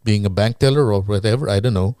than being a bank teller or whatever, I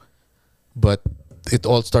don't know. But it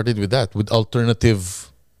all started with that, with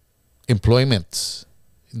alternative employments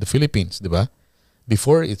in the Philippines, diba?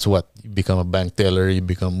 Before it's what? You become a bank teller, you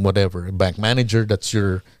become whatever, a bank manager, that's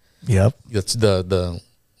your Yep. that's the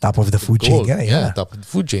Top of the food goal. chain. Yeah. Top of the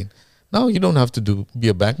food chain. Now you don't have to be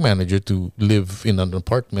a bank manager to live in an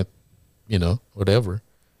apartment, whatever,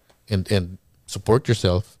 and support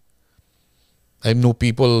yourself. I know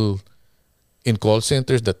people in call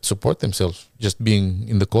centers that support themselves just being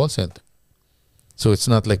in the call center. So it's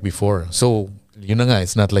not like before. So yun na nga,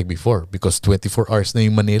 it's not like before because 24 hours na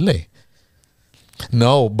yung Manila eh.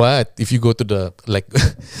 No, but if you go to the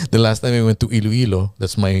the last time I went to Iloilo,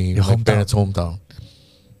 that's my hometown. parents' hometown,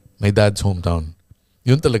 my dad's hometown.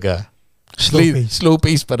 Yun talaga. Slow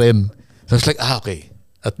pace pa rin. So it's like, okay.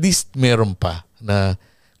 At least meron pa na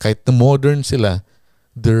kahit na modern sila,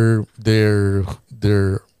 their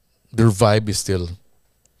vibe is still,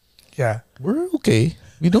 Yeah. we're okay.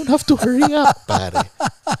 We don't have to hurry up, pare.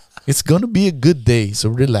 It's gonna be a good day, so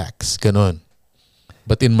relax. Ganon.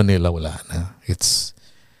 But in Manila, wala na. It's,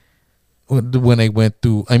 when I went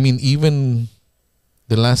to, even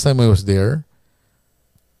the last time I was there,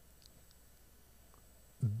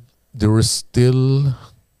 there was still,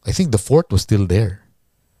 I think the fort was still there.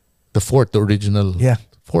 The fort, the original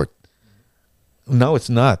fort. Now it's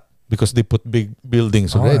not because they put big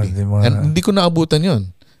buildings already. And hindi ko naabutan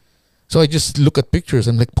yun. So I just look at pictures.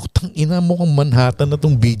 I'm like, putang ina mo kang Manhattan na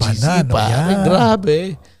tong BGC.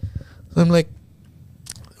 Grabe. So I'm like,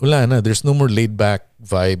 wala na. There's no more laid back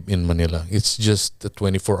vibe in Manila. It's just a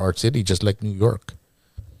 24-hour city, just like New York.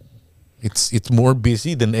 It's more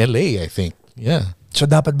busy than LA, I think. Yeah. So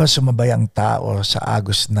dapat ba sumabay ang tao sa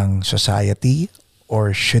agos ng society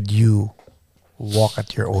or should you walk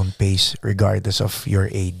at your own pace regardless of your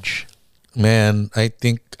age? Man, I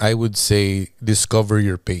think I would say discover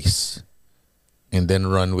your pace and then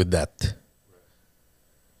run with that.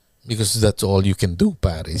 Because that's all you can do,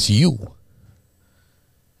 pare. It's you.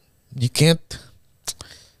 You can't.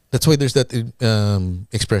 That's why there's that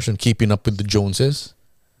expression, keeping up with the Joneses.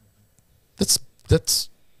 That's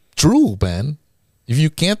true, man. If you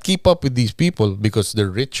can't keep up with these people because they're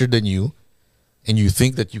richer than you and you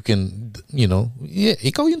think that you can,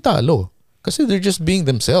 ikaw yung talo. Kasi they're just being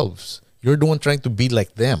themselves. You're the one trying to be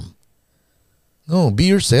like them. No, be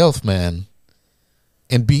yourself, man.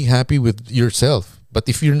 And be happy with yourself. But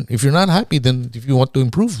if you're not happy, then if you want to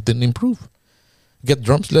improve, then improve. Get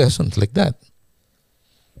drums lessons like that.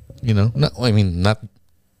 Not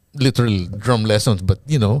literal drum lessons, but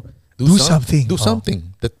do something. Do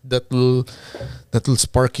something that will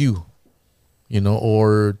spark you,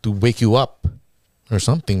 or to wake you up or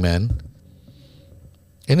something, man.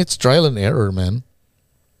 And it's trial and error, man.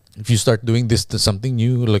 If you start doing this to something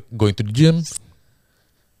new, like going to the gym,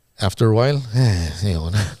 after a while,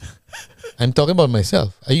 I'm talking about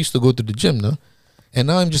myself. I used to go to the gym, no? And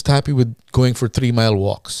now I'm just happy with going for 3-mile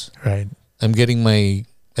walks. Right. I'm getting my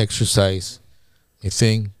exercise, my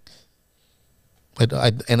thing.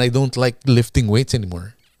 I don't like lifting weights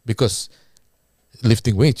anymore because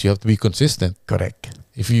lifting weights, you have to be consistent. Correct.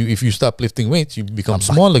 If you stop lifting weights, you become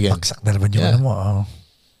small again. Baksak na naman yung ano mo. Oh.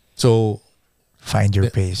 So find your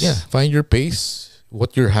pace. Yeah, find your pace.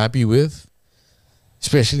 What you're happy with.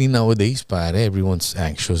 Especially nowadays, pare, everyone's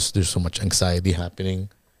anxious. There's so much anxiety happening.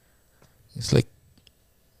 It's like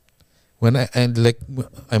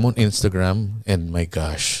I'm on Instagram and my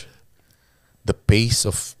gosh, the pace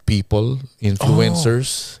of people,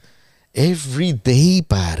 influencers, every day,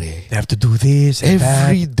 pare. They have to do this.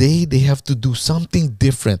 Every day they have to do something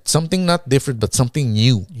different. Something not different, but something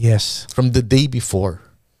new. Yes. From the day before.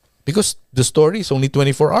 Because the story is only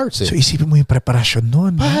 24 hours. Eh. So isipin mo yung preparasyon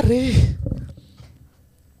nun. Pare.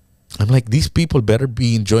 I'm like, these people better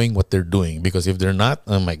be enjoying what they're doing. Because if they're not,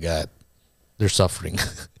 oh my God, they're suffering.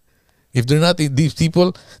 If they're not, these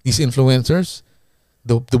people, these influencers,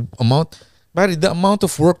 the amount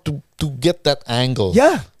of work to get that angle.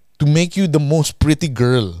 Yeah. To make you the most pretty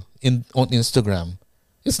girl on Instagram.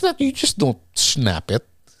 It's not, you just don't snap it.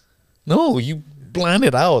 No, you plan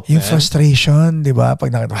it out, Yung man. frustration, di ba?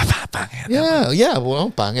 Pag nakita, pangit. Yeah.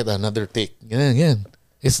 Well, pangit, another take. Yeah.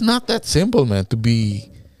 It's not that simple, man, to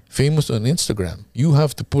be famous on Instagram. You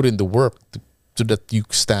have to put in the work so that you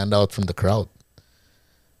stand out from the crowd.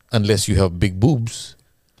 Unless you have big boobs.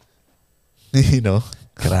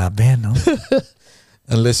 Grabe, no?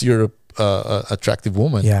 Unless you're a attractive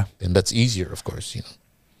woman. Yeah. And that's easier, of course,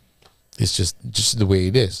 It's just the way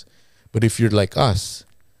it is. But if you're like us,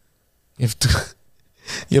 You have to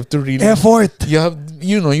you have to really Effort. You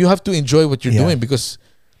have to enjoy what you're doing because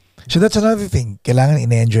So that's another thing. Kailangan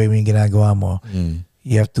ina-enjoy mo yung ginagawa mo.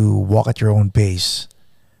 You have to walk at your own pace.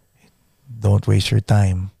 Don't waste your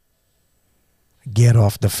time. Get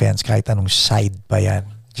off the fence kahit anong side pa yan.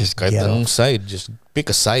 Just kahit get anong off. side, just pick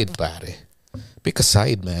a side, pare. Pick a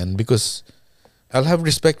side, man, because I'll have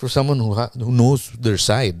respect for someone who knows their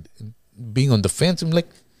side. Being on the fence, I'm like,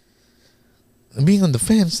 being on the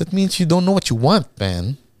fence, that means you don't know what you want,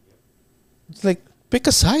 man. It's like, pick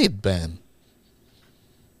a side, man.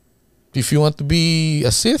 If you want to be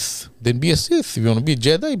a Sith, then be a Sith. If you want to be a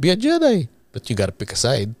Jedi, be a Jedi. But you gotta pick a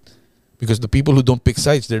side. Because the people who don't pick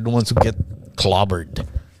sides, they're the ones who get clobbered.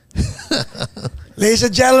 Ladies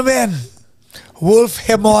and gentlemen, Wolf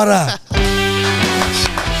Gemora.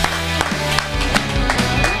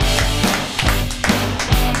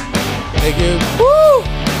 Thank you. Woo!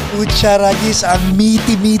 Ucharagis, ang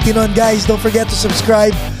meaty nun, guys. Don't forget to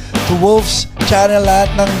subscribe to Wolf's channel.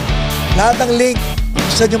 Lahat ng link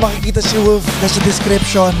kung saan nyo makikita si Wolf nasa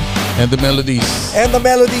description. And the melodies. And the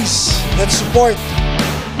melodies. Let's support.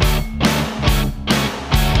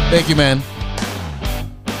 Thank you, man.